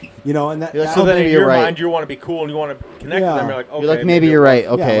real," you know, and that. You're like, that- So then maybe in you're your right. mind, you want to be cool and you want to connect Yeah. with them. You're like, okay. You're like, maybe you're it right.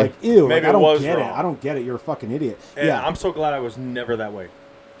 was. Okay. Yeah, like ew, Maybe like, I it don't was get wrong. it. I don't get it. You're a fucking idiot. And yeah, I'm so glad I was never that way.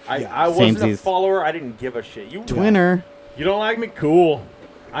 Yeah. I wasn't a Samesies. follower. I didn't give a shit. You Twinner. You don't like me? Cool.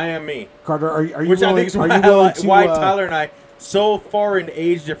 I am me. Carter, are you Which I willing? think is Are why, you willing to? why Tyler and I, so far in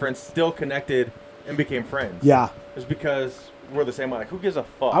age difference, still connected and became friends. Yeah, Is because we're the same way. Like, who gives a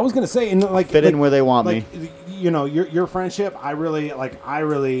fuck? I was gonna say, and like Fit in where they want like, me. You know, your friendship. I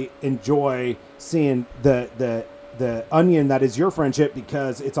really enjoy seeing the onion that is your friendship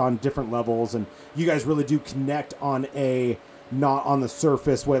because it's on different levels, and you guys really do connect on a not on the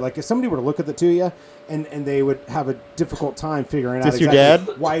surface way. Like if somebody were to look at the two of you, and they would have a difficult time figuring out this your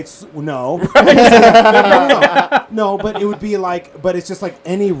exactly dad? why it's no. No, but it would be like, but it's just like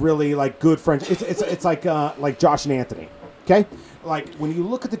any really like good friend. It's like Josh and Anthony. Okay, like when you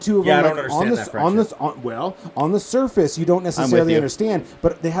look at the two of Yeah, I them, don't like understand that on the surface, you don't necessarily you. understand,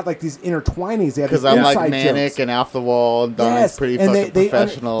 but they have like these intertwinings. They have Because these I'm like inside manic jokes. and off the wall, and Donnie's Yes, pretty and fucking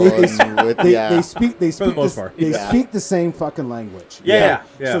professional. they speak For the most part. they Yeah. speak the same fucking language. Yeah.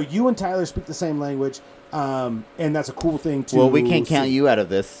 So you and Tyler speak the same language, and that's a cool thing too. well, we can't count you out of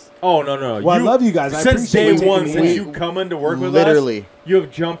this. Oh, no. Well, I love you guys. I Since appreciate you day taking one, me since in. you coming to work with Literally. us, you have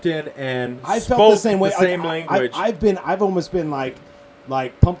jumped in and I spoke felt the same way. the same Like, language. I've almost been like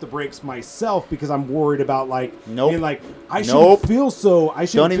pump the brakes myself because I'm worried about like Nope. being like I shouldn't Nope. feel so. I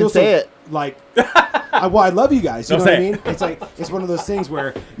shouldn't Don't even feel say so, it. Like, I love you guys. You Don't know what I say mean? It's like it's one of those things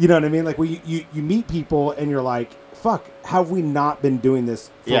where you know what I mean. Like where you meet people and you're like, fuck, how have we not been doing this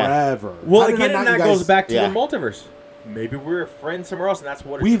Yeah. forever? well, How did I again, not, and that you guys- goes back to Yeah. the multiverse. Maybe we're friends somewhere else, and that's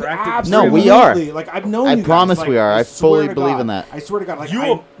what We've attracted absolutely, No, we are. Like I've known I you guys. promise Like, we are. I swear fully to believe God. in that. I swear to God. Like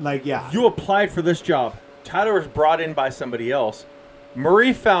You- yeah. You applied for this job. Tyler was brought in by somebody else.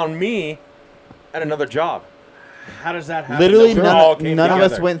 Marie found me at another job. How does that happen? Literally, that we all came none of us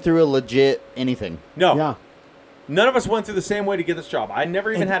together? went through a legit anything. No. Yeah. None of us went through the same way to get this job. I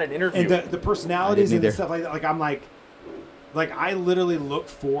never even had an interview. And the personalities and the either. stuff like that. Like I'm like, Like, I literally look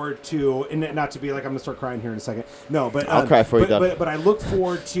forward to, and not to be like, I'm going to start crying here in a second. No, but... I'll cry for you, though. But I look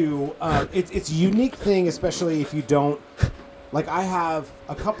forward to... it's a unique thing, especially if you don't... Like, I have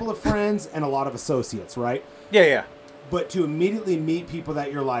a couple of friends and a lot of associates, right? Yeah. But to immediately meet people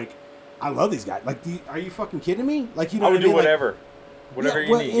that you're like, I love these guys. Like, are you fucking kidding me? Like, you know I would what I mean? do whatever. Whatever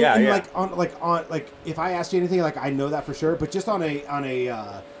you need. Yeah. Like, if I asked you anything, like, I know that for sure, but just on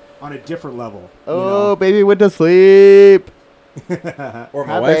a different level. Oh, baby went to sleep. Or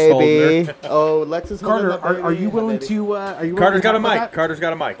my Hi, wife's baby. holding her. Oh, Lex is holding Carter, the baby. are you Hi, willing baby. to? Are you? Carter's got a willing to talk about mic. that? Carter's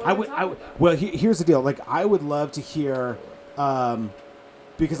got a mic. Well, here's the deal. Like, I would love to hear,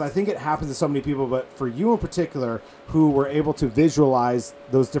 because I think it happens to so many people, but for you in particular, who were able to visualize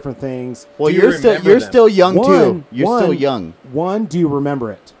those different things. Well, Do you you're remember still them? young too. You're still young. One, do you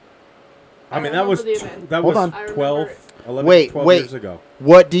remember it? I mean, that was Hold on. 12 years ago.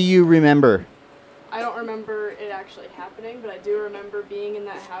 What do you remember? I don't remember it actually happening, but I do remember being in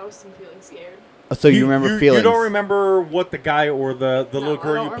that house and feeling scared. So you remember feelings. You don't remember what the guy or the little I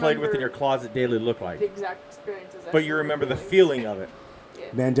girl you don't played with in remember your closet daily looked The like. exact experiences. But you remember the feeling of it. Yeah.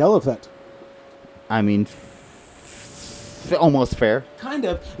 Mandela effect. I mean, almost fair. Kind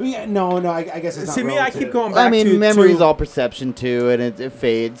of. Yeah, no. I guess it's not. See, me, I keep relative. going back I mean, to... memory's all perception too, and it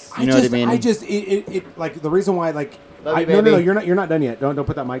fades. You know what I mean? It like the reason why like Love you, no, baby. you're not done yet. Don't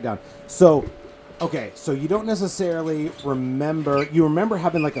put that mic down. So, okay, so you don't necessarily remember. You remember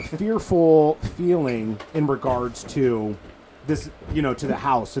having like a fearful feeling in regards to this, to the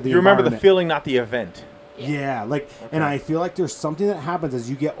house, to the. You remember the environment. feeling, not the event. Yeah, and I feel like there's something that happens as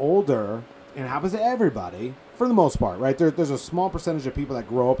you get older, and it happens to everybody for the most part, right? There's a small percentage of people that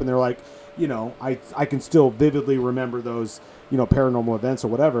grow up and they're like, I can still vividly remember those, paranormal events or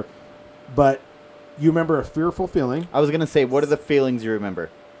whatever, but you remember a fearful feeling. I was gonna say, what are the feelings you remember?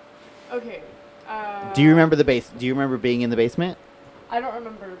 Okay. Do you remember Do you remember being in the basement? I don't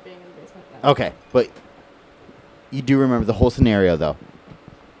remember being in the basement. No. Okay, but you do remember the whole scenario, though.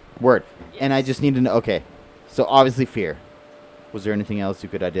 Word. Yes. And I just need to know. Okay, so obviously fear. Was there anything else you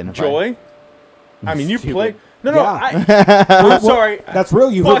could identify? Joy? I mean, you Stupid. play... No, Yeah. I'm sorry. That's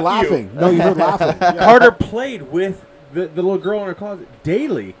real. You Fuck heard you. laughing. No, you heard laughing. Yeah. Carter played with the little girl in her closet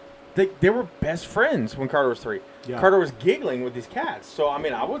daily. They were best friends when Carter was 3. Yeah. Carter was giggling with these cats. So, I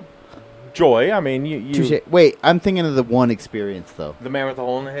mean, I would... Joy, I mean, you Touché. Wait, I'm thinking of the one experience, though. the man with the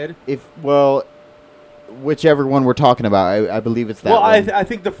hole in the head. Whichever one we're talking about, I believe it's that Well, one. I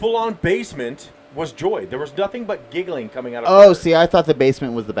think the full-on basement was joy. There was nothing but giggling coming out of Oh, Carter. see, I thought the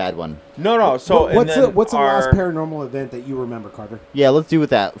basement was the bad one. No. So, and what's then the last our- paranormal event that you remember, Carter? Yeah, let's do with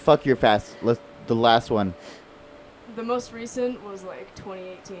that. Fuck your fast. The last one. The most recent was like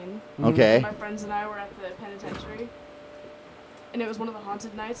 2018. Mm-hmm. Okay. My friends and I were at the penitentiary, and it was one of the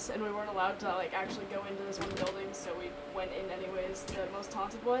haunted nights, and we weren't allowed to like actually go into this one building, so we went in anyways, the most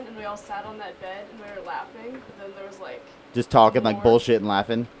haunted one, and we all sat on that bed and we were laughing. But then there was like Just talking like more. bullshit and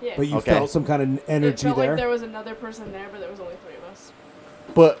laughing. Yeah. But you Okay. felt some kind of it energy felt there. like there was another person there, but there was only 3 of us.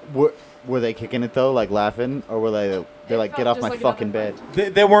 But were they kicking it though, like laughing, or were they're It like, felt get off just my like fucking another bed?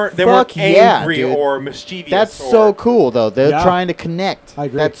 friend. They weren't Fuck yeah, angry dude. or mischievous. That's or, so cool, though. They're Yeah. trying to connect. I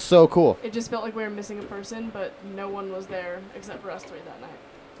agree. That's so cool. It just felt like we were missing a person, but no one was there except for us 3 that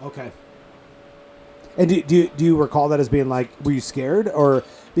night. Okay. And do you recall that as being like, were you scared or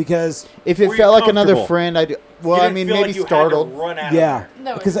because? If it Were you felt like another comfortable? friend, I do. Well, You I didn't mean, feel maybe like you startled. Had to run out Yeah, of there.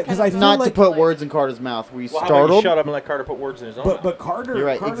 No, because it's I kind feel of Not like, to put like- words in Carter's mouth. Were you Well, how about you startled? shut up and let Carter put words in his own mouth? but Carter. You're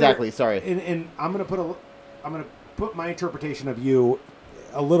right, Carter- exactly, sorry. And I'm gonna put my interpretation of you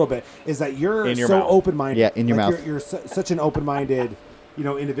a little bit is that you're In your so mouth. open-minded. Yeah, in your Like, mouth. You're such an open-minded,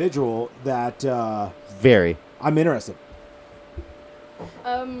 individual that Very. I'm interested.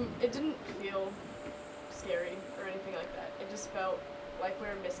 It didn't feel scary or anything like that. It just felt like we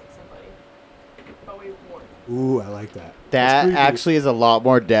were missing somebody, but we weren't. Ooh, I like that. That That's creepy. actually is a lot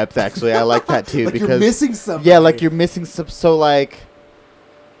more depth. Actually, I like that too Like because you're missing something. yeah, like you're missing some. So like,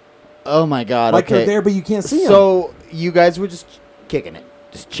 oh my god. like okay. they're there, but you can't see them. So you guys were just kicking it,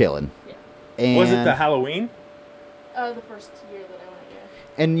 just chilling. Yeah. And Was it the Halloween? The first year that I went,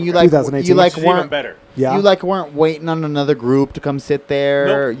 yeah. and you like 2018. you like Which is even weren't better. Yeah. you like weren't waiting on another group to come sit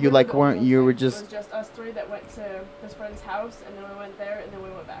there. Nope. You like The weren't. whole You thing. were It just. was just us 3 that went to this friend's house, and then we went there, and then we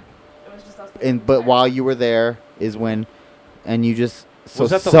went back. It was just us. And but while you were there is when, and you just so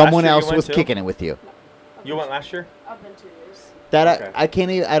Was that the last someone year you else went was to? kicking it with you. You went last year? I've been 2 years. That Okay. I can't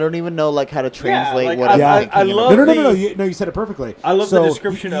even. I don't even know like how to translate like, what I- I'm I- thinking. I about. love no. the- You said it perfectly. I love So the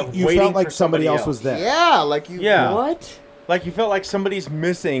description you, of you waiting felt like for somebody somebody else was there. Yeah, like you. Yeah. What? Like you felt like somebody's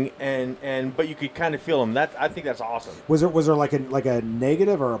missing, but you could kind of feel them. I think that's awesome. Was there like a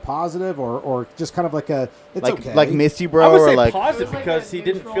negative or a positive or just kind of like a it's like okay? like Misty I Bro would or say like positive It was like because a he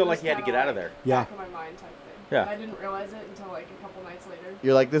didn't neutral, feel like just he had to kinda get out of like there. Yeah. Back of my mind type thing. Yeah. And I didn't realize it until like a couple nights later.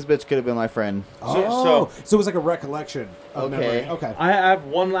 you're like this bitch could have been my friend. so it was like a recollection of Okay. memory. Okay. I have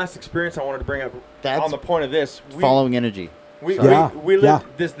one last experience I wanted to bring up That's on the point of this. Following energy. We Sorry.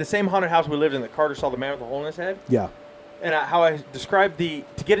 lived the same haunted house we lived in that Carter saw the man with the hole in his head. Yeah. And how I described to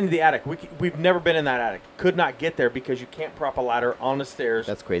get into the attic. We've never been in that attic. Could not get there because you can't prop a ladder on the stairs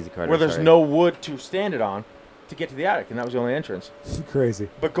That's crazy, Carter. where there's sorry. no wood to stand it on to get to the attic, and that was the only entrance. Crazy.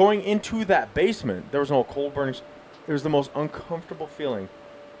 But going into that basement, there was no cold burning. It was the most uncomfortable feeling.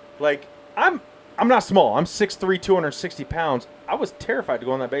 Like I'm not small. I'm 6'3", 260 pounds. I was terrified to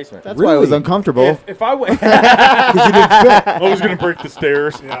go in that basement. That's why it was Really? uncomfortable. If I went, Because you didn't fit. I was gonna break the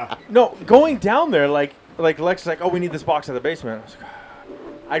stairs. Yeah. No, going down there, like Lex is like, oh, we need this box at the basement. I was like,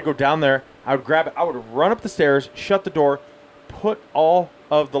 I'd go down there. I would grab it. I would run up the stairs, shut the door, put all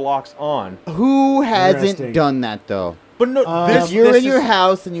of the locks on. Who Interesting. hasn't done that though? But no, If you're in your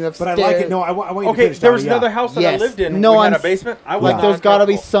house and you have But I stairs, like it. No, I want you to Okay, finish. there was Donnie, yeah. another house that I Yes. lived in. No, we had I'm a basement. I was like not there's got to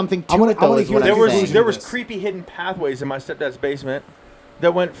be uncomfortable. something to I wanna- it I though. wanna Is hear what that I'm There saying. was there was This. creepy hidden pathways in my stepdad's basement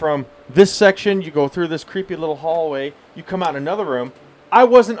that went from this section. You go through this creepy little hallway. You come out in another room. I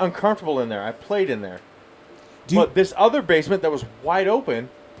wasn't uncomfortable in there. I played in there. But this other basement that was wide open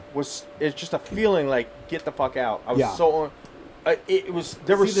it's just a feeling like get the fuck out. I was Yeah. so it was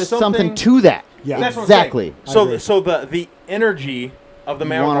there was there's something something to that. Yeah. That's what I'm saying. Exactly. I agree. So the energy of the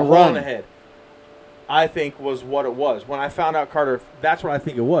man with wanna the hole in run. the head, I think, was what it was. When I found out Carter, that's what I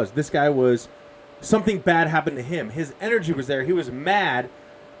think it was. This guy was something bad happened to him. His energy was there. He was mad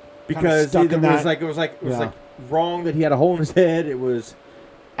because stuck it in was that- it was like Yeah. wrong that he had a hole in his head. It was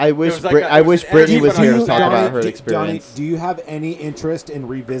I wish was like a- I it was wish an Brittany energy, was but here I to was talk Donnie, about her Donnie, experience. do you have any interest in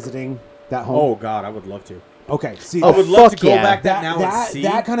revisiting that home? oh god, I would love to. Okay. See, I would love to fuck go yeah. back that now and see.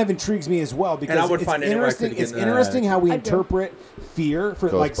 that kind of intrigues me as well because I would it's find anywhere I interesting. could get It's into that interesting how we I do. interpret fear for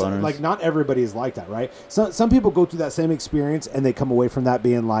Ghost boners. like not everybody is like that, right? Some people go through that same experience and they come away from that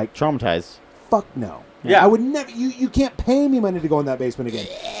being like, Traumatized. fuck no. Yeah. I would never. You can't pay me money to go in that basement again.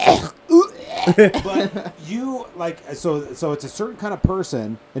 But you like so it's a certain kind of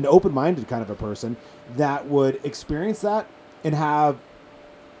person, an open-minded kind of a person that would experience that and have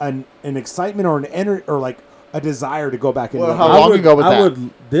an excitement or or like a desire to go back into Well, that. how house. long ago was I that? would.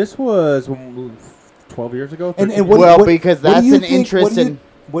 This was 12 years ago. And 13 what, Well, what- because what do that's you an think- interest what do you- in-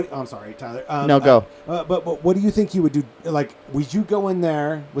 What? I'm sorry, Tyler. No, go. But what do you think you would do? Like, would you go in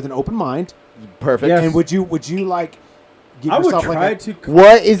there with an open mind, Perfect. Yes. and would you like give I would yourself try like a, to.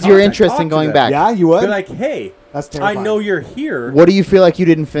 What is your Contact- interest talk in to going them. back? Yeah, you would. Be like, hey, That's I terrifying. know you're here. What do you feel like you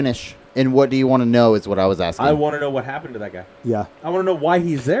didn't finish? And what do you want to know is what I was asking. I want to know what happened to that guy. Yeah. I want to know why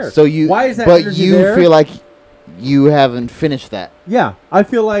he's there. So you why is that but energy you there? feel like you haven't finished that. Yeah, I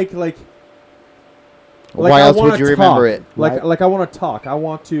feel like Why I else wanna would you remember talk. it? Right. Like I want to talk. I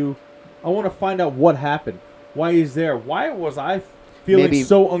want to find out what happened. Why he's there. Why was I feeling Maybe-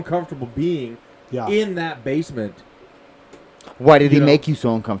 so uncomfortable being Yeah. in that basement? Why did he You know. make you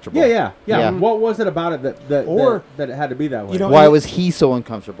so uncomfortable? Yeah. Yeah. What was it about it Or- that it had to be that way? You know, Why and- was he so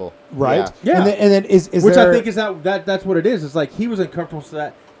uncomfortable? Right. Yeah. And then is which there, I think is that's what it is. It's like he was uncomfortable, so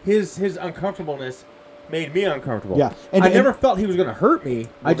that his uncomfortableness made me uncomfortable. Yeah. I never felt he was going to hurt me.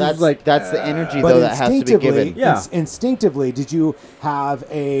 I just was like that's the energy but though that has to be instinctively, given. Yeah. Instinctively, did you have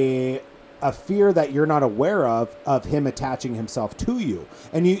a fear that you're not aware of him attaching himself to you,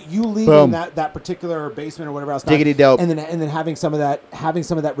 and you leaving Boom. that particular basement or whatever else, Diggity dope. and then having some of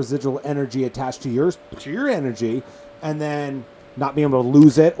that residual energy attached to your energy, and then not being able to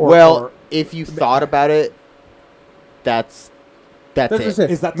lose it or Well, if you thought about it, that's That's it. just it.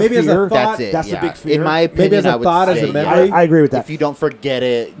 Is that the maybe as fear? a thought? That's it. That's the yeah. big fear. In my Maybe opinion, as a I would thought, as say, a memory. I agree with that. If you don't forget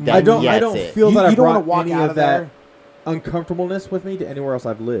it, then I don't yeah, it's it. feel that I you don't wanna brought walk any out of of that there. uncomfortableness with me to anywhere else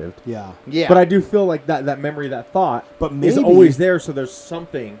I've lived. Yeah. Yeah, But I do feel like that memory, that thought, But is maybe- always there. So there's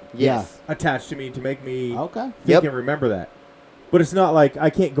something yes. attached to me to make me Okay. think Yep. and remember that. But it's not like I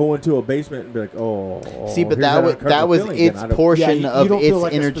can't go into a basement and be like, oh. See, but here's that was uncomfortable feeling again. its I don't- portion you of don't its feel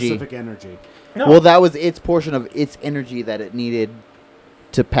like energy. a specific energy. No. Well, that was its portion of its energy that it needed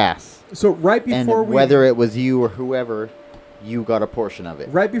to pass. So right before And whether it was you or whoever, you got a portion of it.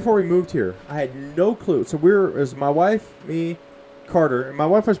 right before we moved here, I had no clue. So it was my wife, me, Carter, and my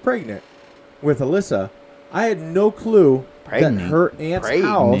wife was pregnant with Alyssa. I had no clue Pregnant? that her aunt's Pregnant?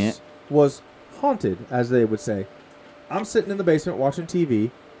 house was haunted, as they would say. I'm sitting in the basement watching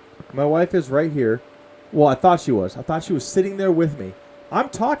TV. My wife is right here. Well, I thought she was. I thought she was sitting there with me. I'm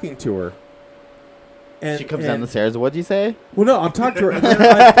talking to her. And, She comes down the stairs. What'd you say? Well, no, I'm talking to her. And then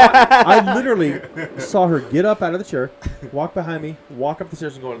I literally saw her get up out of the chair, walk behind me, walk up the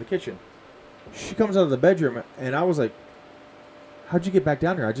stairs, and go into the kitchen. She comes out of the bedroom, and I was like, how'd you get back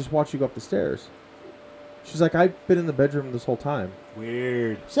down here? I just watched you go up the stairs. She's like, I've been in the bedroom this whole time.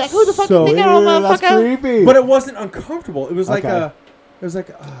 Weird. She's like, who the fuck So- you think I am, That's motherfucker? creepy. But it wasn't uncomfortable. It was like Okay.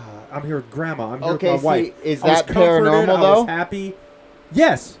 I'm here with Grandma. I'm here Okay, with my wife. see, is I was that comforted, paranormal, I was though? happy.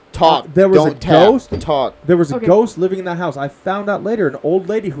 Yes. Talk. There was Don't a tap. ghost. Talk. There was a Okay. ghost living in that house. I found out later, an old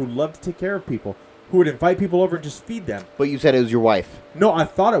lady who loved to take care of people, who would invite people over and just feed them. But you said it was your wife. No, I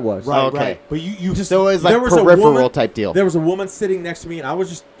thought it was. Right, Okay. right. But you just So it was like there was a peripheral woman- type deal. There was a woman sitting next to me, and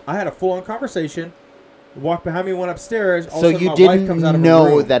I had a full-on conversation. Walked behind me, went upstairs. All So of a sudden you my wife didn't comes out of her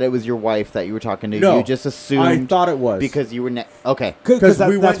know room. that it was your wife that you were talking to. No. You just assumed. I thought it was because you were okay. because that,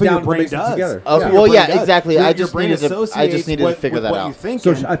 we that's went what down your the brain basement does. together. Okay, Yeah. well, Your yeah, brain does. exactly. Your I just brain needed to associates figure with that what out. you think.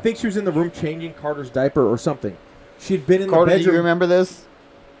 So I think she was in the room changing Carter's diaper or something. She'd been in Carter, the do you bedroom. remember this?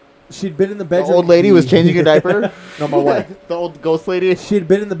 She'd been in the The bedroom. old lady was changing a diaper. No, my wife. The old ghost lady. She had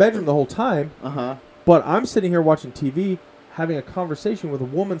been in the bedroom the whole time. Uh huh. But I'm sitting here watching TV, having a conversation with a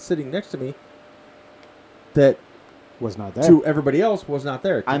woman sitting next to me that was not there. to everybody else was not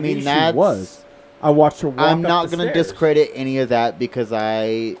there. To I mean, me, she that's. was. I watched her walk I'm up not the gonna stairs. discredit any of that because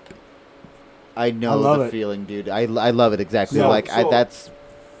I know love the it. feeling, dude. I love it exactly. So- Like so- that's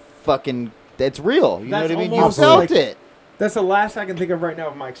fucking. It's real. You know That's what I mean? You almost felt like- it. That's the last I can think of right now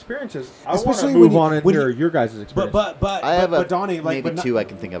of my experiences. I want to Especially move when you- on and when hear you- your guys' experience. But I have but Donnie, like maybe but not- two I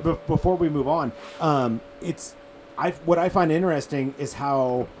can think of. Before we move on, what I find interesting is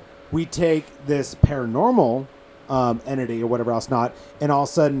how we take this paranormal entity or whatever else not, and all of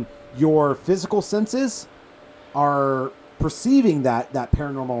a sudden your physical senses are perceiving that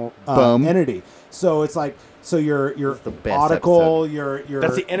paranormal Boom. entity. So it's like your It's the best aurical, your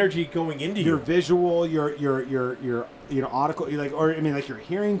That's the energy going into your you. visual, your aurical, like you're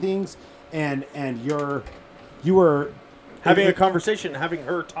hearing things, and you were Having a conversation, having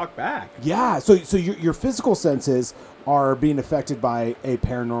her talk back. yeah. So your physical senses are being affected by a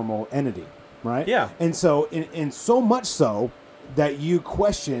paranormal entity, right? Yeah. And so in so much so that you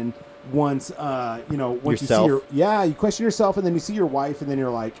question once once Yourself. you see you question yourself, and then you see your wife, and then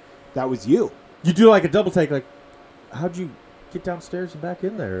you're like, that was you. You do like a double take, like, how'd you get downstairs and back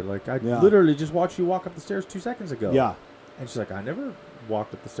in there? Like, I Yeah. literally just watched you walk up the stairs 2 seconds ago. Yeah. And she's like, I never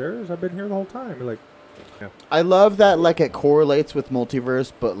walked up the stairs. I've been here the whole time. You're like, I love that like it correlates with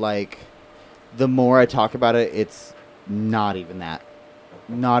multiverse, but like the more I talk about it, it's not even that.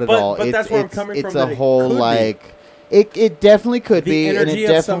 Not at all. But it's, that's where I'm it's, coming it's from. a that it whole could be. like it definitely could The be, and energy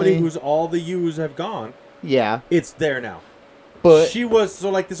it of somebody definitely who's all the U's have gone. yeah. It's there now. But she was so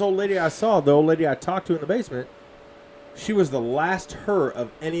like this old lady I saw, the old lady I talked to in the basement. She was the last her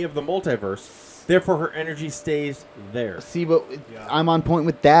of any of the multiverse. Therefore, her energy stays there. see, but I'm on point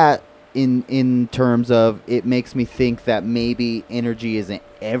with that in terms of it makes me think that maybe energy isn't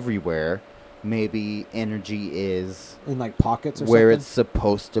everywhere. Maybe energy is In like pockets or where something. it's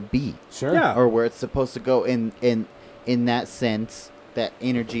supposed to be. Sure. Yeah. Or where it's supposed to go in that sense, that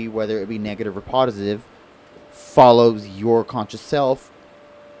energy, whether it be negative or positive, follows your conscious self,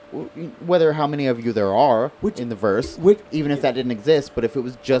 whether how many of you there are in the verse, even if that didn't exist, but if it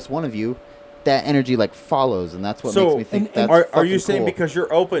was just one of you, that energy like follows, and that's what makes me think that's Are you fucking saying cool. because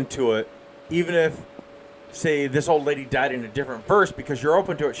you're open to it, even if, say, this old lady died in a different verse, because you're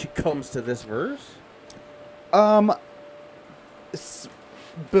open to it, she comes to this verse?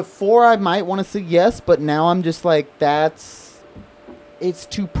 Before I might want to say yes, but now I'm just like it's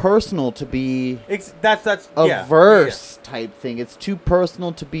too personal to be That's a yeah, verse type thing. It's too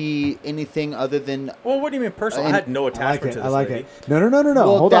personal to be anything other than. yeah. Well, what do you mean personal? I And- had no attachment to this I like lady. it. No.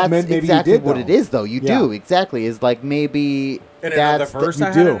 Well, Hold that's on, maybe exactly you did. what though. it is, though. You Yeah. do exactly. Is like maybe In another that's verse, you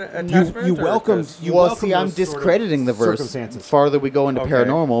I do. had an attachment. You or welcomed. 'cause- You well, welcome see, I'm those sort of discrediting the verse. circumstances. Farther we go into Okay.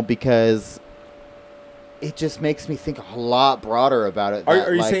 paranormal, because it just makes me think a lot broader about it. Are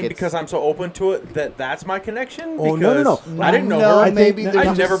that, you like, saying it's- because I'm so open to it that's my connection? Oh, no. Because I didn't know No, her. I think maybe that- there's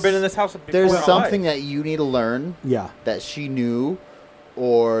I'd never just- been in this house before. There's in my something life. that you need to learn Yeah. that she knew,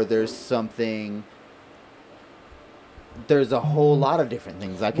 or there's something. There's a whole lot of different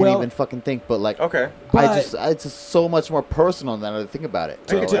things I can't Well- even fucking think, but like Okay. it's just so much more personal than I think about it,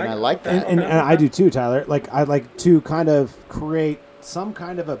 bro, To- and I like that. And I do too, Tyler. Like I like to kind of create some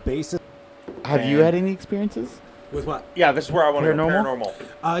kind of a basis. Have you had any experiences? With what? Yeah, this is where I want to go. Paranormal?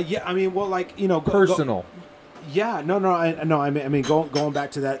 Paranormal. Yeah. I mean, well, like personal. Yeah. No. I mean, going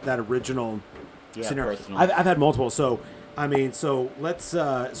back to that original scenario. personal. I've had multiple. So I mean, so let's.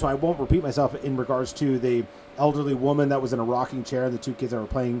 So I won't repeat myself in regards to the elderly woman that was in a rocking chair and the two kids that were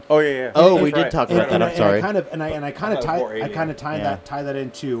playing. Oh yeah. Oh, That's we did right. talk about that. I'm sorry. I kind of tie Yeah. that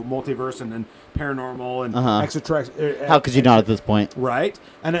into multiverse and then paranormal and Uh-huh. extraterrestrial. How could you not at this point? Right,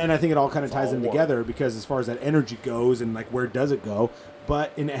 and I think it all kind of ties all in one. together because as far as that energy goes and like where does it go,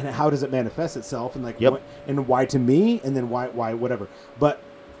 but and how does it manifest itself and like Yep. and why to me and then why whatever. But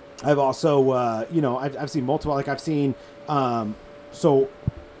I've also I've seen multiple, like I've seen so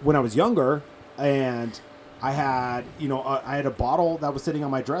when I was younger and I had I had a bottle that was sitting on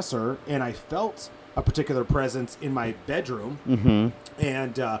my dresser and I felt a particular presence in my bedroom. Mm-hmm.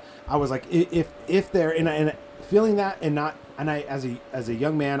 And I was like, if there, and feeling that, and I as a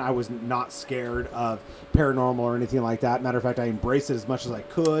young man, I was not scared of paranormal or anything like that. Matter of fact, I embraced it as much as I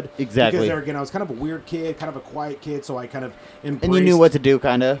could. Exactly. Because there again, I was kind of a weird kid, kind of a quiet kid, so I kind of embraced. And you knew what to do,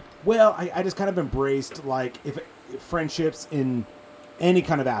 kind of. Well, I just kind of embraced like if friendships in any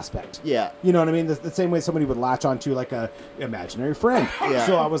kind of aspect. Yeah. You know what I mean? The same way somebody would latch onto like a imaginary friend. Yeah.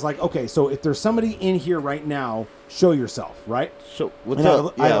 So I was like, okay, so if there's somebody in here right now, show yourself, right? So what's And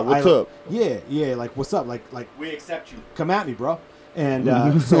up? What's up? Yeah, like what's up? Like We accept you. come at me, bro. And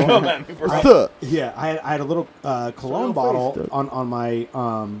so What's up? yeah, I had a little cologne Show bottle face,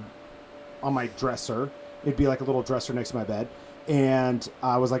 on my dresser. It'd be like a little dresser next to my bed. And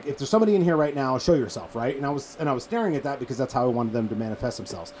I was like, if there's somebody in here right now, show yourself, right? And I was staring at that because that's how I wanted them to manifest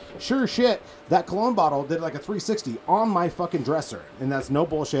themselves. Sure shit, that cologne bottle did like a 360 on my fucking dresser, and that's no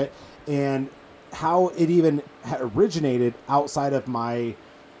bullshit. And how it even originated outside of my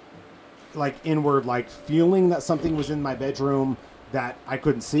like inward like feeling that something was in my bedroom that I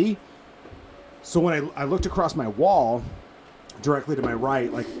couldn't see. So when I looked across my wall, directly to my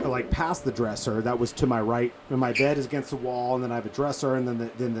right, like past the dresser that was to my right, and my bed is against the wall, and then I have a dresser, and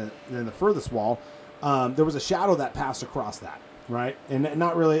then the furthest wall, there was a shadow that passed across that, right? And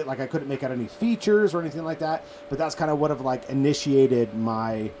not really like I couldn't make out any features or anything like that, but that's kind of what have like initiated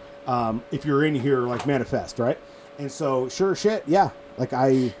my if you're in here, like manifest, right? And so sure shit, yeah, like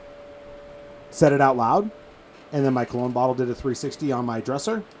I said it out loud. And then my cologne bottle did a 360 on my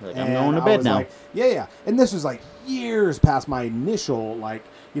dresser. Like, and I'm going to I bed was now. Like, yeah. And this was like years past my initial, like,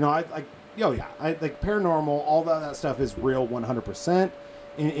 I like paranormal, all that stuff is real 100%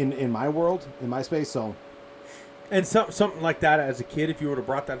 in my world, in my space. So, And something like that as a kid, if you would have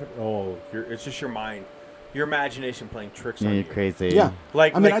brought that up, it's just your mind, your imagination playing tricks on You're you. crazy. yeah.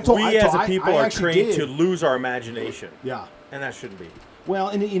 Like, I mean, we as a people are actually trained did. to lose our imagination, Yeah. and that shouldn't be. Well,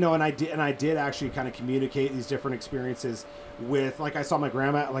 and I did actually kind of communicate these different experiences with, like, I saw my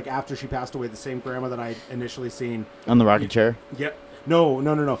grandma, like, after she passed away, the same grandma that I initially seen. On the rocking chair. Yep. No. I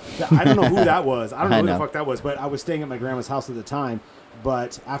don't know who that was. I don't know I who know. the fuck that was, but I was staying at my grandma's house at the time.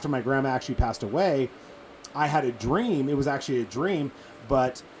 But after my grandma actually passed away, I had a dream. It was actually a dream,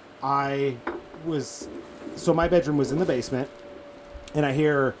 but so my bedroom was in the basement, and I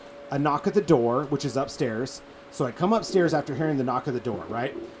hear a knock at the door, which is upstairs. So I come upstairs after hearing the knock at the door,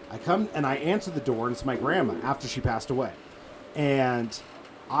 right? I come and I answer the door, and it's my grandma after she passed away. And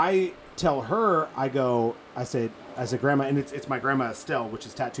I tell her, I said, Grandma, and it's my grandma Estelle, which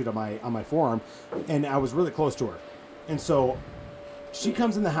is tattooed on my forearm, and I was really close to her. And so she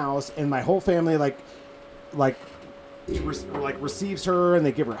comes in the house, and my whole family receives her, and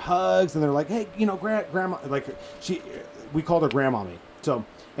they give her hugs, and they're like, hey, grandma, like we called her grandmommy. So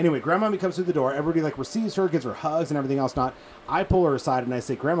anyway, grandmommy comes through the door, everybody like receives her, gives her hugs and everything else. Not, I pull her aside and I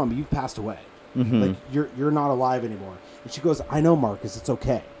say, grandmommy, you've passed away. Mm-hmm. Like you're not alive anymore. And she goes, I know, Marcus, it's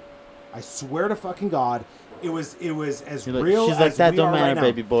okay. I swear to fucking God, it was as You're like- real she's like, as that we don't are matter, right now.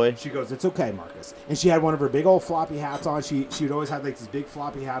 baby boy. She goes, it's okay, Marcus. And she had one of her big old floppy hats on. She would always have like these big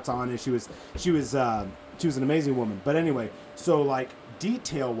floppy hats on, and she was an amazing woman. But anyway, so like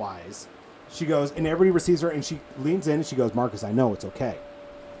detail wise, she goes, and everybody receives her, and she leans in and she goes, Marcus, I know it's okay.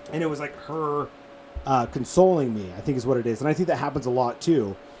 And it was like her consoling me, I think is what it is. And I think that happens a lot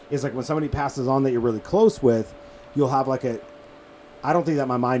too, is like when somebody passes on that you're really close with, you'll have like I don't think that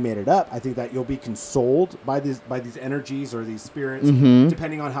my mind made it up. I think that you'll be consoled by these energies or these spirits, Mm-hmm.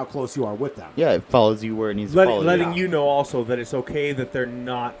 depending on how close you are with them. Yeah, it follows you where it needs to follow Letting you. you know also that it's okay that they're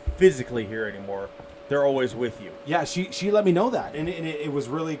not physically here anymore. They're always with you. Yeah, she let me know that, and it was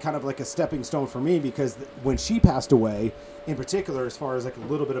really kind of like a stepping stone for me, because when she passed away, in particular, as far as like a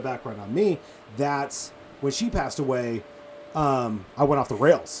little bit of background on me, that's when she passed away. I went off the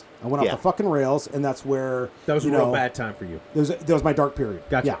rails. I went off the fucking rails, and that's where That was a real bad time for you. That was my dark period.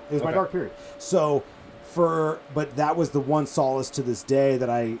 Gotcha. Yeah, it was my Okay. dark period. So but that was the one solace to this day that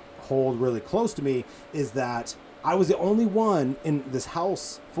I hold really close to me, is that I was the only one in this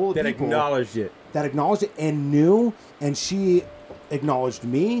house full of That people acknowledged it. that acknowledged it and knew, and she acknowledged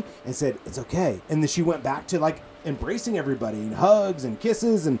me and said, it's okay. And then she went back to like embracing everybody and hugs and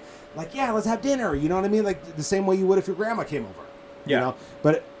kisses and like, yeah, let's have dinner. You know what I mean? Like the same way you would if your grandma came over. Yeah. You know?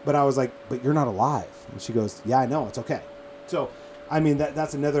 But I was like, but you're not alive. And she goes, yeah, I know. It's okay. So, I mean,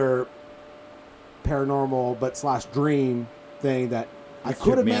 that's another paranormal but / dream thing that I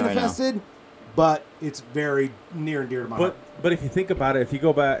could have manifested, but it's very near and dear to my heart. But if you think about it, if you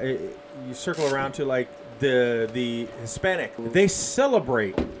go back, you circle around to like the Hispanic, they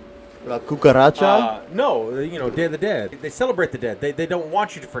celebrate. La cucaracha? No, you know, Day of the Dead. They celebrate the dead. They don't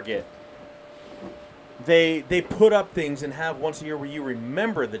want you to forget. They put up things and have once a year where you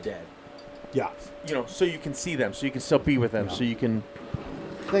remember the dead. Yeah. You know, so you can see them, so you can still be with them, so you can.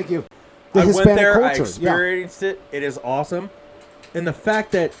 Thank you. I went there. I experienced it. It is awesome, and the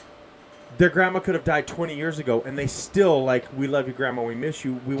fact that their grandma could have died 20 years ago, and they still like, we love you, grandma. We miss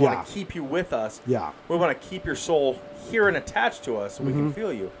you. We want to keep you with us. Yeah. We want to keep your soul here and attached to us, so we can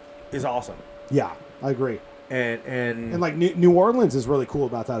feel you. Is awesome. Yeah, I agree. And like New Orleans is really cool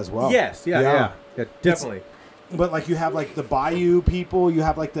about that as well. Yes. Yeah. Definitely. But like you have like the Bayou people, you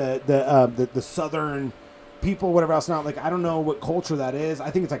have like the Southern people, whatever else. Not like I don't know what culture that is.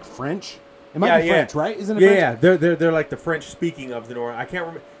 I think it's like French. It might be French, right? Isn't it? Yeah, French? yeah. They're like the French speaking of the North. I can't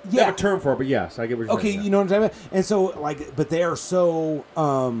remember. They have a term for it, but yes, I get what you're saying. Okay, you know what I'm talking about. And so like, but they are so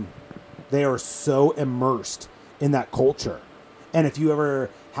immersed in that culture. And if you ever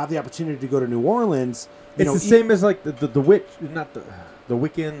have the opportunity to go to New Orleans, it's the same as like the witch, not the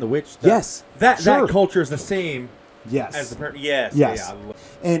Wiccan, the witch. Yes, that culture is the same. Yes, as the yes. Yeah.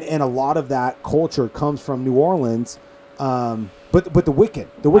 And a lot of that culture comes from New Orleans, but the Wiccan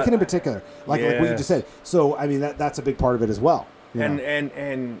in particular, like what you just said. So I mean that's a big part of it as well. And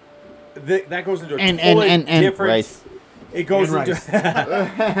that goes into a totally different. It goes into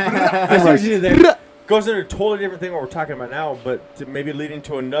goes into a totally different thing what we're talking about now, but to maybe leading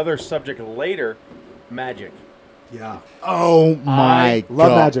to another subject later, magic. Yeah. Oh my God.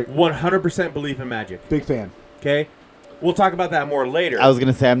 Love magic. 100% believe in magic. Big fan. Okay. We'll talk about that more later. I was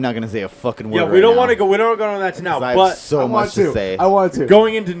gonna say I'm not gonna say a fucking word. Yeah, we don't want to go. We don't go on that now. I But have so much to say. I want to.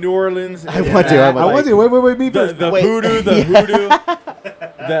 Going into New Orleans. I want to. Wait. Me first. The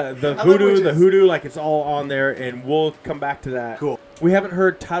voodoo, the hoodoo, like it's all on there, and we'll come back to that. Cool. We haven't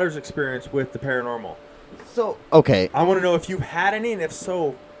heard Tyler's experience with the paranormal. So okay, I want to know if you've had any, and if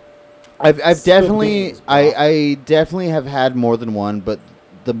so, I've definitely I definitely have had more than one, but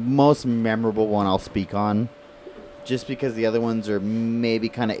the most memorable one I'll speak on, just because the other ones are maybe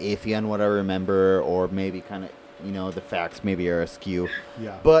kind of iffy on what I remember, or maybe kind of the facts maybe are askew.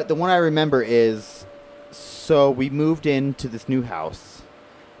 Yeah. But the one I remember is, so we moved into this new house,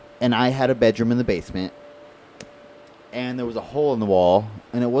 and I had a bedroom in the basement, and there was a hole in the wall,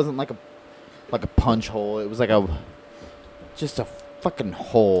 and it wasn't like a punch hole. It was like just a fucking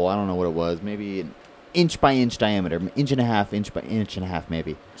hole. I don't know what it was. Maybe an inch by inch diameter, inch and a half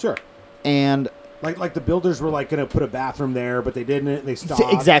maybe. Sure. And like the builders were like going to put a bathroom there, but they didn't. They stopped.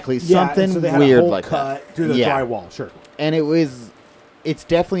 Exactly. Something so they had weird a hole like cut that through the drywall. Sure. And it's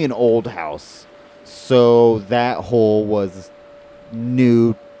definitely an old house. So that hole was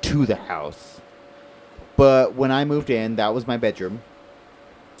new to the house. But when I moved in, that was my bedroom.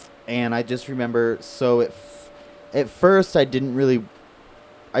 And I just remember, so at first I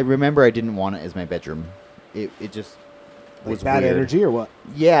remember I didn't want it as my bedroom. It just Like was bad weird. energy or what?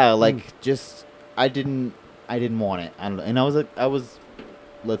 Yeah, just I didn't want it. I don't know. And I was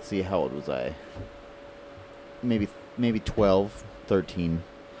let's see, how old was I? Maybe 12, 13.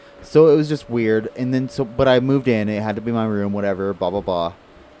 So it was just weird. And then but I moved in, it had to be my room, whatever, blah blah blah.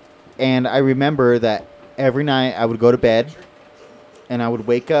 And I remember that every night I would go to bed and I would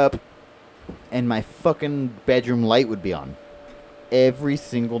wake up and my fucking bedroom light would be on. Every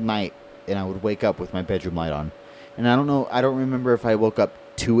single night. And I would wake up with my bedroom light on. And I don't remember if I woke up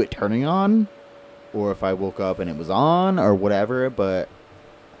to it turning on or if I woke up and it was on or whatever, but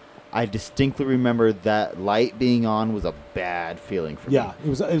I distinctly remember that light being on was a bad feeling for me. Yeah, it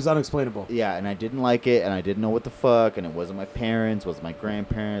was unexplainable. Yeah, and I didn't like it, and I didn't know what the fuck, and it wasn't my parents, it wasn't my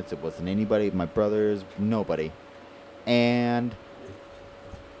grandparents, it wasn't anybody, my brothers, nobody. And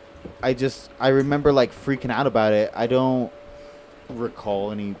I remember like freaking out about it. I don't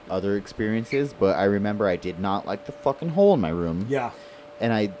recall any other experiences, but I remember I did not like the fucking hole in my room. Yeah.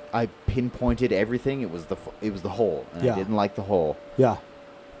 And I pinpointed everything. It was the hole, and I didn't like the hole. Yeah.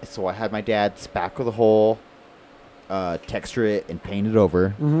 So I had my dad spackle the hole, texture it, and paint it over.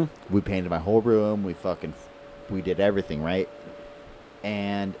 Mm-hmm. We painted my whole room. We did everything right,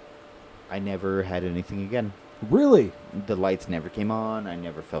 and I never had anything again. Really? The lights never came on. I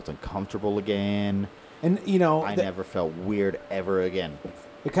never felt uncomfortable again. And I never felt weird ever again.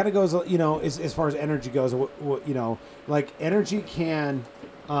 it kind of goes, as far as energy goes, like energy can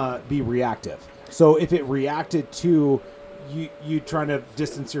be reactive. So if it reacted to you trying to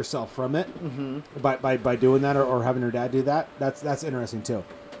distance yourself from it by doing that or having your dad do that, that's interesting too.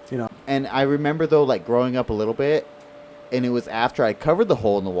 And I remember, though, like, growing up a little bit, and it was after I covered the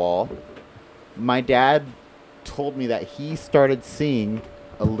hole in the wall, my dad told me that he started seeing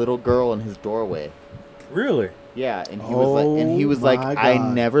a little girl in his doorway. Really? Yeah, and he was like, my I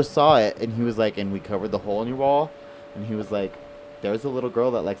God. never saw it. And he was like, and we covered the hole in your wall, and he was like, there's a little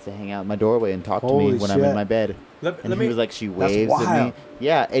girl that likes to hang out in my doorway and talk to Holy me when I'm in shit. my bed. And he was like, she That's waves at me. wild.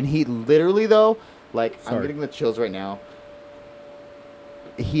 Yeah, and he literally, though, like, I'm Sorry. getting the chills right now.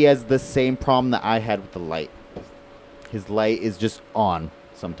 He has the same problem that I had with the light. His light is just on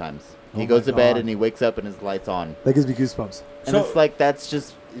sometimes. He Oh goes my to bed God. and he wakes up and his light's on. That gives me goosebumps. And So- it's like, that's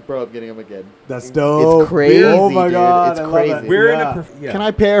just, bro, I'm getting him again. That's dope. It's crazy, Oh my dude. God, It's I love crazy. it. We're Yeah. in a yeah. Can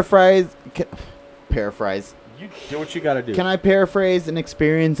I paraphrase? Paraphrase. You do what you got to do. Can I paraphrase an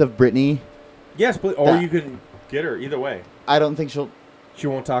experience of Brittany? Yes, please. Or That- you can get her either way. I don't think she'll. She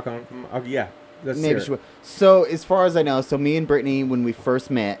won't talk on. Yeah. Let's hear Maybe it. she will. So, as far as I know, so me and Brittany, when we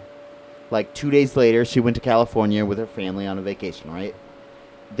first met, like 2 days later, she went to California with her family on a vacation, right?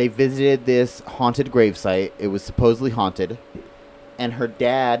 They visited this haunted gravesite. It was supposedly haunted. And her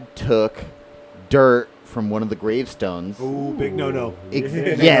dad took dirt from one of the gravestones. Ooh, big no-no. Ex-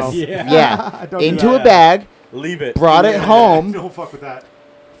 Yeah. Yes. Yeah. Yeah. Don't do Into that. a bag, Leave it. brought it home. Don't fuck with that.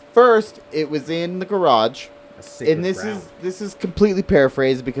 First, it was in the garage. A sacred And this ground. is completely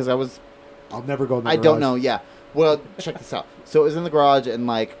paraphrased because I'll never go in the I don't garage. know, yeah. Well, check this out. So it was in the garage and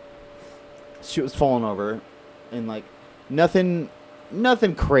like shit was falling over and like nothing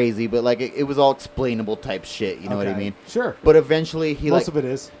crazy, but like it was all explainable type shit, you know what I Okay. mean? Sure. But eventually he Most of it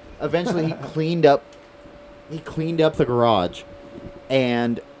is. eventually he cleaned up the garage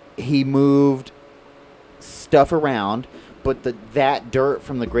and he moved stuff around, but that dirt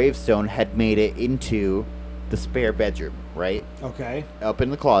from the gravestone had made it into the spare bedroom, right? Okay. Up in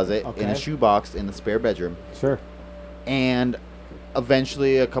the closet in a Okay. shoebox in the spare bedroom. Sure. And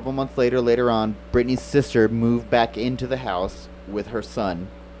eventually, a couple months later on, Brittany's sister moved back into the house with her son.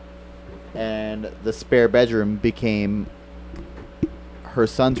 And the spare bedroom became her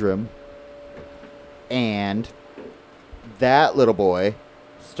son's room. And that little boy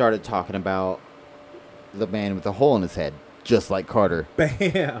started talking about the man with the hole in his head, just like Carter.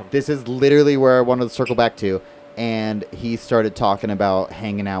 Bam. This is literally where I wanted to circle back to. And he started talking about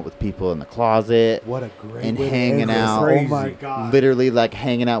hanging out with people in the closet. What a great And way to hanging end this. out. Oh my Crazy. God. Literally like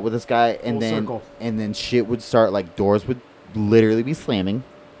hanging out with this guy Full and circle. then shit would start, like doors would literally be slamming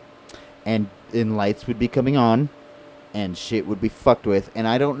and lights would be coming on and shit would be fucked with. And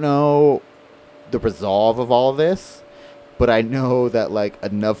I don't know the resolve of all of this, but I know that like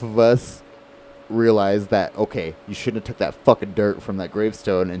enough of us realized that, okay, you shouldn't have took that fucking dirt from that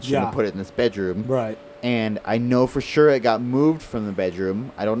gravestone and shouldn't Yeah. have put it in this bedroom. Right. And I know for sure it got moved from the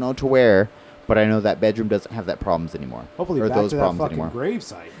bedroom. I don't know to where, but I know that bedroom doesn't have that problems anymore. Hopefully or back those to that problems fucking anymore.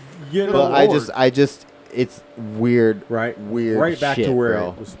 gravesite. You But I just, it's weird, right, weird right back shit, to where bro.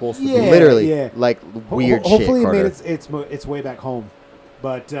 it was supposed to Yeah. be. Literally, like weird Hopefully shit. it made Carter. its way back home.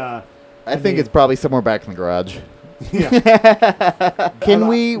 But I think mean- it's probably somewhere back in the garage. yeah. Can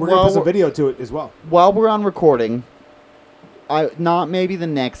we, We're gonna put some video to it as well. while we're on recording, not maybe the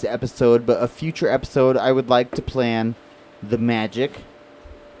next episode, but a future episode, I would like to plan the magic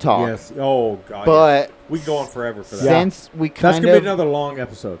talk. Yes. Oh God. But yeah. We can go on forever for that. since we That's kind gonna be of, another long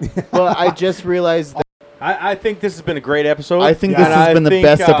episode. but I just realized that I think this has been a great episode. I think Yeah. this And has I been the think,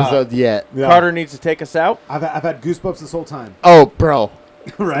 best episode yet. Yeah. Carter needs to take us out. I've had goosebumps this whole time. Oh, bro.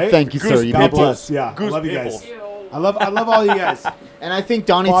 Right? Thank you, sir. You God did bless. too. Yeah. I Goose love you pimples. guys. Ew. I love all you guys. And I think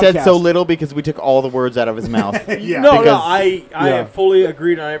Donnie said so Podcast. little because we took all the words out of his mouth. Yeah. No, Because- I Yeah. am fully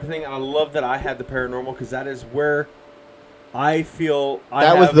agreed on everything. I love that I had the paranormal because that is where I feel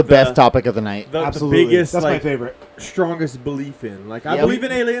That was have the best topic of the night. The Absolutely. biggest, That's like, my favorite. Strongest belief in. Like I Yep. believe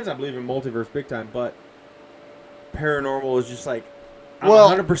in aliens. I believe in multiverse big time. But paranormal is just like I'm Well,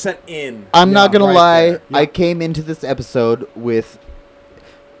 100% in. I'm not Yeah, going right to lie. there. I came into this episode with.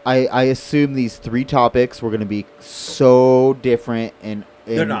 I assume these three topics were going to be so different and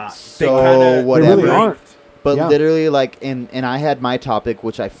They're not. so They kinda- whatever. They really aren't. But Yeah. literally, like, and I had my topic,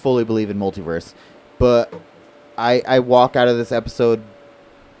 which I fully believe in multiverse. But I walk out of this episode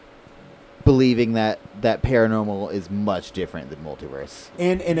believing that paranormal is much different than multiverse.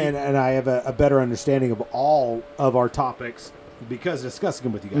 And I have a better understanding of all of our topics because discussing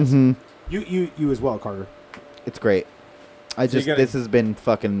them with you guys. Mhm. You as well, Carter. It's great. This has been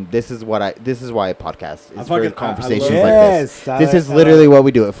fucking. This is why I podcast. It's for conversations like this. This is literally what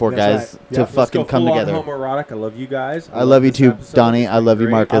we do it for, guys. right. To Yep. fucking come together. Homoerotic. I love you guys. I love you this too, episode. Donnie. It's I been love you,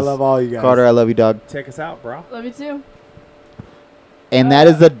 great. Marcus. I love all you guys. Carter, I love you, dog. Take us out, bro. Love you too. And that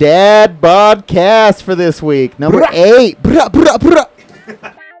is the Dad Podcast for this week. Number 8.